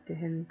should talk to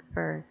him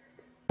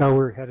first. Oh,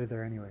 we're headed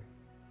there anyway.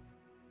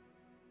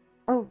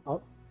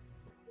 Oh.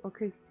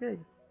 Okay, good.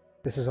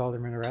 This is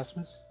Alderman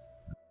Erasmus?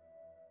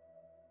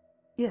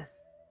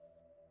 Yes.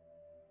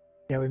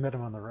 Yeah, we met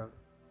him on the road.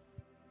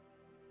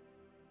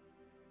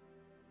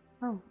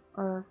 Oh,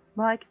 well,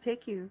 I could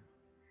take you.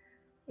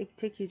 I could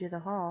take you to the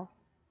hall.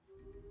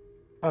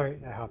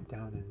 Alright, I hop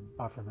down and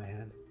offer my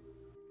hand.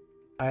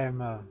 I am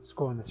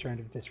Squoan, the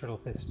Serendipitous,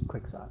 Riddlefist,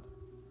 Kwikzot.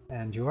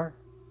 And you are?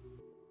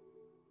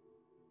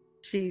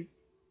 She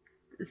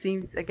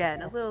seems,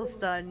 again, a little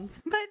stunned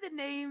by the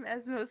name,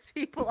 as most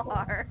people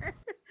are.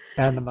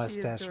 And the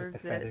mustache with the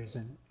feathers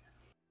in it.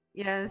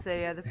 Yeah, so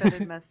yeah, the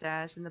feathered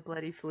mustache and the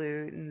bloody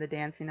flute and the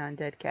dancing on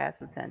dead cats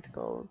with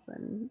tentacles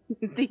and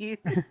the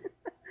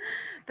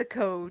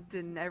coat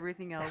and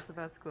everything else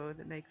about Squoan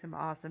that makes him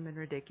awesome and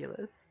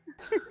ridiculous.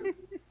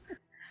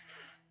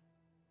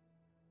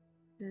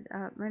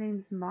 My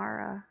name's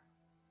Mara.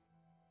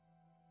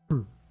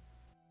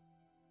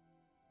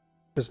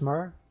 Just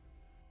Mara?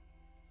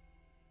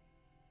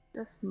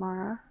 Just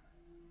Mara.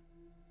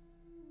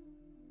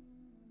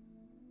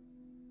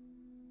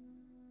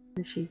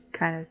 And she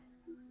kind of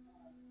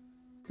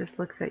just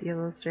looks at you a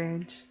little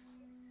strange.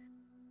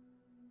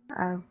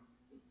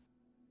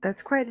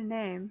 That's quite a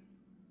name.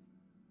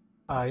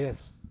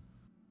 Yes.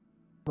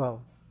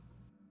 Well,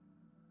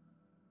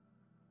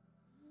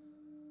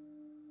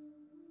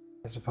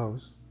 I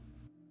suppose.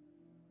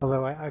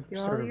 Although I'm Do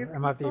all sort of your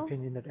I'm of the people?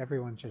 opinion that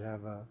everyone should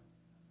have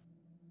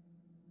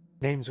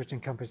names which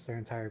encompass their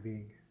entire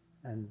being,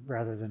 and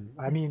rather than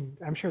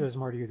I'm sure there's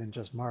more to you than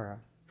just Mara.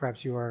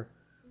 Perhaps you are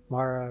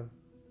Mara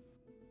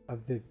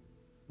of the.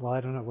 Well, I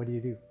don't know. What do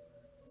you do?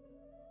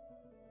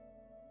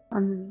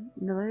 I'm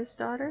Miller's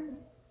daughter,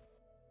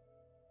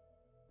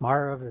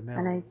 Mara of the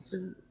and Mills.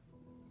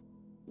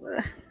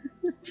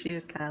 she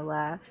just kind of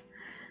laughs,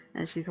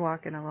 and she's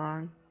walking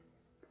along.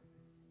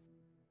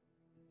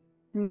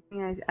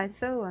 I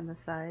sew on the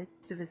side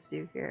to the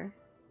stew here.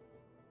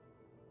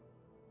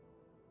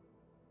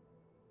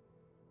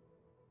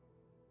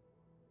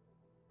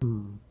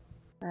 Hmm.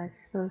 I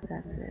suppose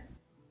that's it.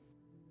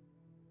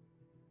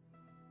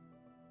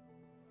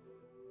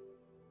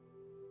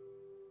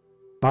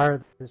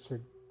 Mara,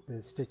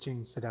 the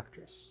stitching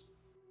seductress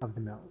of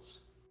the Mills.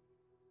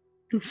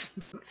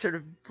 Sort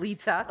of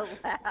bleats out a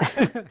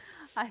laugh.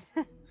 I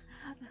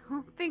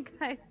don't think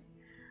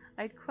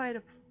I'd quite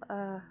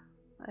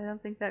I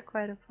don't think that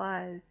quite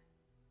applies.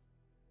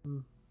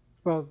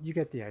 Well, you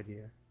get the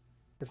idea.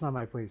 It's not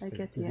my place I to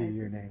get the give you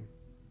your idea. name.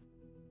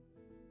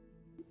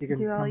 You can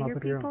Do all come up your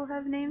with your people own.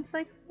 have names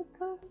like that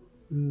though?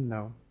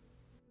 No,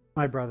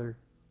 my brother,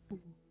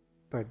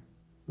 but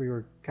we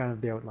were kind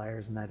of the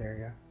outliers in that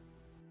area.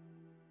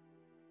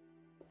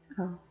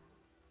 Oh.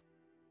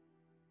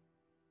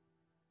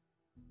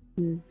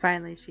 And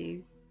finally,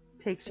 she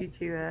takes you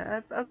to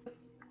a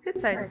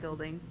good-sized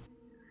building.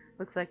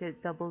 Looks like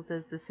it doubles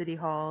as the city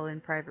hall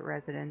and private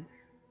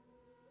residence,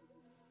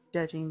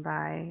 judging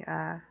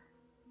by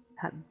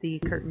the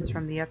curtains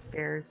from the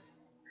upstairs.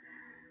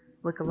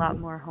 Look a lot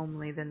more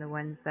homely than the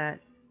ones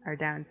that are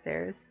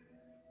downstairs.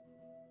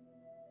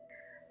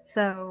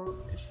 So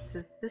she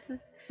says, "This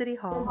is the city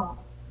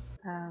hall.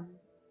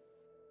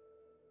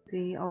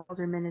 The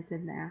alderman is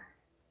in there."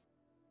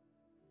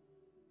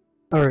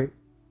 All right.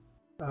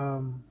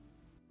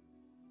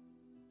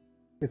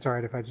 It's all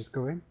right if I just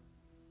go in.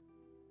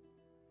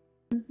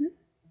 Mm-hmm.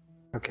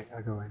 Okay,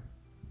 I'll go in.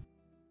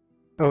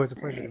 Oh, it's a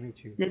pleasure to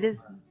meet you. It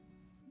is.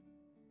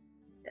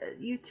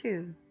 You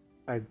too,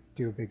 I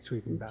do a big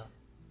sweeping bow.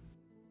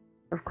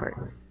 of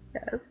course.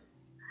 Yes.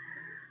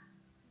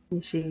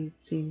 And she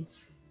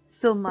seems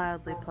still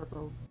mildly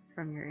puzzled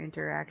from your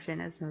interaction,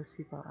 as most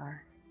people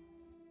are.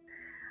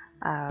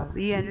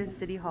 We enter the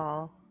city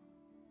hall,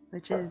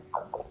 which is,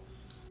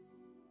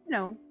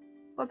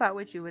 about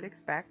what you would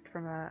expect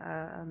from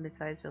a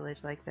mid-sized village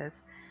like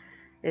this.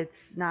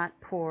 It's not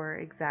poor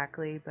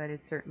exactly, but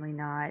it's certainly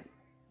not.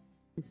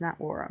 It's not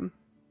Orem.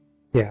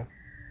 Yeah.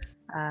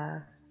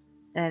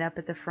 And up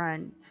at the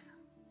front,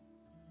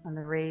 on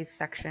the raised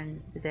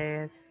section, the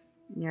dais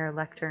near a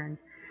lectern,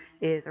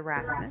 is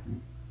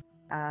Erasmus,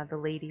 the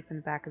lady from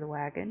the back of the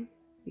wagon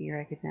that you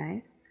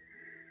recognize.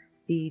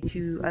 The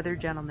two other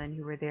gentlemen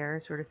who were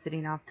there, sort of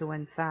sitting off to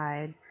one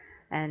side,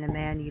 and a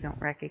man you don't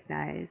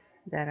recognize,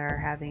 that are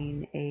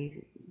having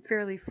a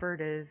fairly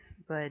furtive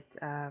but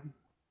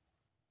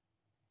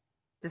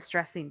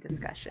distressing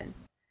discussion.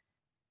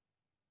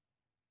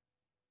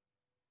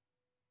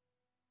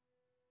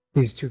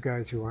 These two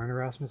guys who aren't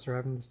Erasmus are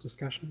having this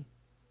discussion?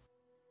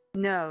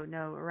 No,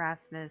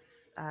 Erasmus,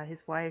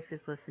 his wife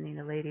is listening,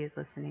 the lady is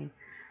listening,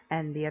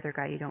 and the other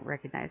guy you don't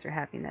recognize are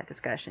having that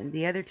discussion.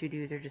 The other two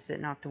dudes are just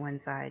sitting off to one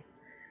side.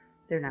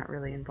 They're not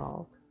really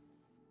involved.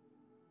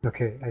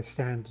 Okay, I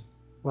stand.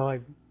 Well,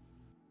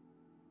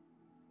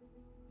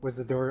 was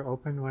the door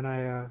open when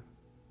I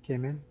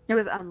came in? It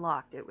was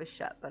unlocked. It was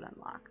shut, but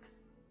unlocked.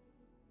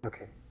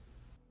 Okay.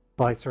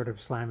 Well, I sort of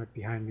slam it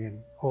behind me and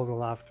hold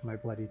aloft my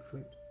bloodied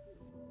flute.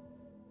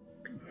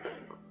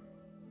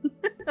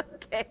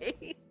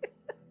 Okay.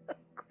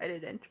 Quite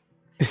an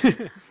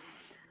entrance.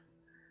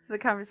 So the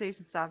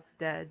conversation stops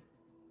dead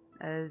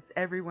as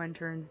everyone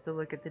turns to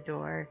look at the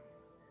door.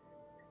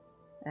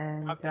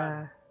 And the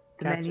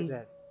Cats are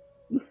dead.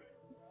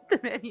 the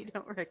man you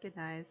don't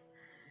recognize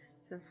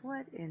says,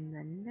 "What in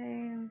the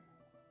name?"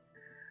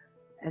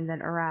 And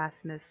then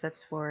Erasmus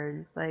steps forward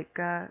and is like,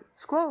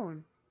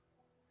 "Squoan."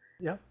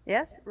 Yep.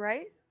 Yes,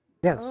 right?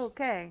 Yes. Oh,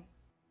 okay.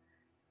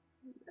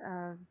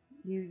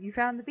 You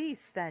found the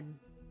beast then?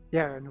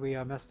 Yeah, and we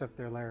messed up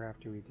their lair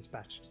after we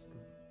dispatched them.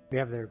 We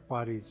have their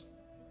bodies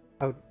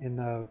out in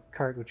the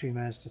cart, which we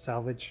managed to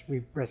salvage.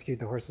 We rescued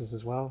the horses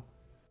as well.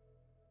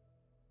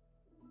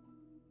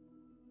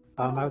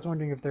 I was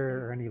wondering if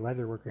there are any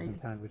leather workers in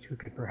town who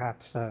could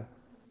perhaps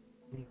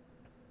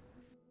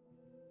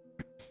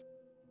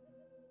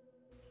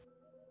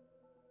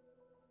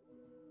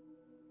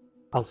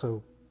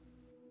also.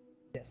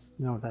 Yes,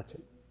 no, that's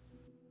it.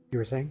 You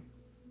were saying?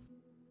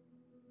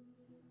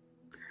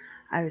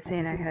 I was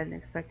saying I hadn't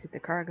expected the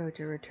cargo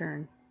to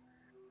return.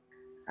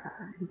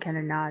 He kind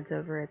of nods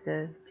over at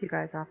the two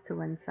guys off to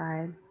one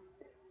side,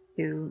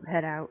 who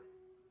head out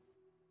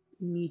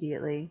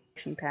immediately,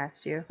 pushing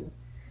past you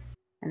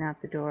and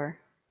out the door.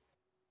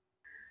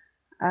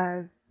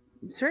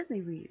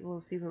 Certainly we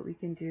will see what we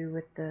can do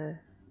with the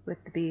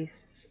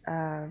beasts.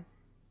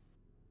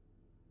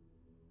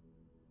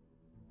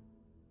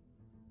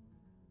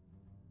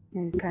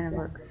 And kind of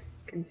looks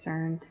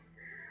concerned.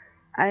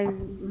 I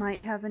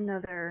might have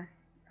another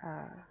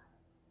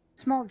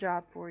small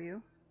job for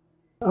you.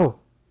 Oh,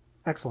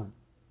 excellent.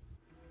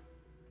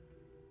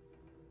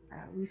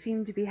 We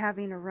seem to be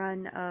having a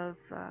run of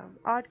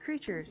odd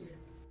creatures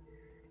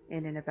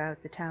in and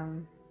about the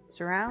town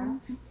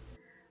surrounds.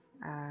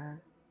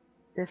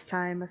 This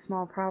time, a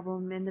small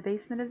problem in the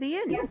basement of the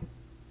inn.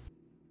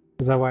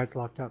 Is that why it's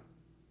locked up?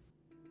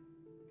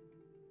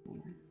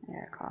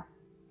 Yeah, cough.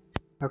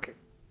 Okay.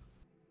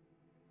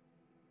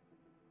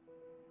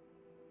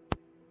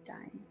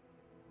 Dying.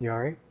 You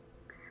alright?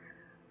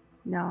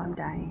 No, I'm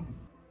dying.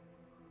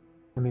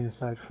 I mean,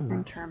 aside from I'm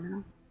that.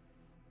 terminal.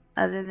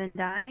 Other than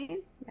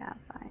dying? Yeah,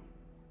 fine.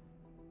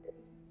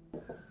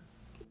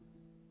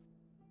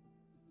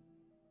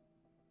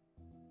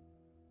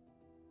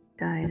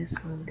 Dying a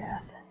slow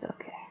death. It's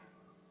okay.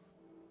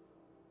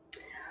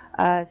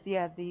 So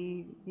yeah,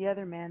 the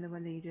other man, the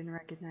one that you didn't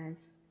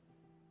recognize,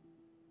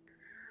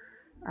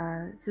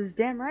 says,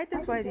 "Damn right,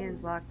 that's why the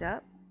inn's locked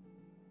up.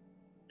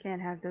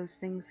 Can't have those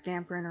things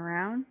scampering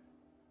around,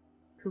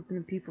 pooping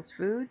in people's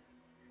food.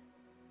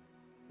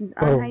 It's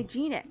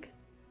unhygienic."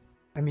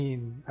 I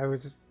mean, I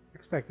was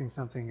expecting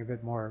something a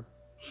bit more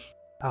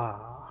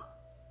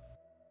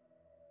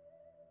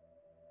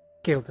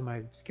scaled to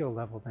my skill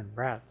level than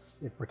rats,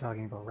 if we're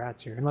talking about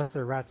rats here. Unless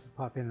they're rats that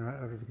pop in and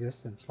out of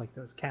existence, like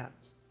those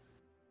cats.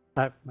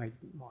 That might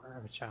be more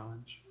of a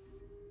challenge.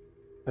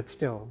 But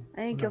still, I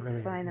think I'm not you'll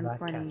really find a them rat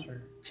plenty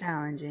catcher.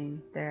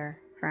 challenging there,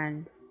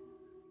 friend.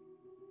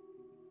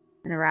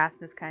 And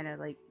Erasmus kind of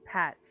like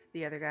pats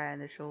the other guy on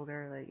the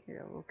shoulder, like, you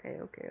know,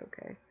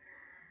 okay.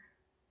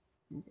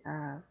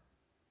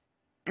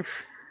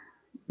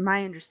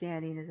 My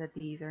understanding is that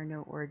these are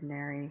no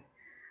ordinary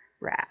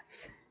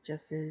rats,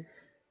 just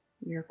as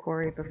your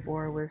quarry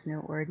before was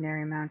no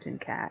ordinary mountain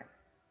cat.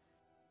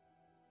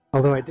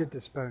 Although I did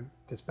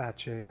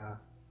dispatch a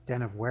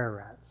den of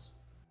were-rats,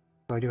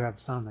 so I do have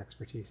some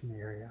expertise in the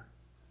area.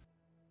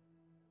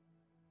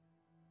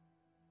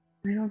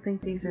 I don't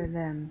think these are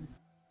them.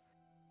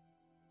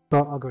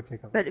 Well, I'll go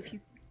take a look. But if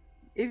you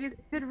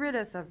could rid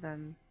us of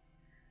them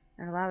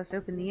and allow us to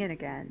open the inn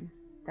again,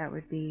 that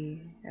would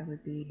be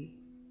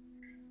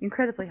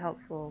incredibly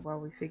helpful while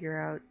we figure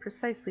out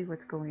precisely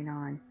what's going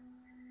on.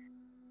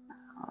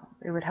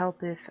 It would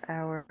help if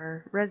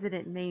our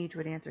resident mage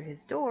would answer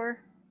his door,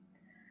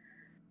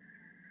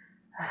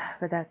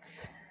 but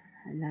that's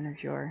none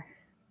of your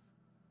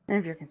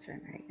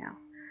concern right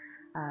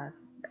now.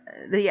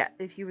 But yeah,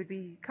 if you would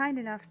be kind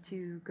enough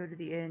to go to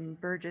the inn,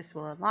 Burgess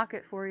will unlock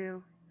it for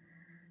you,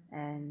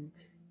 and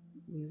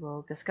we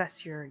will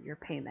discuss your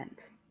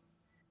payment.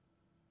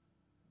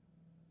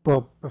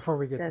 Well, before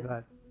we get to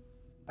that,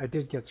 I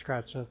did get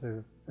scratched up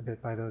a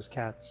bit by those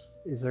cats.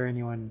 Is there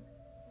anyone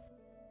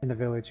in the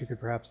village who could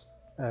perhaps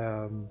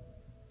tend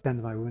to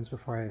my wounds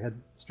before I head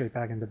straight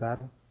back into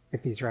battle?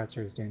 If these rats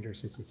are as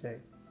dangerous as you say.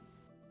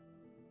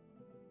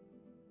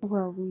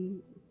 Well,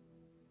 we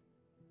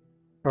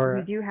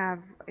do have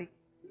a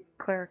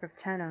cleric of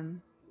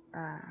Tenham.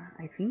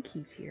 I think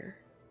he's here.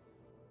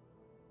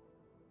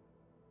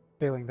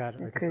 Failing that,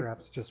 I could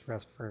perhaps just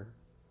rest for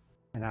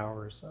an hour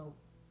or so.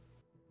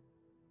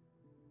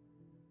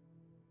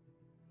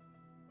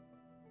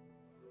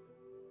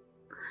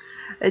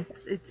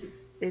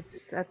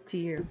 It's up to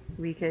you.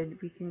 We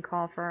can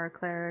call for our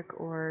cleric,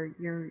 or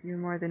you're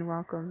more than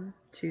welcome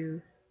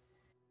to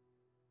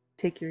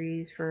take your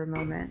ease for a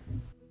moment.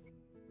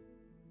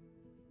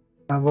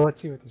 Well,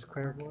 let's see what this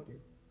cleric can do.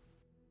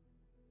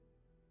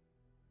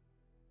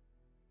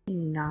 He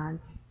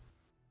nods.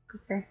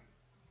 Okay.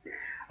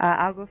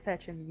 I'll go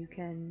fetch him.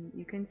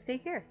 You can stay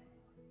here.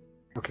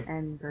 Okay.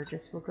 And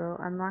Burgess will go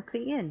unlock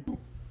the inn.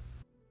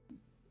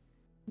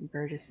 And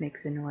Burgess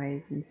makes a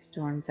noise and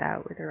storms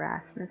out with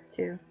Erasmus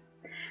too,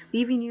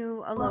 leaving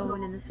you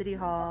alone in the city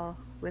hall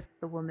with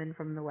the woman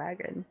from the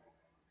wagon.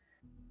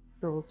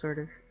 Still sort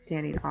of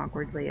standing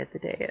awkwardly at the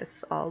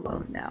dais, all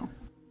alone now.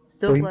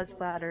 Still blood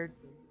splattered.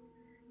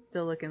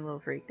 Still looking a little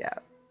freaked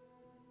out.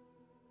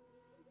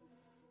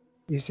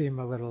 You seem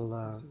a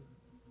little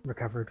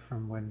recovered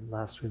from when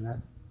last we met.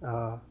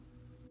 I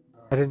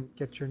didn't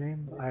get your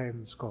name.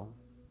 I'm Squoan.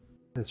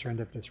 The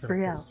Serendipitous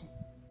Priel.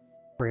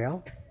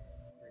 Priel?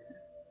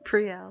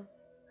 Priel.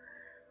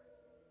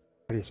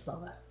 How do you spell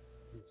that?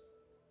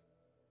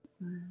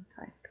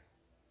 Type.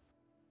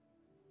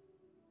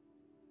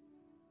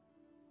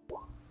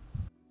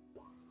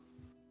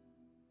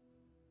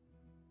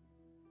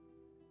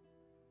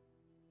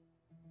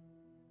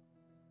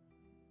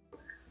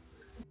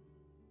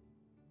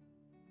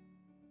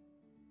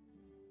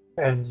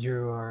 And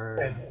you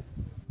are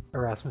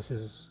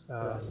Erasmus's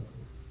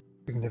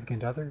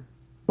significant other?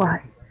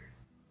 Why?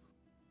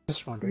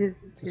 Just wondering.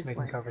 His making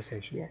wife.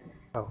 conversation.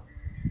 Yes. Oh.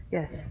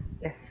 Yes.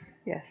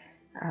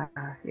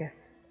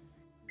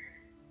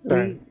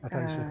 Sorry, I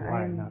thought you said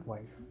wife, not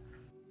wife.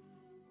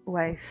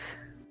 Wife.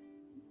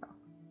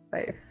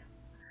 I'm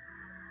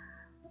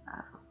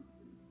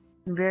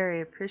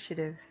very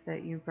appreciative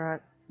that you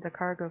brought the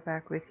cargo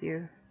back with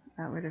you.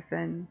 That would have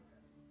been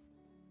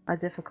a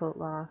difficult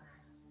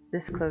loss.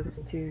 this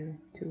close to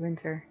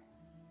winter.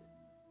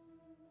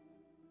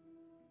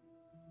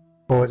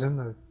 What was in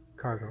the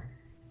cargo?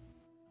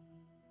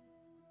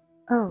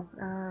 Oh,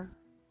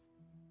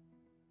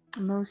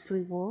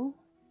 mostly wool.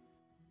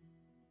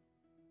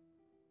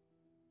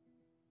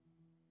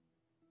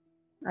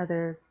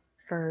 Other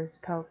furs,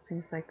 pelts,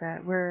 things like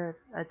that. We're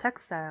a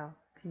textile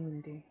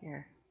community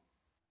here.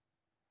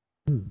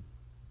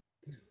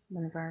 It's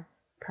one of our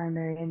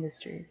primary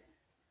industries.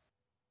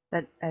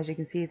 But as you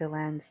can see, the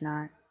land's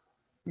not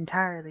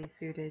entirely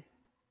suited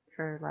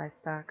for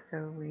livestock,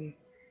 so we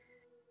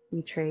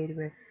trade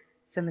with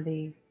some of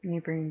the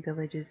neighboring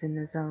villages in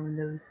the zone,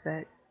 those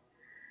that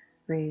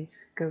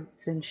raise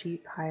goats and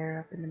sheep higher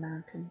up in the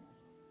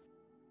mountains.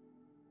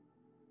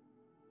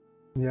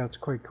 Yeah, it's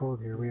quite cold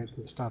here. We had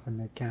to stop and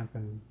make camp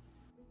and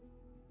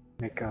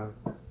make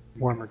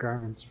warmer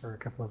garments for a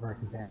couple of our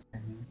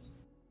companions.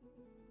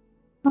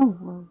 Oh,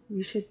 well,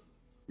 you should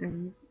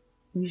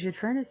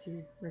furnish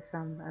you with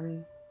some. I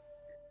mean,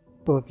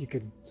 well, if you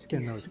could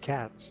skin those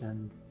cats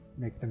and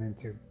make them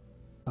into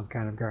some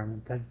kind of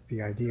garment, that'd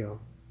be ideal.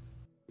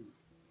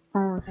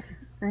 Oh, if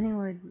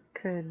anyone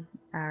could,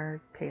 our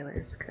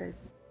tailors could.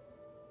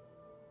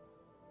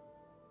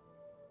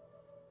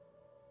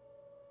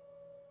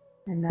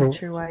 I'm not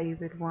sure why you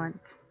would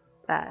want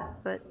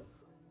that, but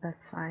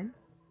that's fine.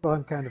 Well,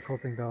 I'm kind of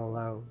hoping they'll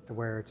allow the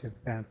wearer to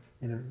vamp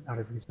in and out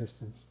of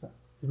existence, but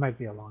it might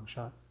be a long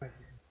shot.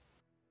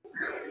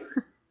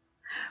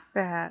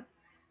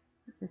 Perhaps.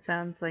 It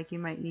sounds like you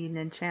might need an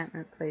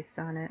enchantment placed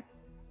on it.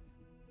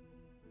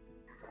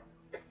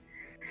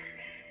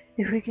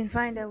 If we can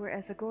find out where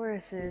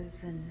Esagoras is,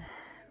 then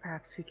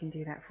perhaps we can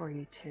do that for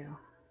you too.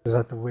 Is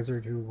that the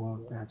wizard who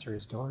won't answer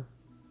his door?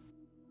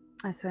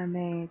 That's our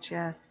mage,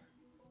 yes.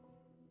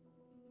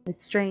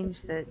 It's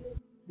strange that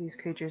these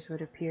creatures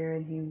would appear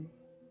and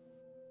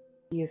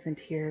he isn't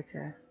here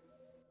to...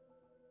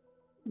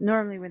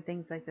 Normally when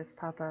things like this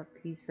pop up,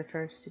 he's the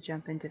first to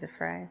jump into the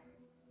fray.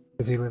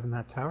 Does he live in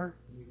that tower?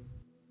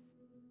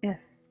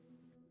 Yes.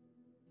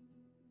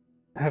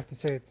 I have to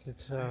say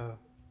it's a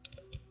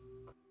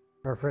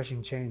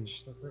refreshing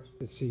change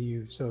to see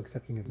you so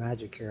accepting of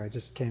magic here. I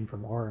just came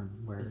from Orem,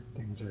 where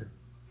things are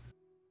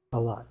a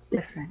lot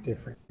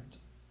different.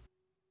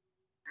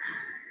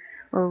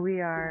 Well,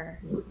 we're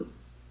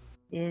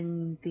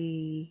in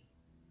the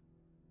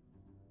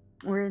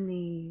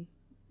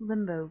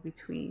limbo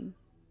between.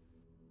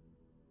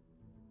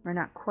 We're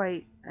not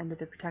quite under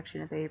the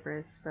protection of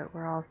Abris, but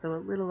we're also a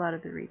little out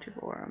of the reach of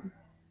Orem.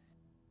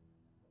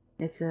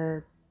 It's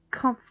a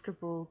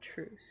comfortable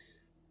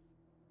truce.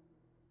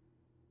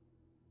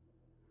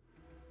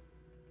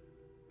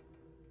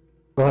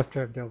 Well,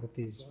 after I've dealt with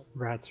these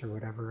rats or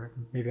whatever,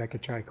 maybe I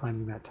could try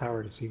climbing that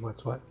tower to see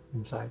what's what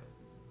inside.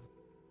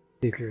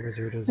 See if your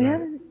wizard is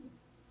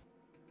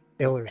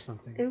ill or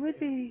something. It would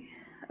be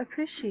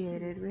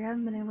appreciated. We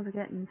haven't been able to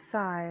get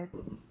inside.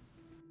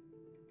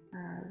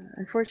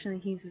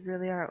 Unfortunately, he's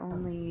really our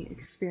only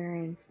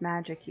experienced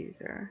magic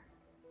user.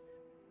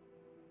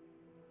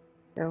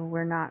 So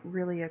we're not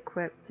really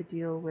equipped to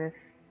deal with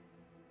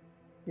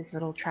his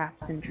little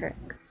traps and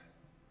tricks.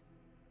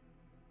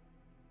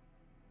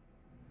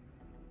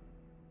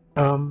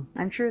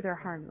 I'm sure they're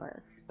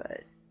harmless,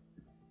 but...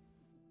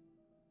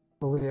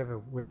 Well, we have a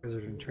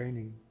wizard in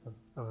training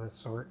of a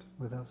sort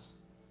with us.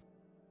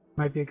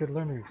 Might be a good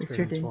learning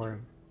experience for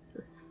him.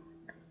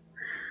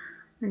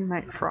 He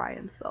might fry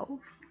himself.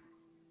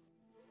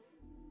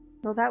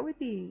 Well, that would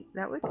be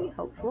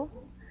helpful.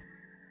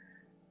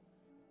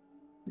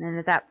 And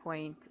at that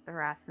point,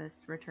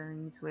 Erasmus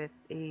returns with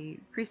a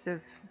priest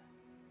of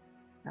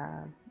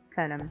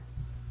Tenem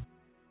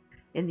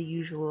in the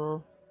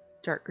usual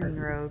dark green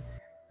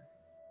robes.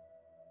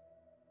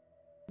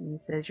 And he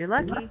says, "You're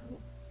lucky.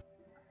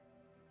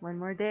 One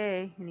more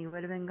day and he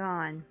would have been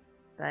gone.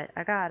 But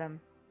I got him."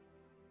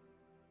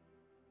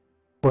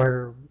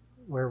 Where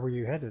were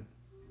you headed?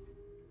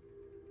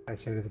 I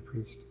say to the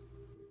priest.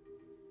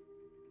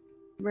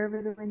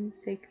 Wherever the winds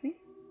take me.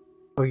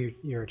 Oh,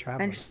 you're a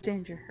traveler. I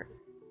understand you're hurt.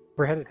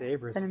 We're headed to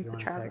Abris if you Tenem's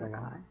want to tag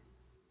along.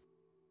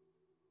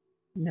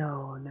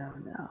 No.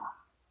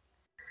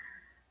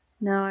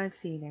 No, I've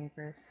seen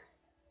Abris.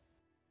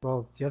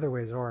 Well, the other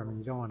way is Orem, and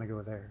you don't want to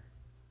go there.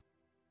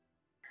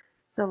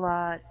 It's a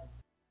lot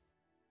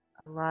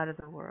of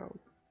the world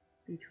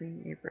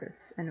between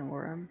Abris and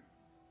Orem.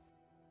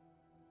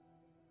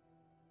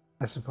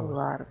 I suppose. A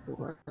lot of the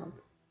world.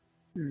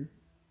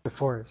 The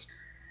forest.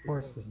 The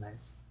forest is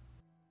nice.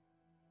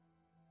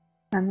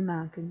 And the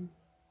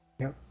mountains.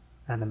 Yep,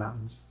 and the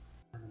mountains.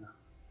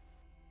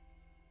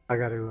 I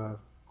got to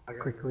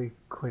quickly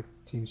quit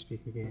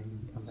TeamSpeak again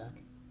and come back.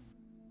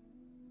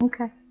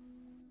 Okay.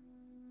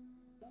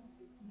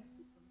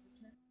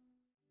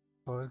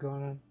 What was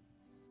going on?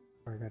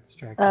 Or I got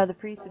distracted. The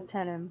priest of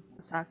Tenem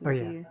was talking to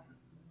you.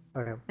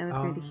 Okay. And was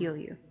going to heal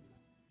you.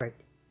 Right.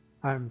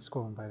 I'm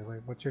Squoan, by the way.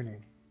 What's your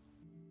name?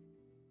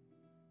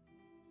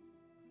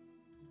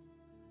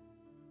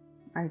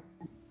 I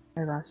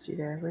lost you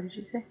there. What did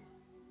you say?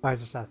 I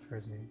just asked for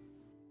his name.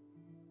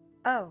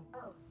 Oh,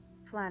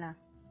 Flana.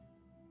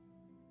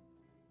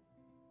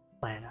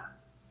 Lana.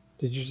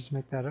 Did you just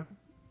make that up?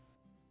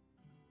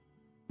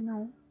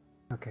 No,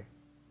 Okay.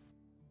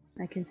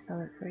 I can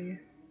spell it for you.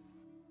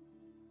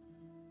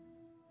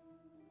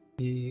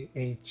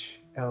 Phlagna.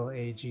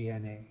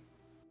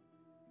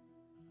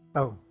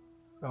 Oh,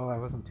 I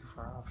wasn't too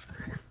far off.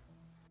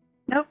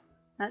 Nope,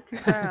 not too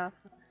far off.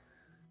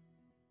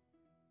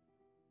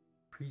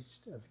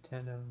 Priest of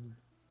Tenem.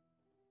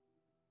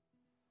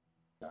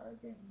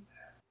 Sargon.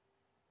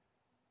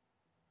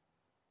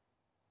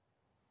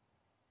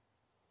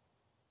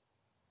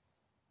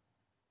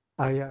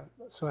 Yeah,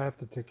 so I have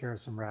to take care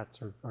of some rats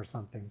or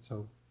something,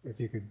 so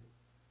if you could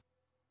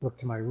look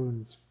to my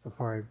wounds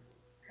before I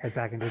head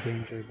back into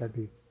danger, that'd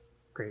be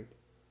great.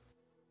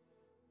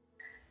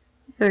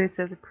 So he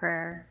says a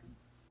prayer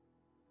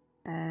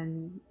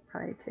and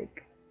probably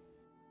take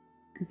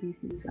a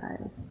decent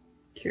size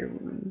cure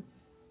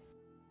wounds.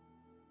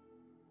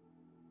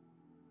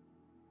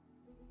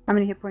 How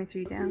many hit points are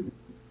you down?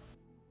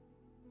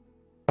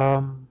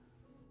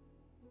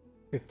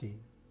 15.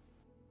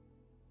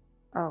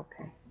 Oh,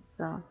 okay,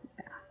 so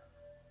yeah,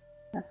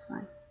 that's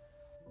fine.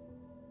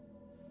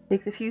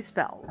 Takes a few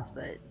spells,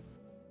 but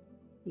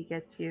he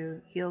gets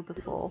you healed to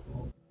full.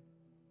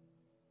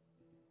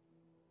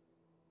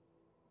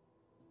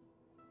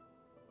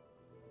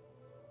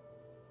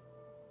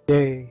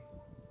 Yay!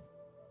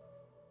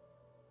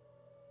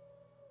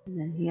 And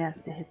then he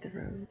has to hit the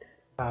road.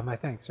 My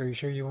thanks. Are you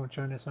sure you won't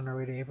join us on our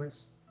way to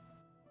Abris?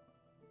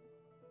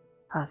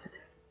 Positive.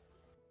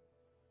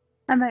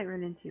 I might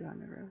run into you on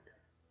the road.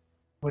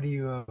 What are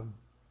you,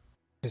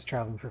 just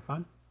traveling for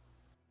fun?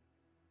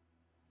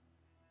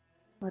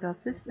 What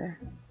else is there?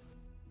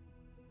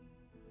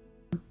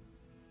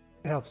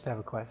 It helps to have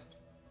a quest.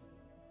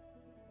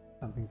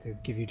 Something to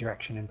give you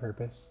direction and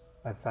purpose,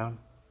 I've found.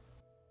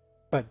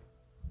 But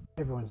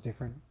everyone's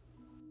different.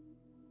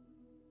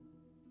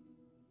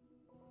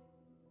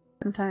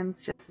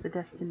 Sometimes just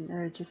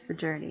the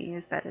journey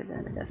is better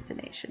than the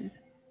destination.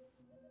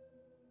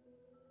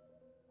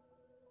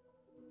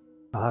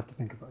 I'll have to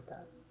think about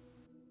that.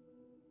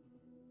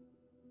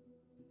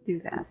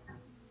 Do that.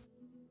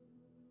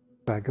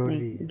 So I go to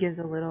He the... gives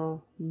a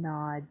little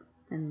nod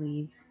and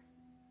leaves.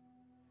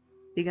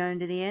 You going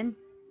to the inn?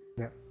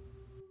 Yep.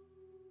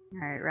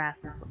 Alright,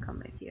 Rasmus will come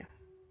with you.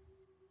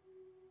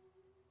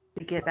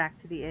 We get back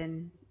to the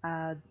inn.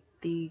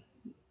 The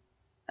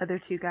other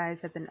two guys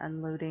have been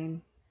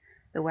unloading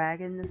the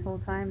wagon this whole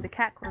time. The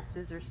cat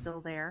corpses are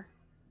still there,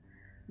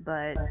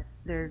 but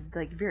they're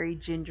like very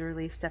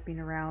gingerly stepping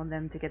around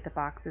them to get the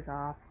boxes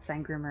off.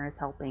 Steingrimmer is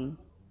helping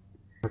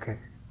Okay.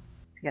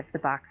 to get the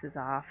boxes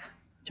off,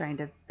 trying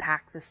to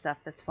pack the stuff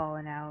that's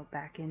fallen out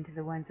back into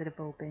the ones that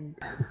have opened.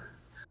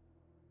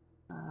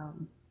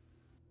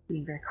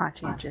 Being very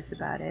conscientious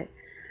about it.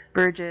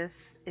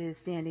 Burgess is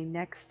standing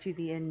next to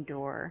the inn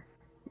door.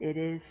 It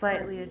is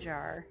slightly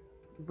ajar.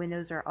 The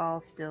windows are all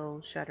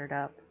still shuttered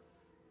up,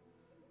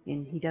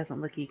 and he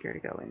doesn't look eager to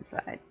go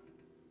inside.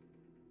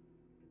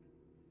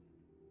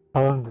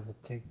 How long does it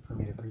take for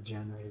me to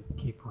regenerate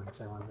key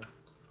points, I wonder?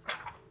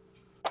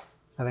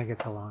 I think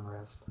it's a long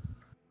rest.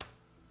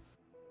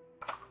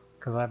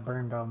 Because I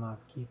burned all my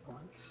key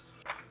points.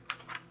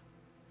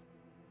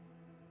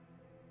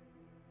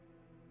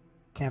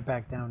 Can't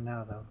back down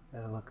now, though.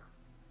 That'll look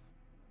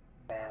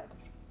bad.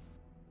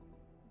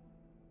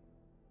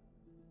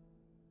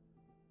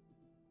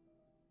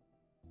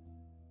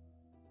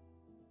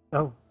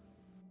 Oh.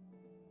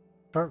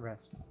 Short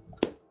rest.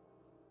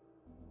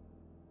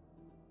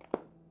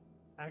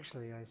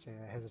 Actually, I say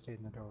I hesitate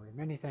in the doorway.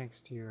 Many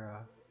thanks to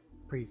your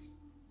priest.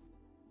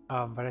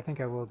 But I think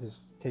I will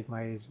just take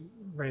my ease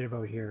right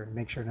about here and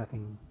make sure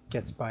nothing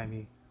gets by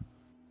me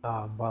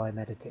while I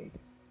meditate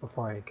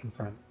before I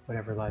confront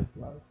whatever lies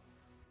below.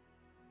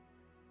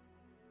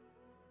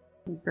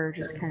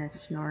 Burgess kind of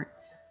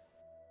snorts.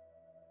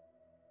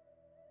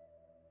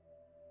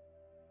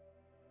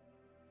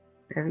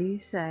 Whatever you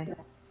say.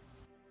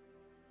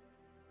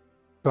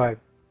 So I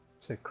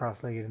sit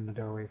cross-legged in the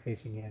doorway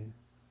facing in.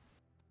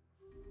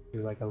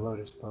 Do like a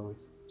lotus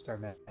pose.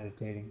 Start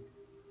meditating.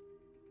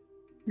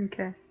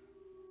 Okay.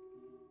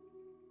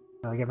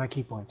 I get my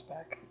key points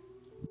back.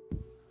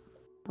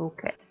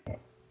 Okay.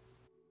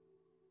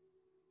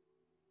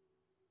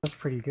 That's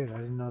pretty good. I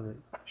didn't know that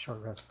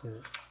short rest did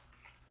it.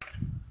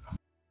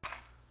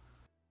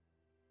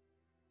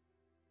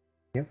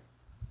 Yep.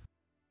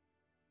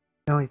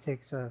 It only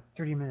takes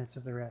 30 minutes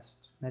of the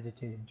rest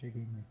meditating to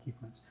gain my key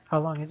points.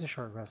 How long is a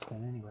short rest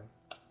then, anyway?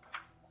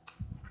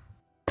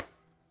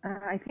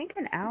 I think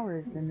an hour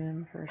is the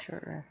minimum for a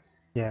short rest.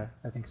 Yeah,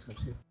 I think so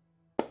too.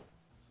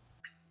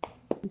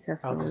 At least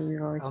that's the way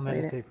we've always I'll played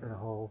meditate for the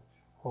whole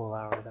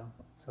hour though,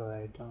 so that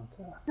I don't.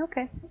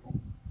 Okay.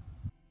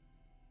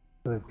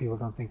 So that people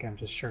don't think I'm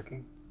just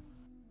shirking.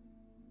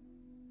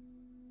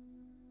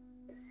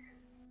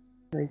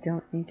 They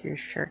don't think you're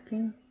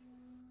shirking?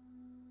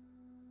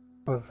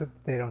 Well, so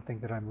they don't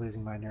think that I'm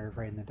losing my nerve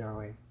right in the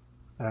doorway.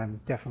 That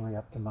I'm definitely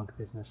up to monk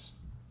business.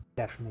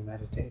 Definitely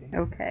meditating.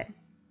 Okay.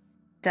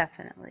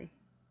 Definitely.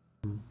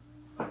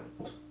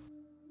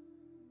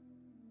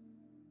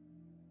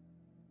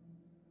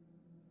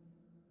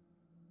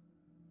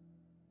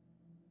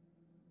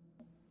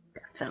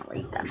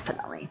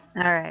 Definitely.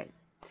 Alright.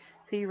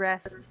 So you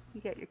rest,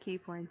 you get your key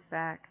points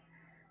back.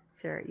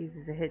 Sarah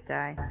uses a hit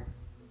die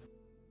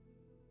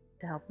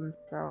to help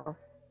himself.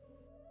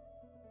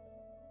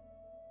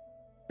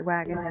 The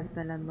wagon has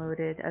been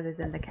unloaded, other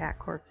than the cat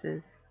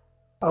corpses.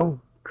 Oh,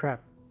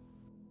 crap.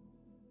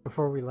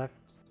 Before we left,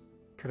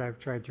 could I have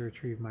tried to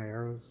retrieve my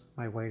arrows,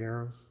 my white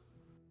arrows?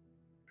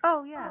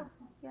 Oh, yeah.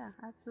 Yeah,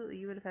 absolutely.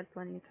 You would have had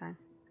plenty of time.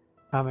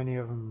 How many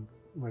of them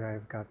would I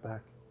have got back?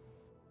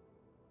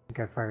 I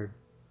think I fired.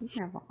 You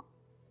can have all.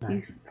 9.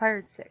 You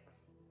fired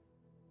 6.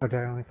 Oh, did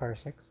I only fire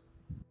 6?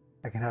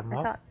 I can have them I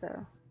all? thought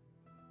so.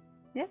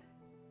 Yeah.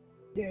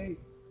 Yay!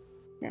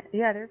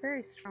 Yeah, they're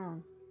very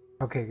strong.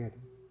 Okay, good.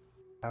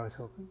 I was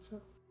hoping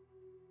so.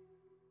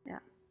 Yeah.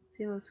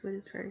 Celos wood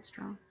is very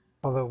strong.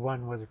 Although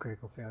one was a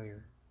critical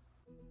failure.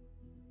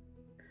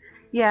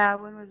 Yeah,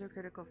 one was a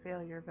critical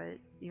failure, but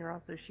you're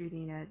also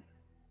shooting at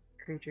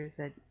creatures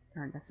that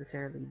aren't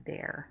necessarily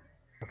there.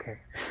 Okay.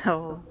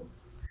 So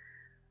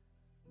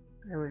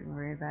I wouldn't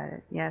worry about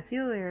it. Yeah,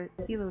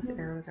 Celos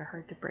arrows are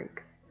hard to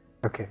break.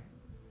 Okay.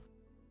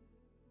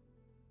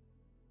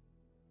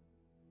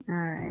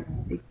 Alright,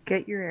 so you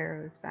get your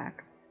arrows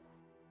back.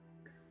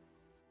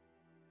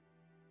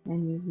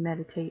 And you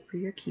meditate for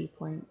your key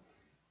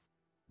points.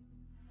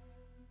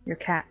 Your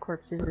cat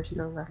corpses are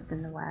still left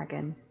in the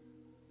wagon.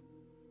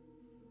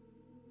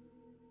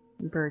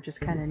 And Bird just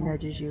kind of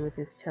nudges you with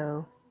his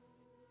toe.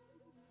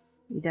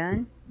 You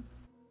done?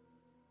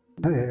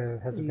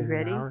 Has it you been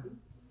ready? an hour?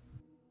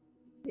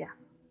 Yeah.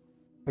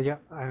 But yeah,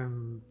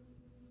 I'm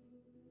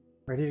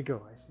ready to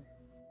go, I say.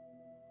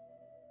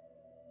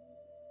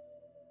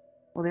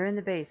 Well, they're in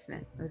the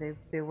basement, or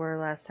they were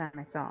last time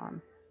I saw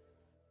them.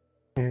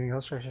 Anything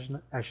else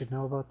I should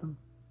know about them?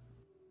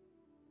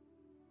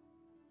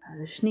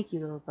 They're sneaky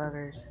little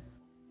buggers.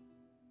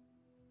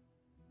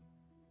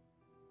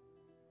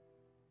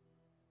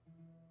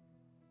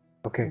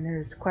 Okay. And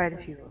there's quite a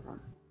few of them.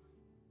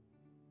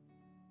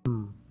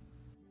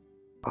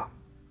 Oh.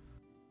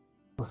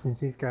 Well,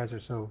 since these guys are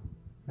so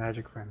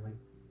magic friendly,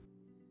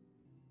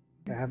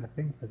 I have a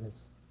thing for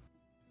this.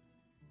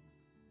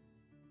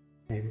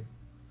 Maybe.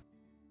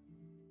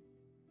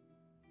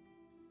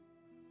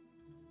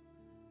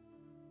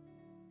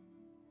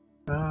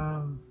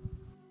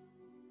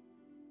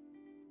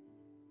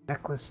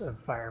 Necklace of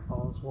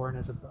fireballs worn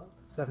as a belt.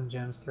 7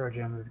 gems, throw a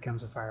gem, it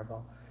becomes a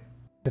fireball.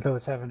 Do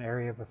those have an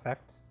area of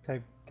effect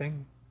type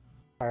thing?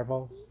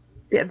 Fireballs?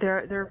 Yeah,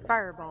 they're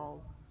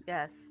fireballs.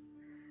 Yes.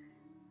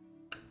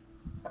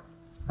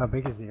 How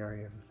big is the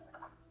area of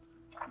effect?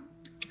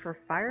 For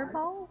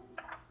fireball?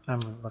 I'm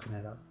looking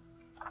it up.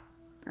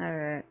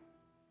 Alright.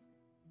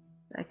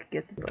 I could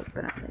get the book,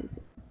 but I'm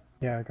lazy.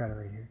 Yeah, I got it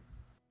right here.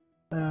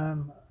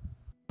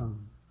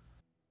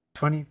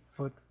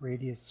 20-foot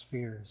radius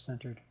sphere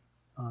centered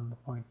on the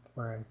point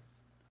where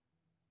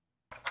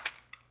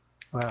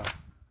wow.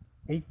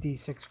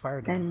 8d6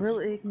 fire damage. And will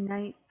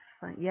ignite.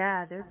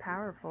 Yeah, they're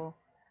powerful.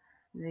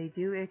 They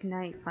do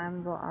ignite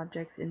flammable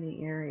objects in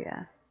the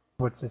area.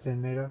 What's this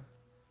in made of?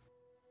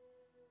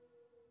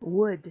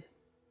 Wood.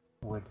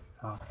 Wood.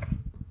 Oh.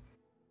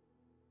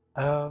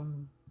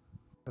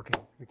 Okay,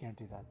 we can't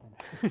do that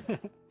then.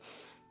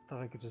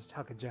 Thought I could just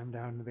huck a gem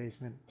down in the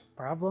basement.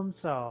 Problem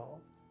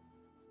solved.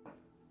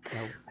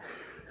 Nope.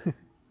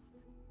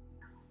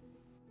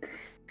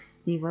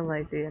 You will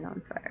light it on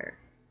fire.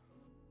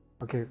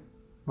 Okay,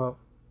 well,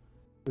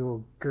 we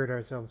will gird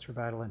ourselves for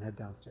battle and head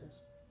downstairs.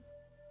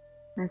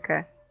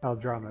 Okay. I'll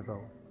draw my bow.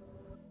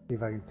 See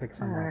if I can pick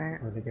some off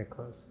before they get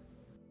close.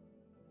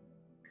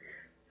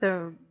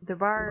 So, the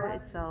bar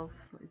itself,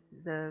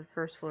 the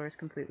first floor is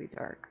completely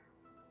dark.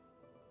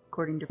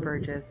 According to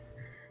Burgess,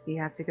 you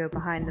have to go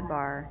behind the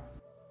bar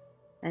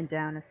and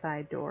down a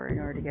side door in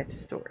order to get to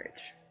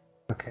storage.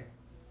 Okay.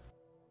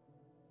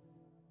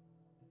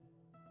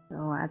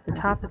 So at the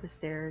top of the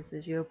stairs,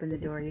 as you open the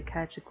door, you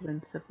catch a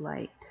glimpse of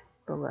light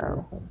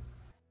below.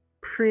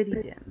 Pretty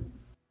dim,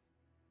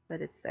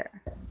 but it's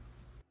there.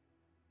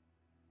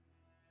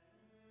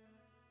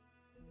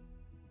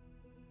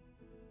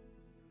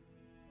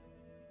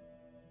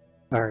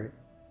 Alright.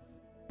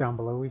 Down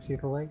below we see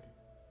the light?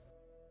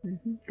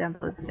 Down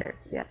below the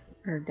stairs, yeah.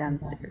 Or down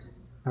the stairs.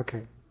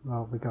 Okay,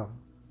 well, we go.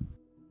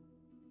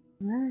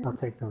 Alright. I'll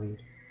take the lead.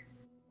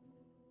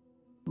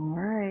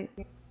 Alright.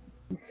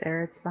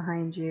 Sarah's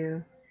behind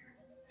you.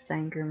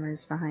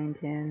 Steingrimmer's behind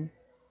him.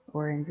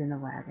 Orin's in the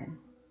wagon.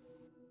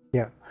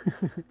 Yep.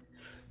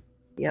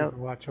 Yep.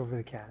 Watch over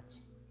the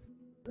cats.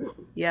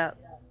 Yep.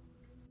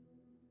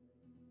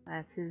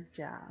 That's his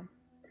job.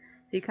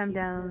 So you come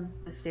down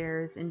the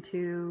stairs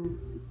into,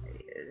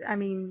 I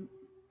mean,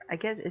 I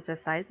guess it's a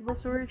sizable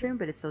storage room,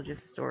 but it's still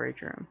just a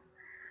storage room.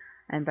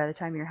 And by the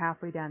time you're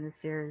halfway down the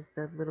stairs,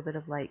 the little bit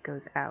of light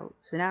goes out.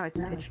 So now it's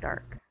pitch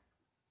dark.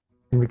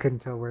 And we couldn't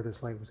tell where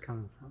this light was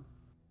coming from.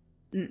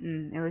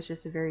 It was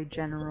just a very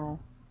general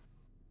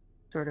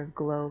sort of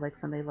glow, like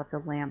somebody left a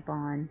lamp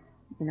on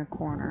in a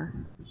corner.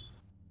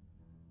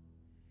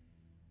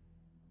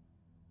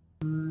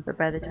 But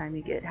by the time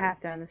you get half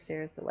down the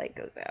stairs, the light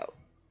goes out.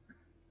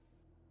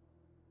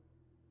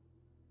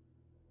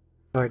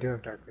 Oh, I do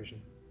have dark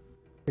vision.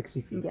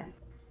 60 feet.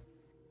 Yes.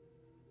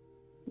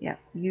 Yep,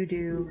 you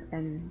do,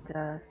 and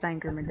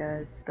Steingrimmer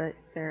does, but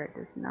Sarah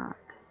does not.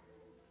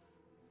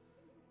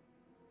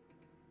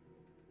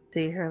 So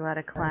you hear a lot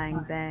of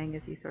clang bang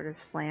as he sort of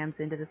slams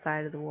into the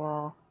side of the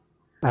wall,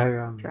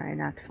 trying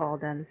not to fall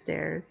down the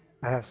stairs.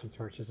 I have some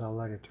torches. I'll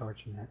light a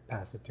torch and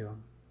pass it to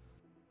him.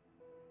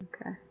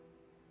 Okay.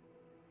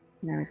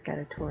 Now he's got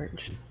a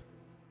torch.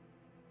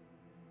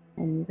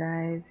 And you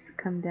guys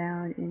come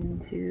down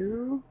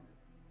into...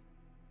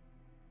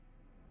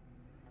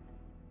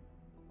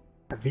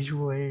 A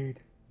visual aid!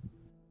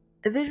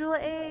 A visual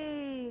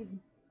aid!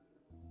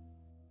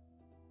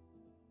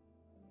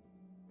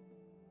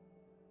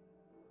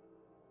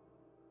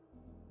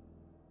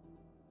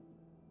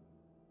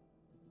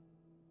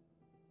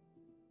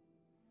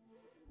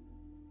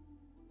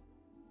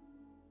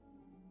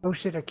 Oh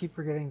shit, I keep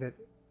forgetting that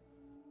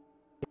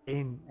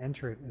Dane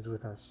Entrant is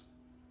with us.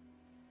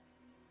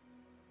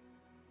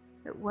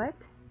 What?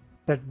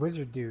 That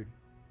wizard dude.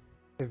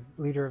 The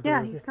leader of the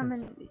Yeah, resistance.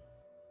 he's coming...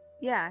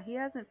 Yeah, he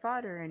hasn't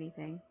fought or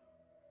anything.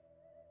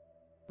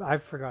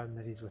 I've forgotten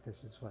that he's with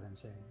us, is what I'm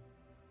saying.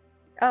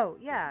 Oh,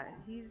 yeah,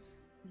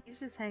 he's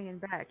just hanging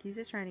back. He's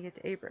just trying to get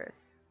to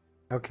Abris.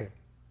 Okay.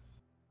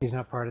 He's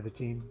not part of the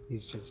team,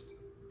 he's just...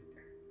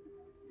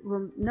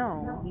 Well,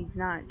 no, he's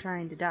not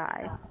trying to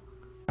die.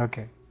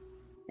 Okay.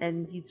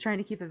 And he's trying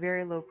to keep a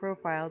very low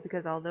profile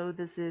because although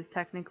this is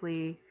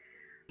technically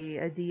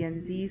a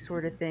DMZ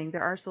sort of thing,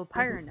 there are still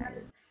Pyro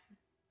Knights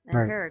and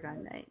Right.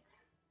 Paragon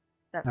Knights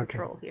that Okay.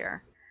 patrol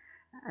here.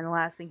 And the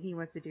last thing he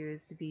wants to do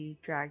is to be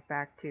dragged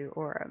back to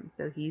Orem.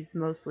 So he's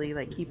mostly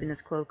like keeping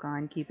his cloak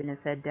on, keeping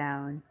his head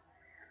down.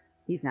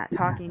 He's not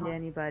talking to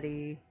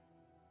anybody.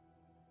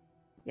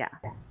 Yeah,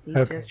 he's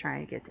Okay. just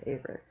trying to get to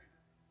Abris.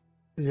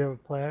 Does he have a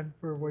plan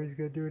for what he's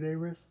gonna do at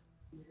Abris?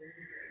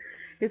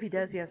 If he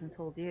does, he hasn't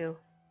told you.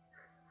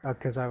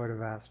 Because I would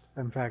have asked.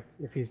 In fact,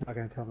 if he's not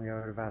gonna tell me, I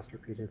would have asked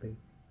repeatedly.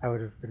 I would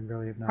have been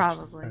really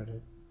obnoxious Probably. about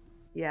it.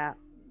 Yeah.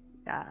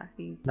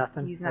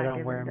 Nothing? He's not I don't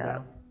giving wear it him up.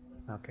 down?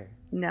 Okay.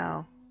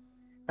 No.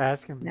 I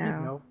ask him,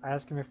 No. I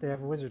ask him if they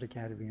have a wizard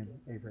academy in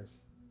Abris.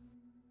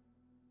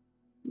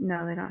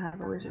 No, they don't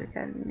have a Wizard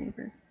Academy in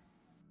Abris.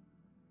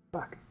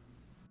 Fuck.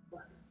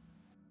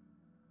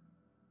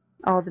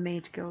 All the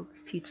mage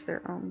guilds teach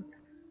their own.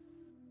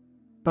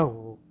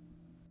 Oh.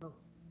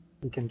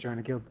 He can join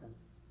a guild then.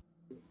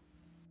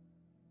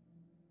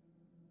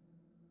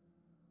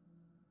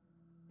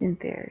 In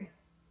theory.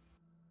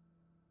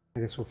 I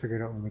guess we'll figure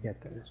it out when we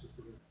get there.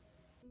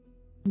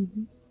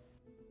 Mm-hmm.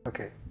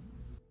 Okay.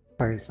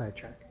 Sorry to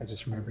sidetrack. I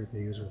just remembered that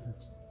he was with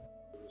us.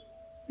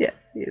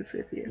 Yes, he is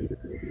with you.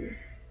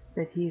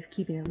 But he's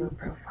keeping a low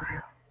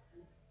profile.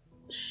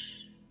 Shh.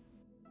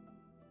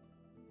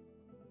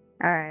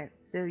 Alright,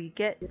 so you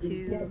get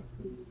to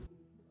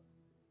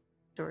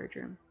storage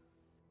room.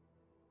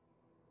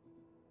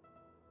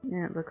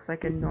 And it looks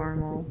like a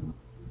normal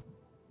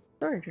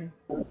storage room.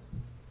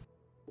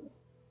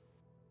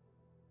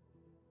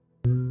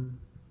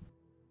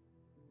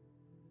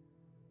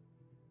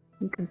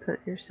 You can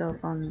put yourself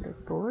on the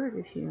board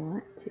if you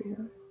want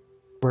to.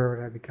 Where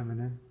would I be coming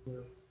in?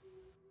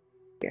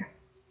 Here.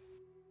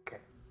 Okay.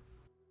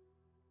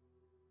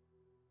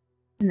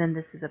 And then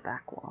this is a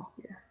back wall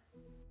here.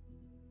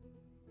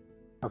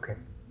 Okay.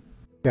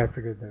 Yeah, I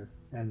figured the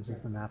ends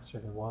of the maps are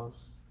the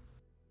walls.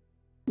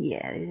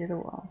 Yeah, these are the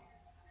walls.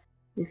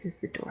 This is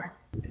the door.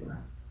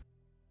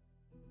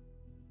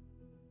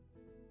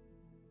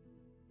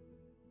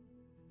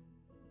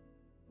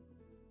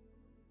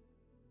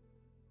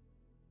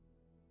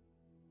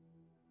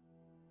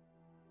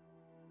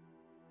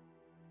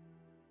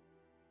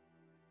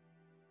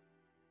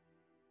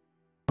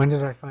 When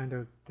did I find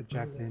out the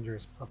Jack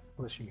Dangerous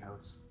publishing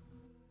house?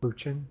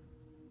 Buchin?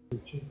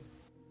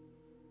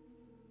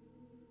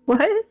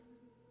 What?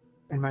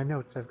 In my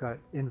notes, I've got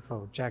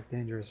info, Jack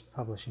Dangerous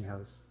publishing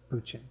house,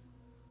 Buchin.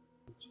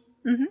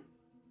 Mm-hmm.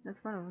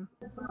 That's one of them.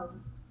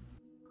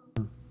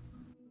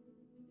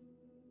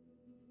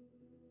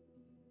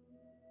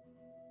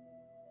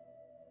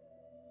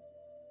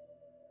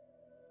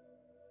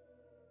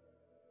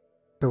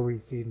 So we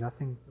see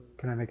nothing?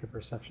 Can I make a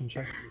perception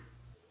check?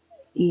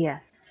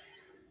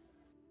 Yes.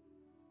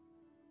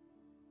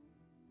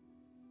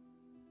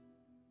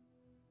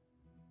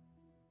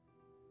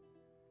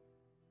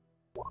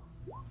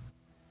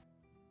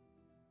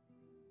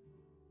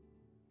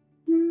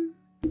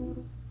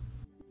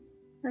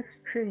 Looks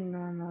pretty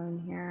normal in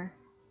here.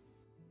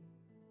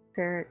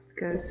 Sarah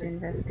goes to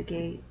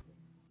investigate.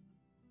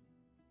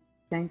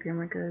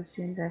 Steingrimmer goes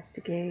to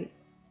investigate.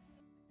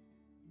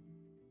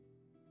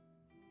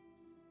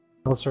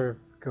 I'll sort of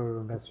go to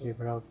investigate,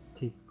 but I'll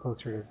keep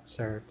closer to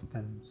Sarah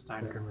than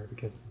Steingrimmer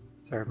because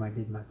Sarah might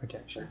need my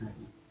protection.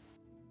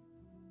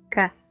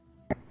 Okay.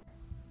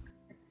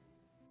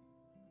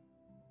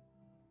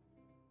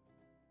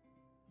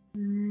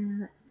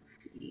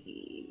 Let's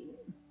see.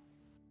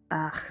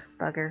 Ugh,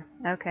 bugger.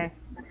 Okay.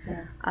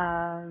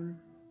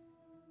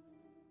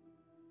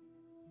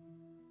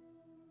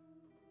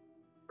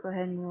 Go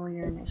ahead and roll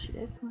your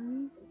initiative for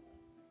me.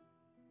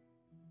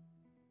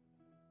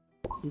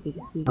 You get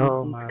to see these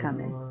Oh dudes my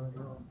coming. lord.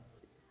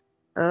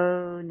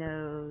 Oh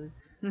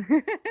noes.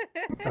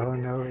 Oh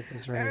no, this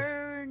is right.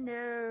 Oh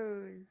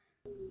noes.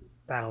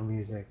 Battle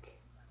music.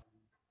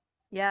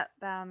 Yep,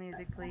 battle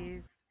music,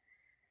 please.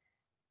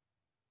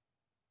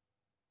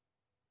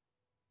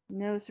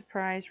 No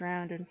surprise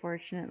round,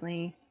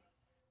 unfortunately.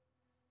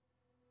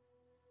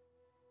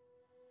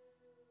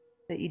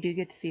 But you do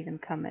get to see them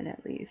come in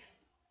at least.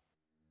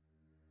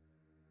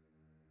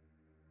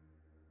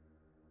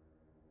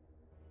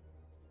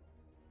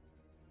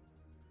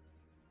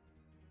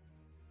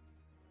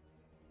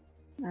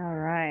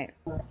 Alright.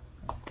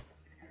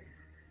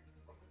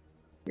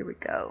 Here we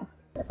go.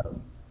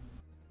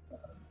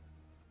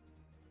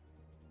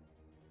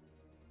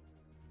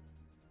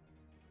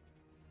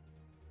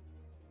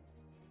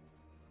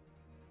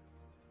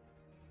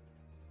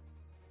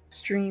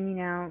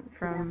 Streaming out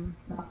from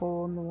the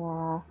hole in the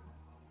wall.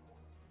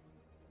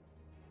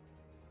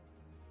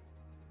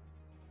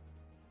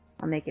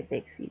 I'll make it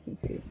big so you can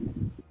see.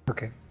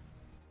 Okay.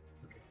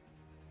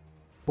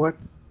 What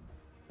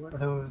are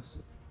those?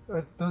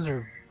 Those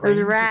are brains, Those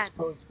are rats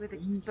exposed with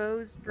brains?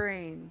 exposed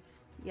brains.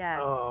 Yes,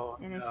 Oh,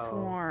 in a no.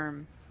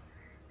 swarm.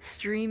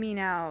 Streaming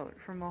out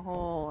from a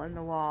hole in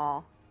the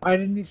wall. Why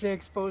didn't he say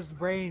exposed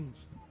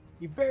brains?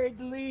 You buried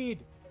the lead.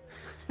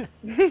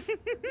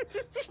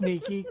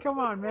 Sneaky. Come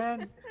on,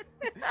 man.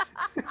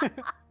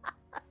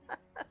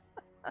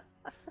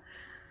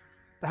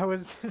 That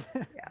was.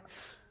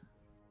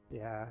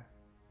 Yeah.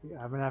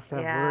 I'm gonna have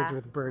to have words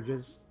with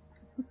Burgess.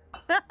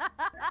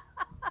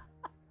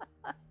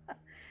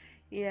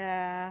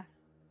 Yeah.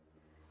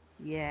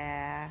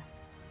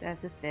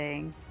 That's a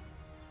thing.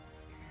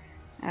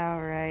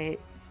 Alright.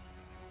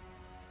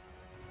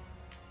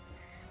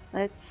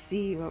 Let's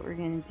see what we're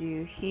gonna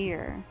do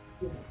here.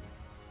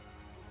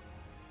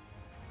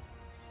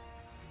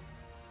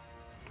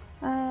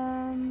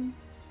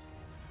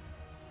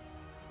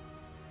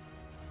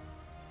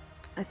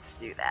 Let's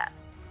do that.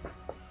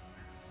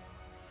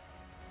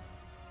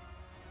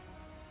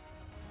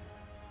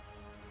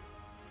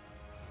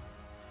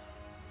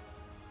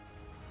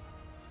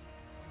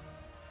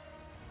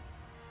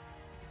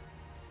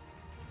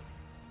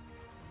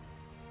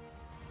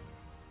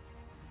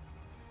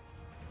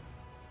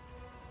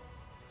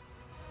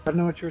 I don't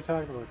know what you were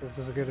talking about. This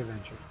is a good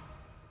adventure.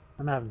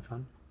 I'm having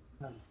fun.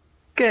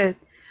 Good.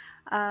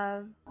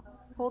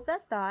 Hold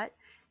that thought.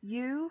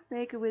 You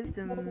make a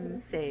wisdom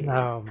save,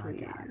 Oh my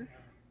please. god.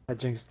 I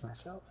jinxed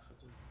myself.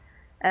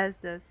 As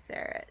does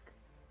Seret.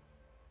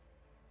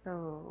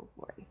 Oh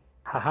boy.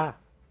 Haha.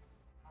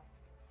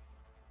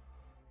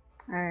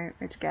 Alright,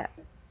 what'd you get?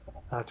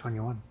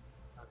 21.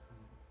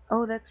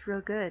 Oh, that's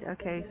real good.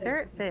 Okay,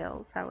 Seret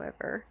fails,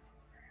 however.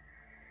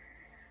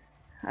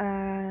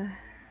 So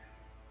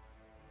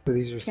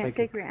these are Can't psychic.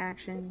 take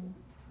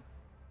reactions.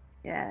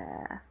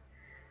 Yeah.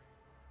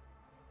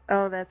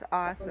 Oh, that's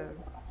awesome.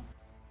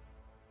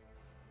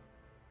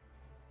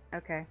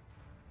 Okay.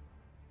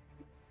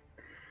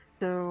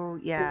 So,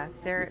 yeah,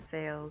 Seret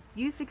fails.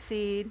 You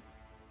succeed.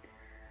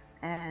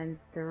 And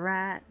the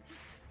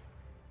rats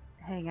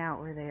hang out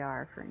where they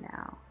are for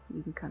now.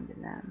 You can come to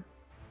them.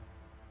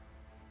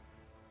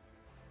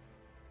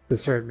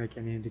 Does Seret make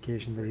any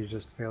indication that he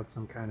just failed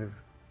some kind of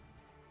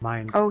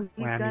mind Oh,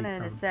 he's whammy gonna in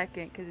from... a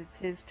second because it's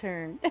his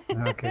turn.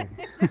 Okay.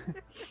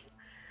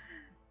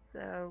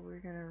 So we're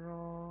gonna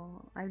roll.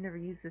 I've never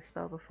used this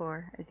spell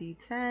before. A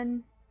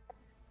d10.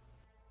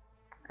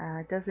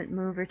 Doesn't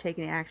move or take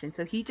any action.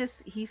 So he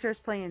starts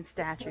playing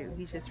statue.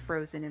 He's just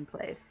frozen in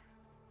place.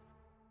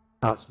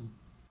 Awesome.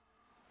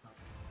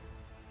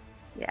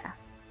 Yeah.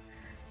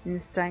 And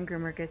the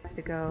Steingrimmer gets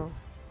to go.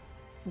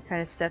 He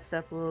kind of steps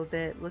up a little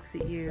bit, looks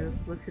at you,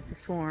 looks at the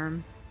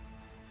swarm,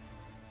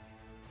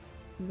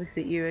 looks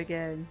at you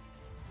again,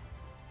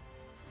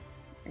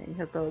 and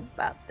he'll go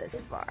about this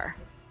far.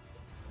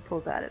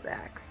 Pulls out his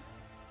axe.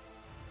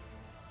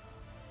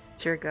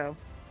 Sure, go.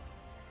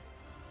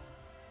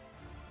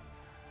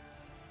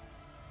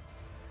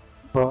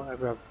 Well,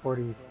 I've got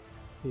 40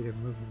 feet of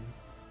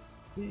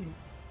movement.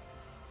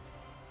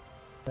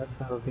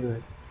 That'll do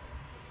it.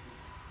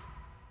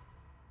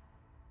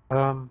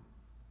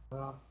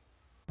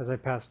 As I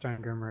pass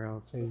Steingrimmer,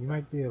 I'll say, you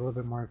might be a little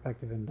bit more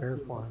effective in bear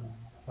form,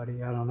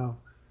 buddy. I don't know.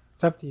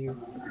 It's up to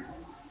you.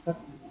 Give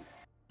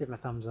him a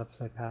thumbs up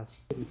as I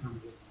pass.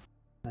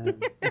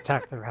 And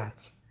attack the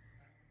rats.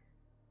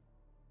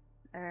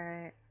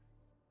 Alright.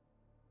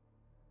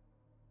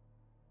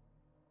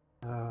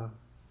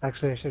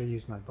 Actually, I should have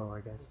used my bow, I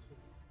guess.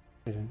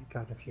 Didn't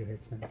got a few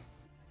hits in.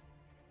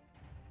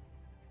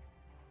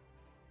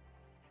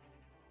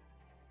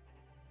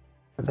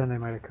 But then they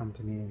might have come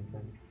to me, and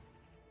then...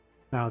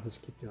 Now I'll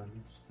just keep doing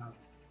this.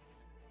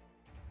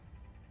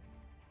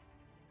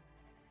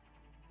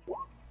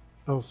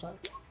 Oh, sorry.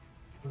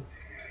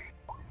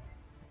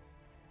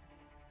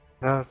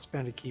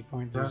 Spend a key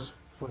point, just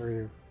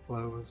flurry of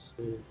blows.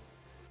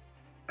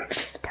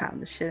 Just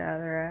pound the shit out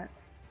of the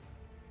rats.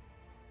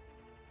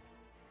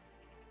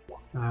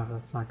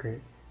 That's not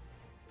great.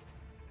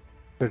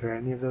 Did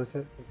any of those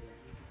hit?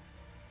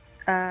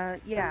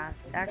 Yeah,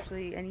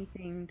 actually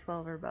anything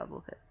 12 or above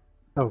will hit.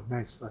 Oh,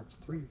 nice. That's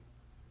 3.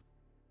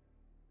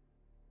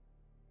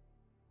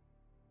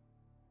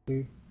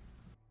 2,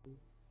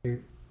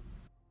 2,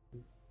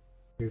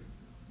 2.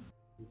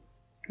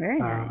 Very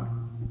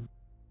nice.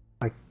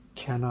 I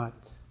cannot.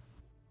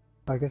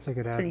 I guess I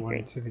could add 23.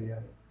 1 to the.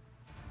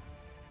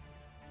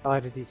 I'll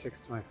add a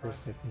d6 to my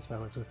first hit since that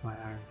was with my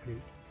Iron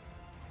Flute.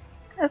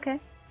 Okay.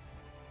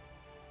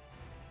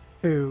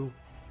 2.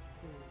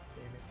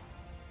 Damn it.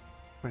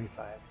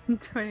 25.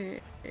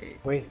 28.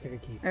 Waste of a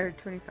key. Or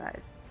 25.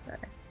 Sorry.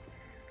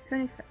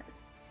 25.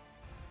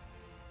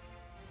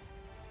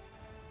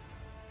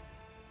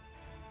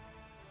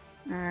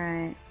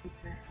 Alright.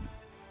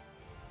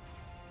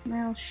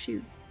 Now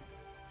shoot.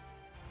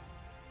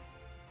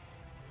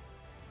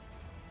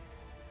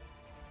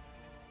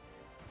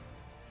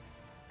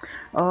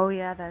 Oh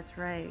yeah, that's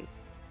right.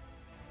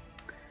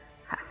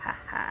 Ha ha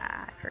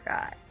ha, I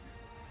forgot.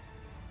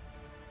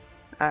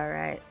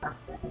 Alright.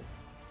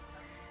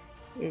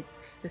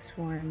 It's the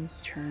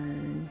swarm's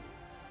turn.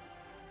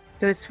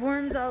 So it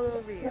swarms all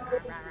over you.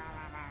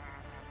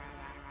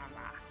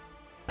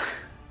 That's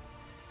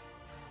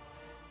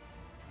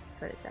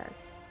what it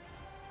does.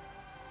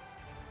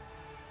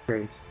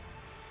 Great.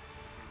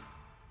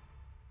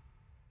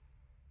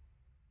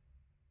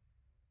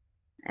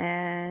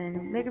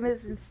 And make a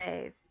wisdom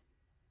save.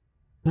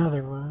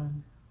 Another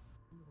one.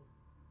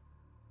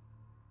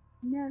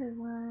 Another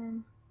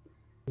one.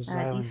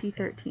 Silence DC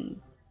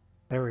 13.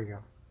 There we go.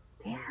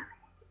 Damn it.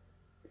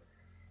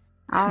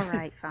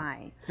 Alright,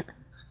 fine.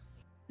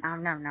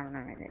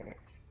 No.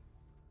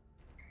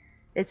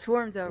 It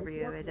swarms over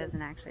you, it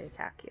doesn't actually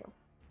attack you.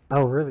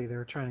 Oh, really? They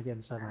were trying to get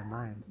inside my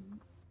mind.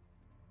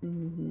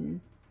 Mm-hmm.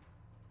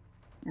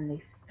 And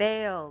they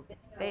failed.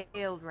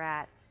 Failed,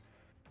 rats.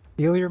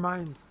 Steal your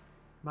minds,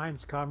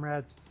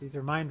 comrades. These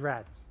are mind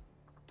rats.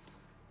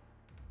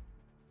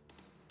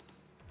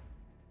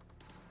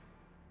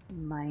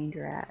 Mind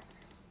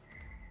rats.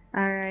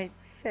 Alright,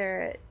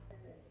 Serret.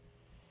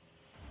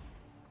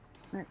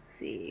 Let's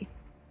see.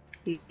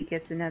 He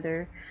gets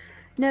another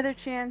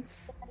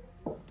chance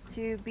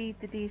to beat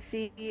the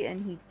DC,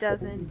 and he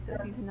doesn't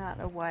because he's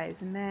not a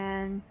wise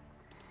man.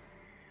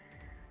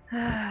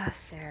 Ah,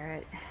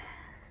 Serret.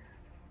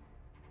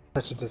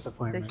 Such a But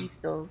disappointment. he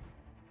still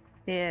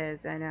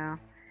is, I know.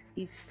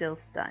 He's still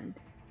stunned.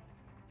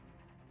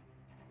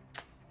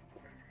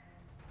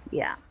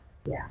 Yeah.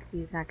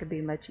 He's not gonna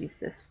be much use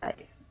this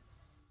fight.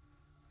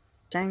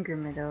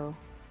 Jangirma, though,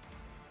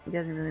 he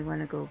doesn't really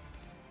want to go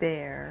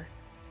bear.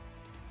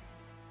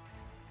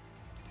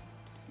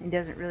 He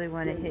doesn't really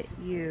want to hit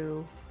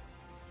you.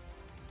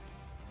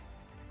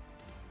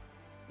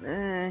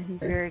 He's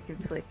very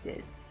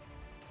conflicted.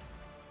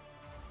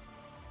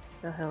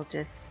 So he'll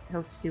just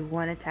do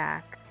one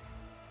attack.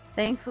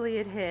 Thankfully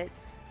it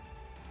hits.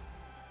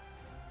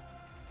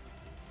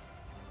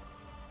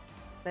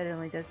 But it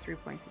only does 3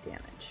 points of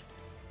damage.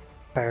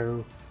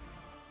 Oh.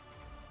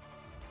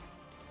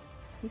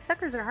 These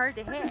suckers are hard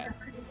to hit.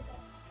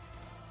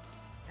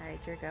 Alright,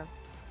 your go.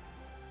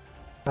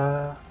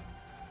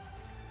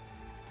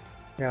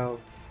 Yeah, I'll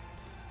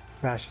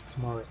bash it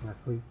some more with my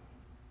flute.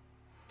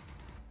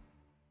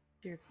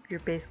 You're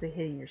basically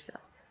hitting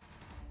yourself.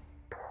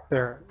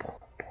 There.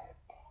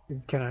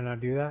 Can I not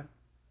do that?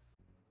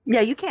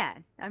 Yeah, you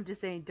can. I'm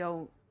just saying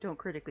don't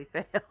critically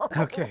fail.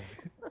 Okay.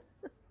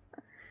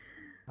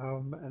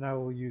 And I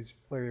will use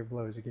Flurry of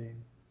Blows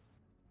again.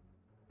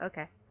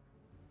 Okay.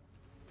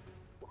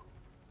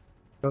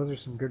 Those are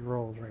some good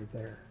rolls right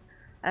there.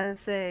 I would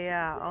say,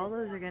 yeah, all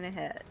those are gonna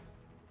hit.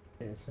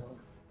 Okay, so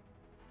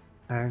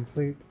Iron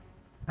Flute.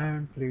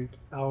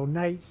 Oh,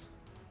 nice.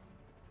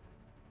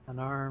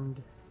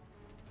 Unarmed.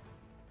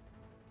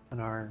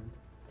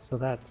 So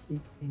that's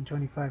 18,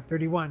 25,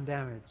 31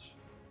 damage.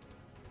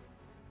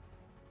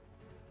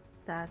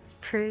 That's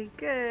pretty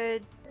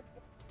good.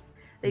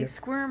 They Yep.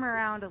 squirm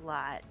around a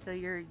lot, so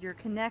you're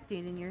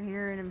connecting and you're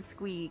hearing them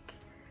squeak,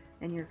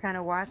 and you're kind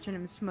of watching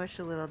them smush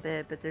a little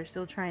bit, but they're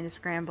still trying to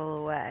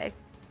scramble away.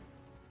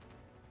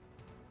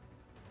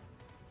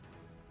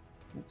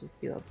 I'll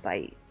just do a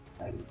bite.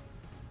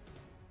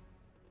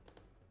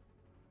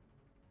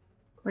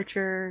 What's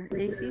your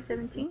AC?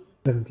 17?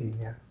 17,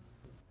 yeah.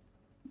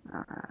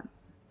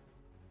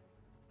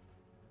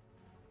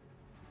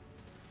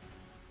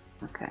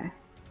 Okay.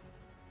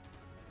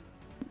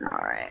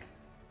 Alright.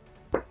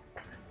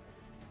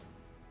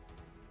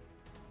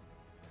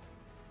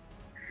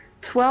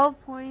 $12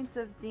 points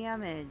of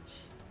damage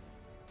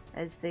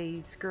as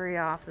they scurry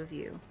off of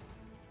you.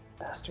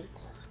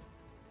 Bastards.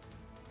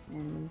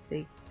 And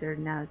they're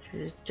now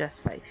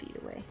just 5 feet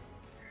away.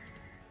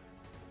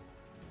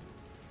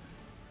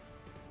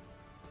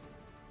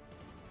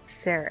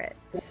 Serret.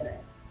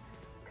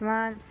 Come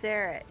on,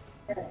 Serret.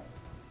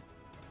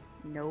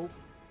 Nope.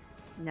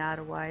 Not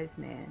a wise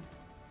man.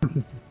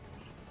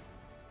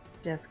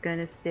 Just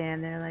gonna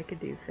stand there like a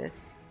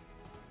doofus.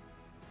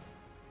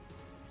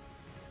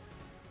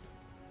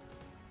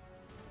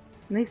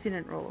 At least he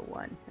didn't roll a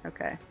 1.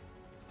 Okay.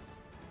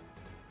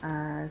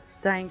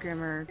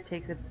 Steingrimmer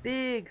takes a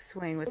big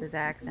swing with his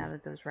axe now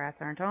that those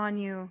rats aren't on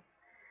you.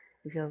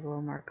 He feels a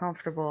little more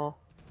comfortable.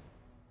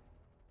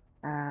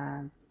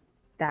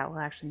 That will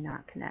actually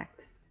not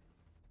connect.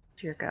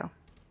 It's your go.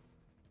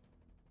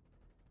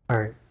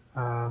 Alright.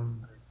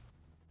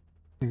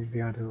 Seems to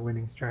be onto a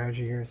winning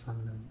strategy here, so I'm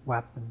gonna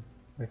whap them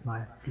with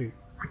my flute.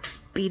 Just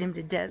beat him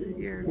to death with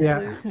your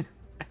Yeah. flute.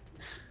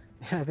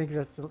 I think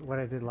that's what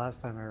I did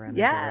last time I ran into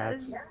Yeah,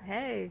 rats.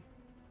 hey.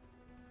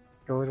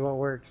 Go with what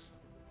works.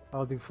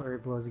 I'll do flurry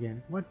blows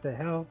again. What the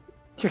hell?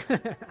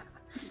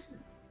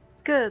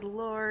 Good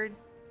lord.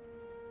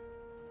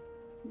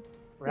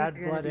 Rat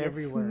These are gonna blood be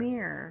everywhere. A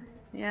smear.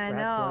 Yeah, I rat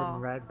know. blood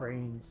and rat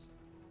brains.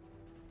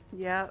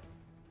 Yep.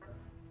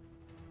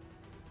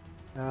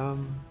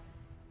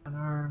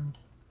 Unarmed.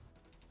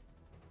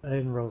 I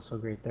didn't roll so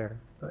great there,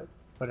 but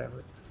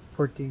whatever.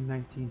 14,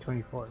 19,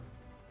 24.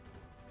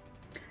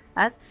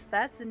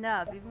 That's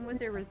enough. Even with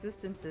their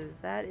resistances,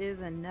 that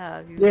is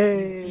enough. You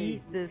Yay!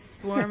 beat this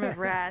swarm of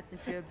rats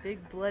into a big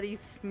bloody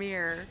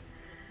smear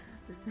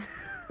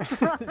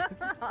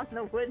on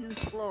the wooden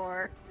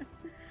floor.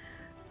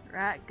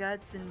 Rat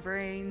guts and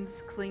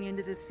brains clinging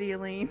to the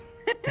ceiling.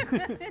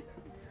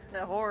 It's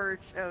a horror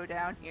show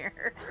down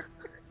here.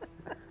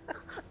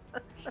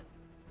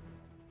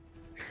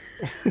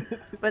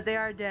 But they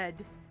are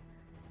dead.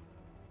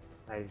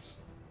 Nice.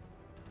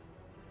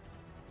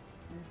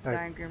 And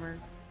Steingrimmer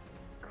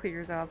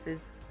clears off his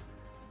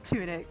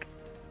tunic.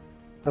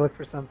 I look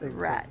for something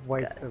Rat to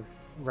wipe guts.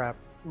 the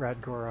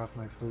rat gore off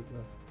my flute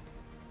with.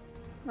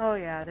 Oh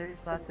yeah,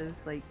 there's lots of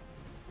like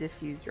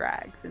disused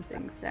rags and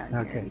things down here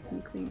Okay. you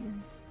can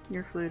clean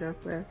your flute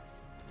up with.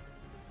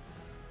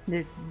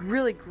 They're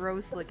really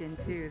gross looking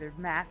too. They're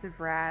massive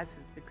rats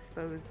with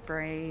exposed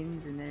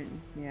brains, and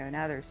then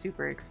now they're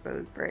super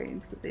exposed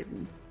brains because they've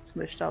been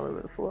smushed all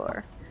over the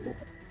floor.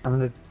 I'm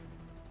gonna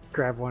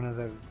grab one of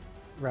the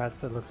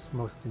rats that looks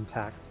most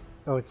intact.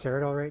 Oh, is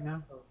Sarah all right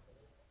now?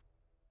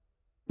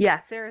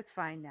 Yeah, Sarah's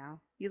fine now.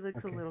 He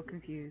looks Okay. a little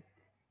confused.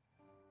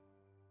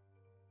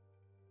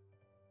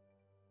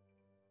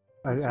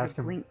 I He sort asked of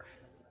him, blinks.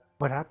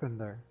 what happened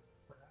there?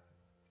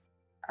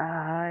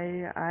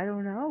 I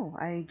don't know.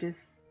 I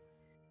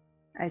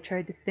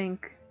tried to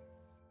think.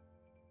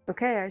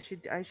 Okay,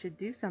 I should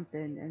do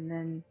something, and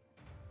then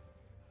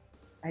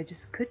I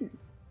just couldn't.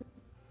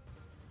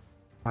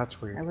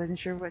 That's weird. I wasn't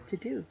sure what to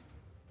do.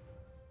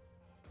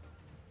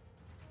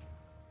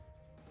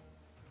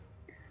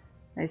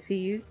 I see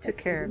you took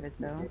care of it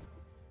though.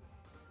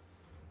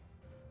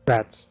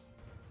 Rats.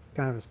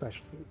 Kind of a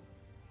specialty.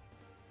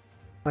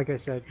 Like I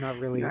said, not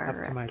really You are up a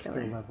to rat my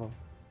killer. skill level.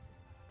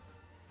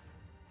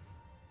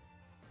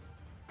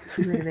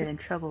 You would have been in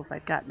trouble if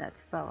I'd gotten that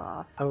spell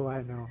off. Oh,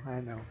 I know.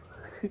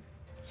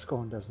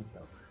 Squoan doesn't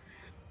though.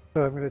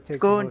 So I'm gonna take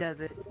Squoan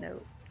does it.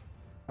 No.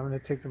 I'm gonna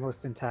take the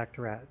most intact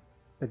rat,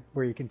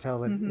 where you can tell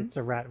that Mhm. it's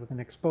a rat with an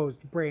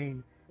exposed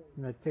brain.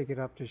 I'm gonna take it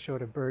up to show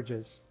to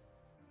Burgess.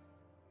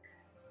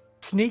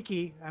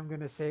 Sneaky, I'm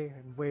gonna say,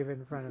 and wave it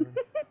in front of him.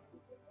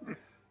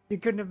 You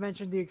couldn't have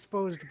mentioned the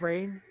exposed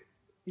brain.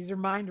 These are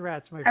mind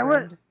rats, my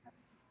friend.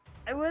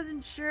 I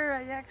wasn't sure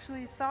I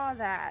actually saw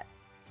that.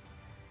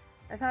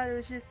 I thought it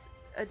was just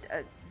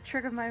a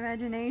trick of my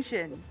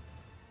imagination.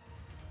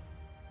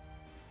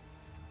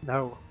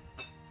 No,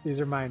 these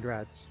are mind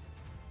rats.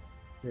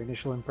 Your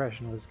initial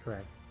impression was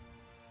correct.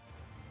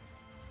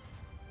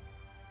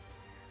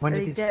 When Are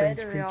did they these dead?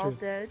 strange Are they all creatures?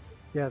 dead?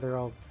 Yeah, they're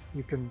all.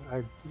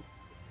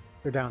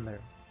 They're down there.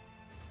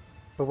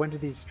 But when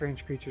did these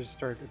strange creatures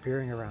start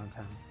appearing around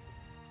town?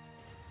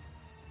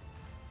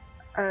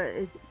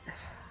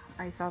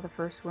 I saw the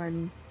first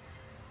one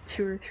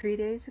 2 or 3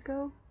 days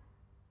ago.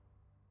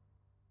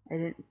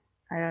 I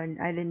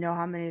didn't know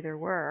how many there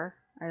were.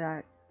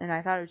 I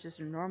thought it was just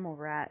a normal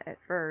rat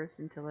at first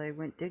until I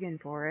went digging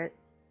for it.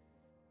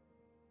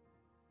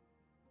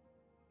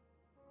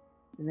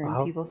 And then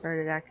Wow. people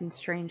started acting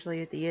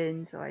strangely at the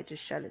inn, so I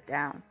just shut it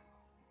down.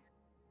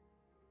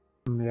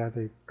 Yeah,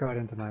 they got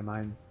into my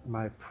mind,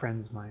 my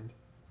friend's mind.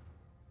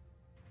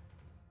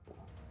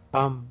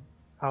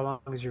 How long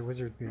has your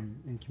wizard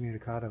been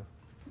incommunicado?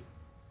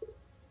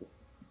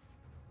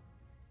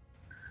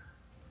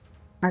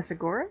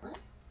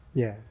 Isagoras?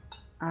 Yeah.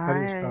 How do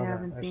you I spell that?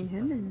 haven't seen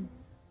him in...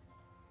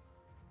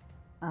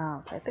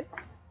 I'll type it.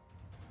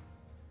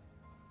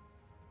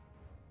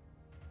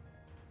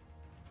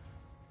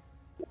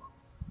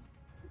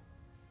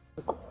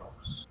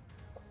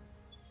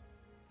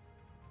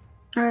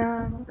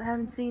 I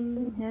haven't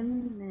seen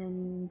him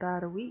in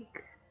about a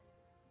week.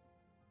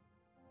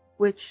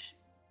 Which,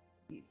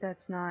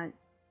 that's not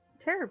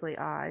terribly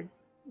odd.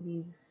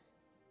 He's,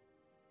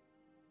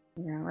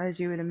 as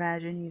you would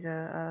imagine, he's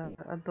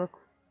a book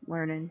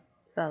learning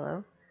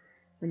fellow.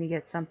 When he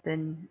gets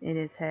something in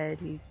his head,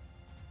 he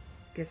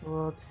gets a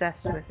little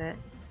obsessed with it.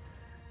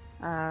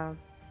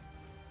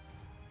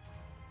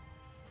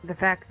 The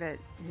fact that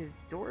his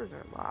doors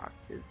are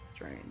locked is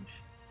strange.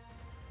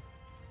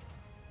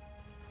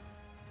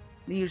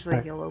 Usually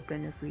Right. he'll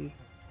open if we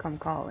come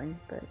calling,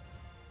 but...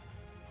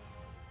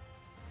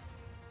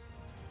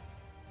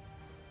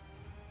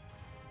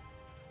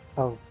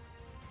 I'll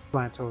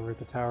glance over at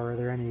the tower. Are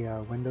there any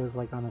windows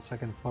like on the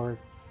second floor?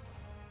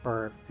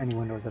 Or any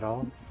windows at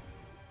all?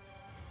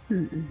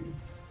 Mm-mm.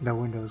 No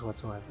windows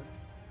whatsoever.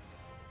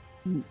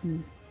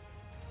 Mm-mm.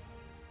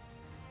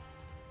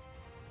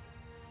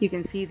 You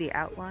can see the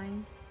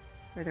outlines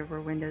where there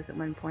were windows at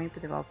one point,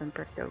 but they've all been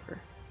bricked over.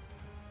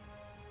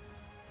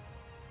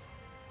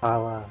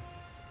 I'll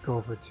go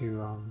over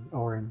to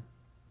Oren,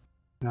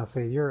 and I'll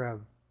say, "You're a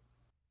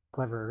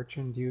clever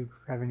urchin. Do you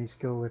have any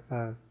skill with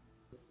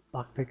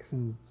lockpicks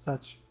and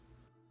such?"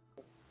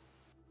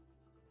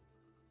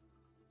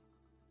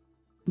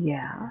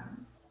 Yeah.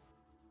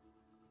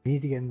 We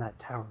need to get in that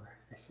tower,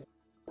 I said.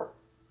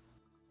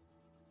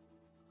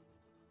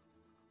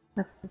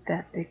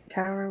 That big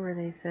tower where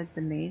they said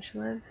the mage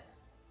lives?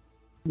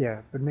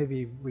 Yeah, but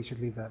maybe we should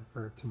leave that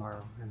for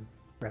tomorrow and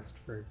rest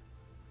for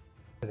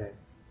today.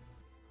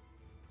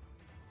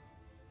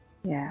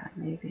 Yeah,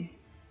 maybe.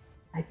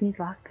 I need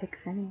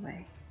lockpicks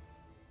anyway.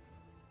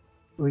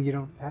 Well, you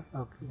don't have...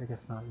 Oh, I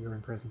guess not. You're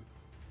in prison.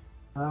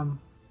 Well,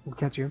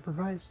 can't you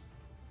improvise?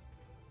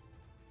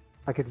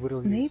 I could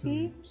whittle you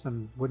Maybe.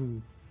 some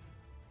wooden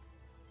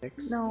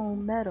picks. No,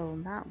 metal,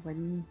 not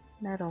wooden.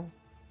 Metal.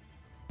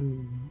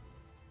 Well,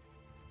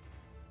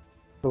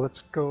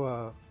 let's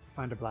go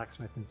find a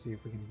blacksmith and see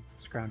if we can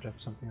scrounge up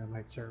something that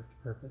might serve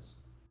the purpose.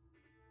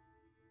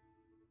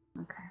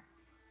 Okay.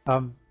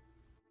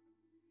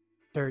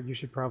 Sarah, you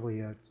should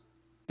probably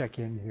check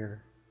in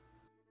here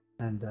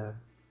and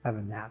have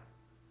a nap.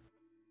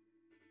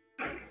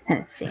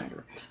 And a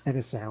sandwich. And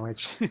a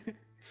sandwich.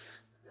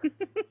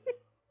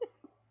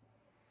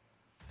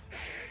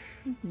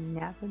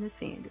 Nap and a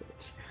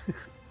sandwich.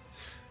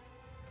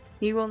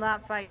 He will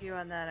not fight you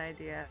on that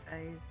idea.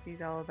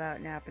 He's all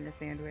about nap and a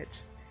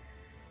sandwich.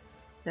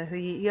 So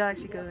he'll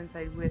actually go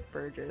inside with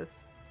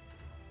Burgess.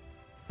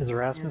 Is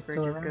Erasmus And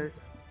still Burgess around?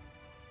 goes.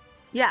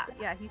 Yeah,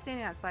 he's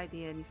standing outside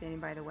the inn. He's standing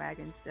by the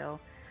wagon still,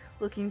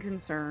 looking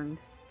concerned.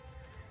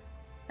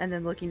 And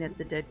then looking at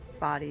the dead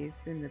bodies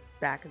in the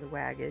back of the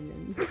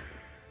wagon and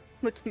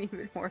looking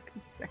even more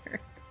concerned.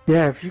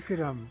 Yeah, if you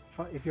could,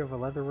 if you have a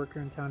leather worker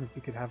in town, if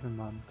you could have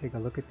him take a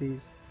look at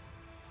these,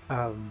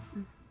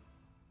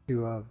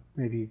 to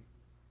maybe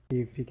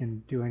see if he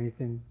can do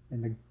anything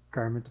in the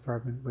garment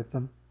department with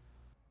them.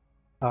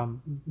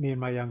 Me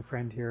and my young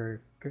friend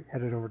here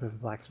headed over to the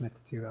blacksmith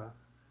to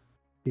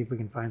see if we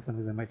can find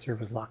something that might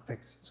serve as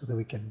lockpicks, so that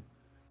we can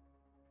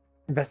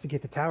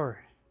investigate the tower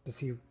to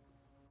see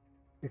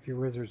if your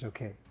wizard's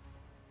okay.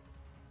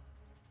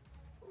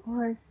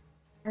 Well,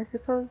 I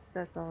suppose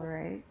that's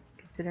alright,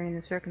 considering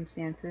the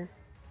circumstances.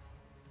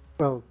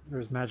 Well,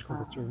 there's magical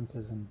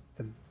disturbances, and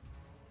the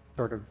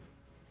sort of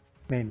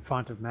main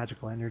font of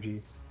magical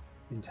energies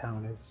in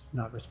town is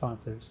not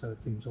responsive, so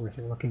it seems worth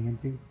looking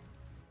into.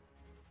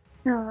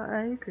 No,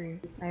 I agree.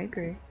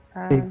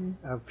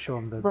 I'll show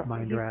him the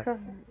mind rat,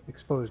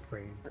 exposed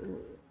brain.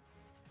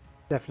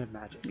 Definite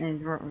magic.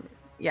 And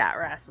yeah,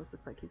 Rasmus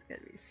looks like he's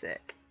gonna be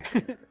sick.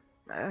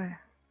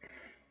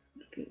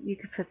 You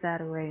could put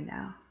that away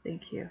now.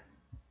 Thank you.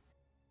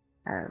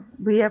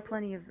 We have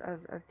plenty of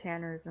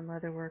tanners and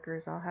leather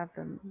workers. I'll have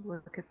them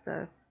look at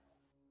the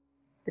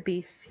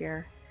beasts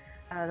here.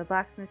 The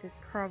blacksmith is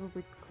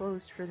probably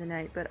closed for the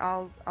night, but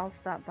I'll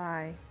stop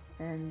by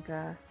and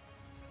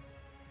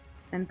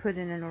put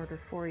in an order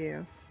for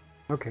you.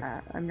 Okay.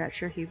 I'm not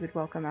sure he would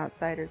welcome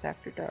outsiders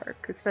after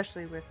dark,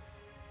 especially with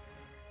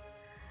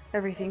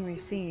everything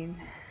we've seen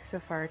so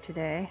far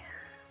today.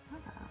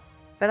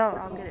 But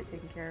I'll get it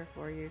taken care of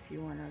for you if you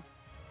want to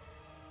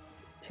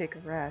take a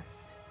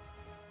rest.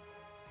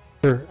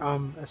 Sure.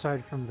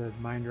 Aside from the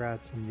mind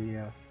rats and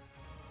the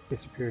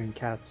disappearing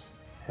cats,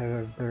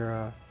 have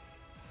there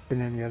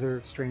been any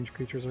other strange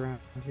creatures around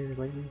here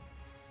lately?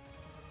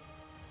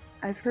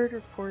 I've heard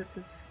reports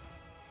of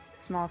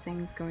small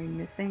things going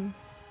missing.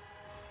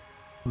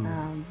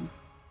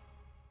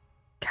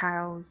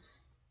 Cows'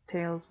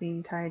 tails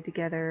being tied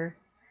together,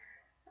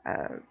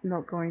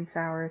 milk going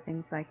sour,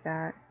 things like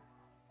that.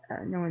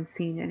 No one's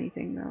seen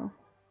anything though.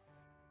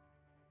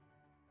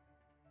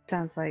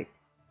 Sounds like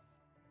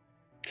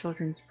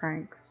children's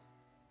pranks,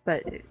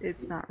 but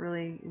it's not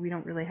really. We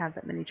don't really have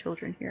that many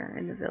children here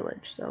in the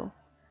village, so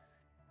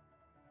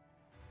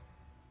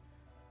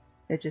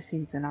it just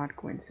seems an odd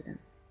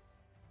coincidence.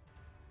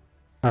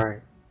 All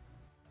right.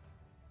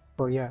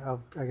 Well, yeah.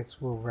 I guess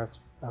we'll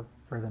rest up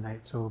for the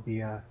night, so we'll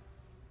be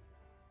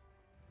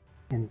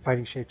in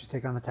fighting shape to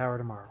take on the tower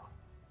tomorrow.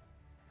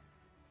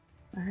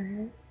 All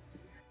right.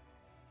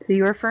 So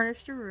you are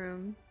furnished a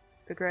room,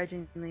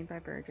 begrudgingly by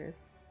Burgess,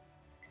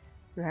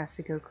 who has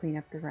to go clean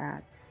up the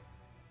rats.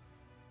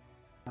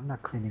 I'm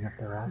not cleaning up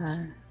the rats.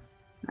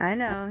 I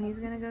know, he's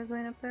gonna go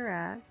clean up the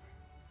rats.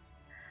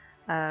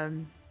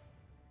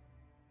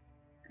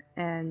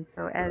 And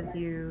so as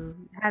you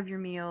have your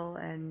meal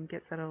and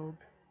get settled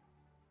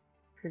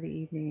for the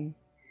evening,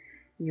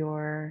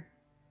 your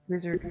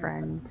wizard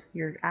friend,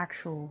 your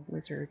actual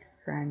wizard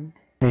friend,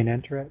 Main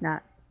entrant?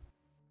 not,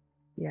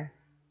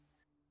 yes,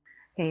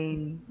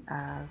 Hain,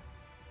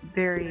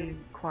 very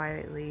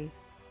quietly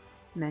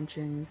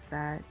mentions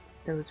that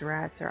those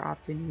rats are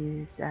often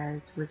used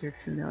as wizard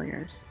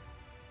familiars.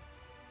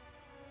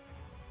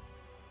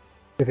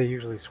 Do they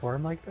usually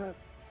swarm like that?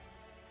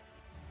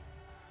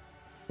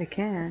 They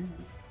can.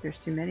 There's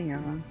too many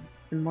of them.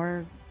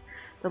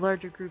 The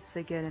larger groups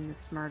they get and the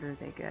smarter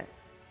they get.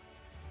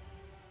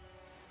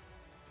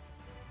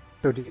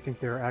 So do you think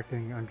they were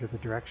acting under the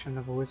direction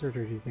of a wizard,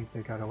 or do you think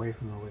they got away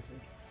from a wizard?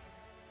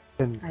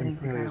 I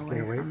think they got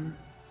away from.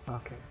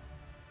 Okay.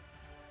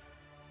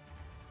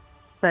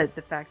 But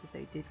the fact that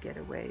they did get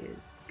away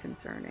is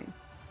concerning.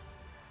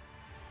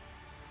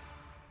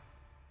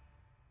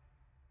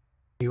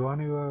 Do you want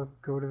to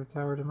go to the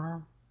tower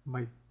tomorrow?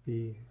 Might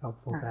be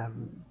helpful to have.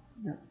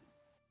 No,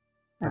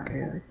 not Okay.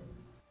 really.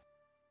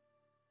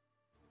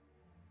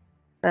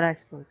 But I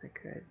suppose I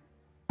could,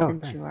 Oh,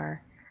 since thanks. you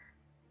are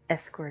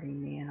escorting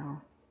me and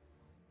all.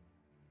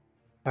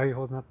 How are you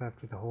holding up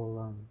after the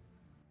whole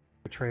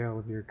betrayal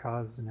of your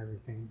cause and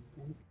everything?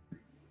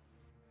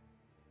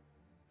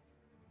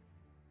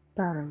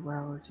 About as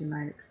well as you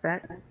might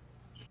expect.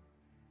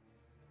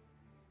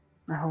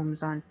 My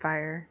home's on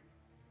fire.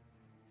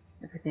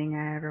 Everything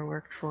I ever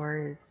worked for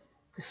is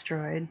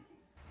destroyed.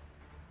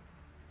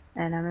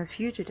 And I'm a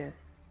fugitive.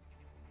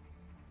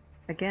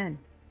 Again.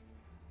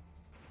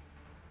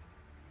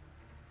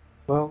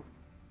 Well,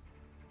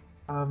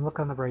 look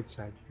on the bright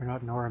side. You're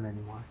not in Orem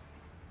anymore.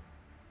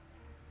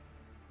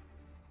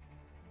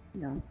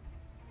 No.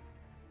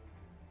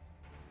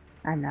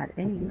 I'm not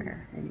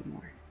anywhere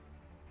anymore.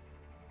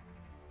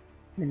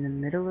 I'm in the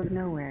middle of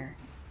nowhere.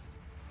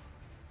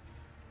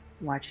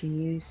 Watching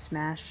you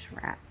smash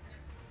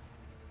rats.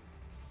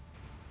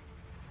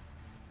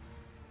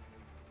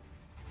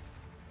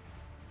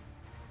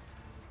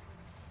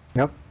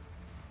 Yep.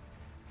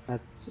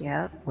 That's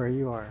Yep. where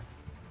you are.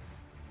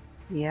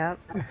 Yep.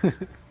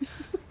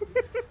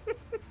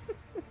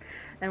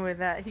 And with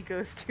that, he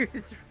goes to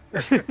his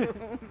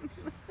room.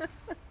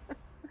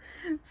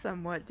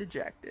 Somewhat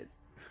dejected.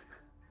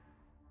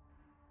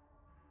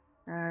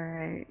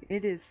 Alright,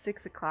 it is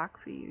 6 o'clock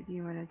for you. Do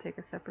you want to take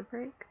a supper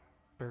break?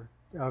 Sure.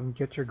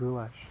 Get your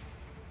goulash.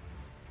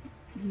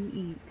 You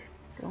eat.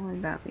 Don't worry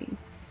about me.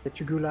 Get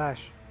your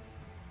goulash.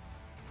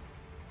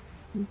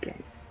 Okay,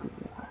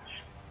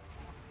 goulash.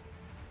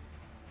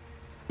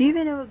 Do you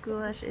even know what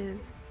goulash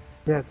is?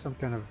 Yeah, it's some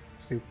kind of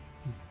soup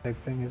type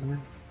thing, isn't it?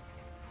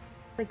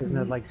 Like Isn't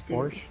it meat like stew.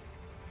 borscht?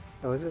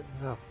 Oh, is it?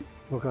 Oh,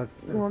 well,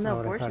 that's Well, no,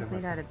 not what I borscht thought is it made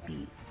was. out of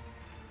beets.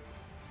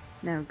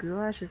 No,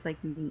 goulash is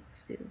like meat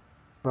stew.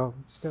 Well,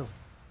 still.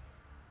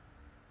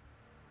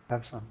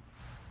 Have some.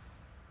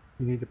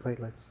 You need the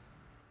platelets.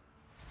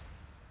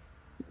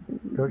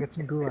 Go get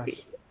some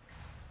goulash.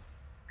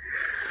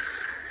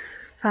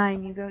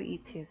 Fine, you go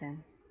eat too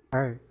then.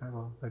 Alright, I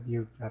will, but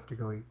you have to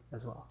go eat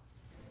as well.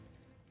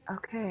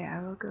 Okay,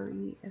 I will go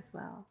eat as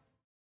well.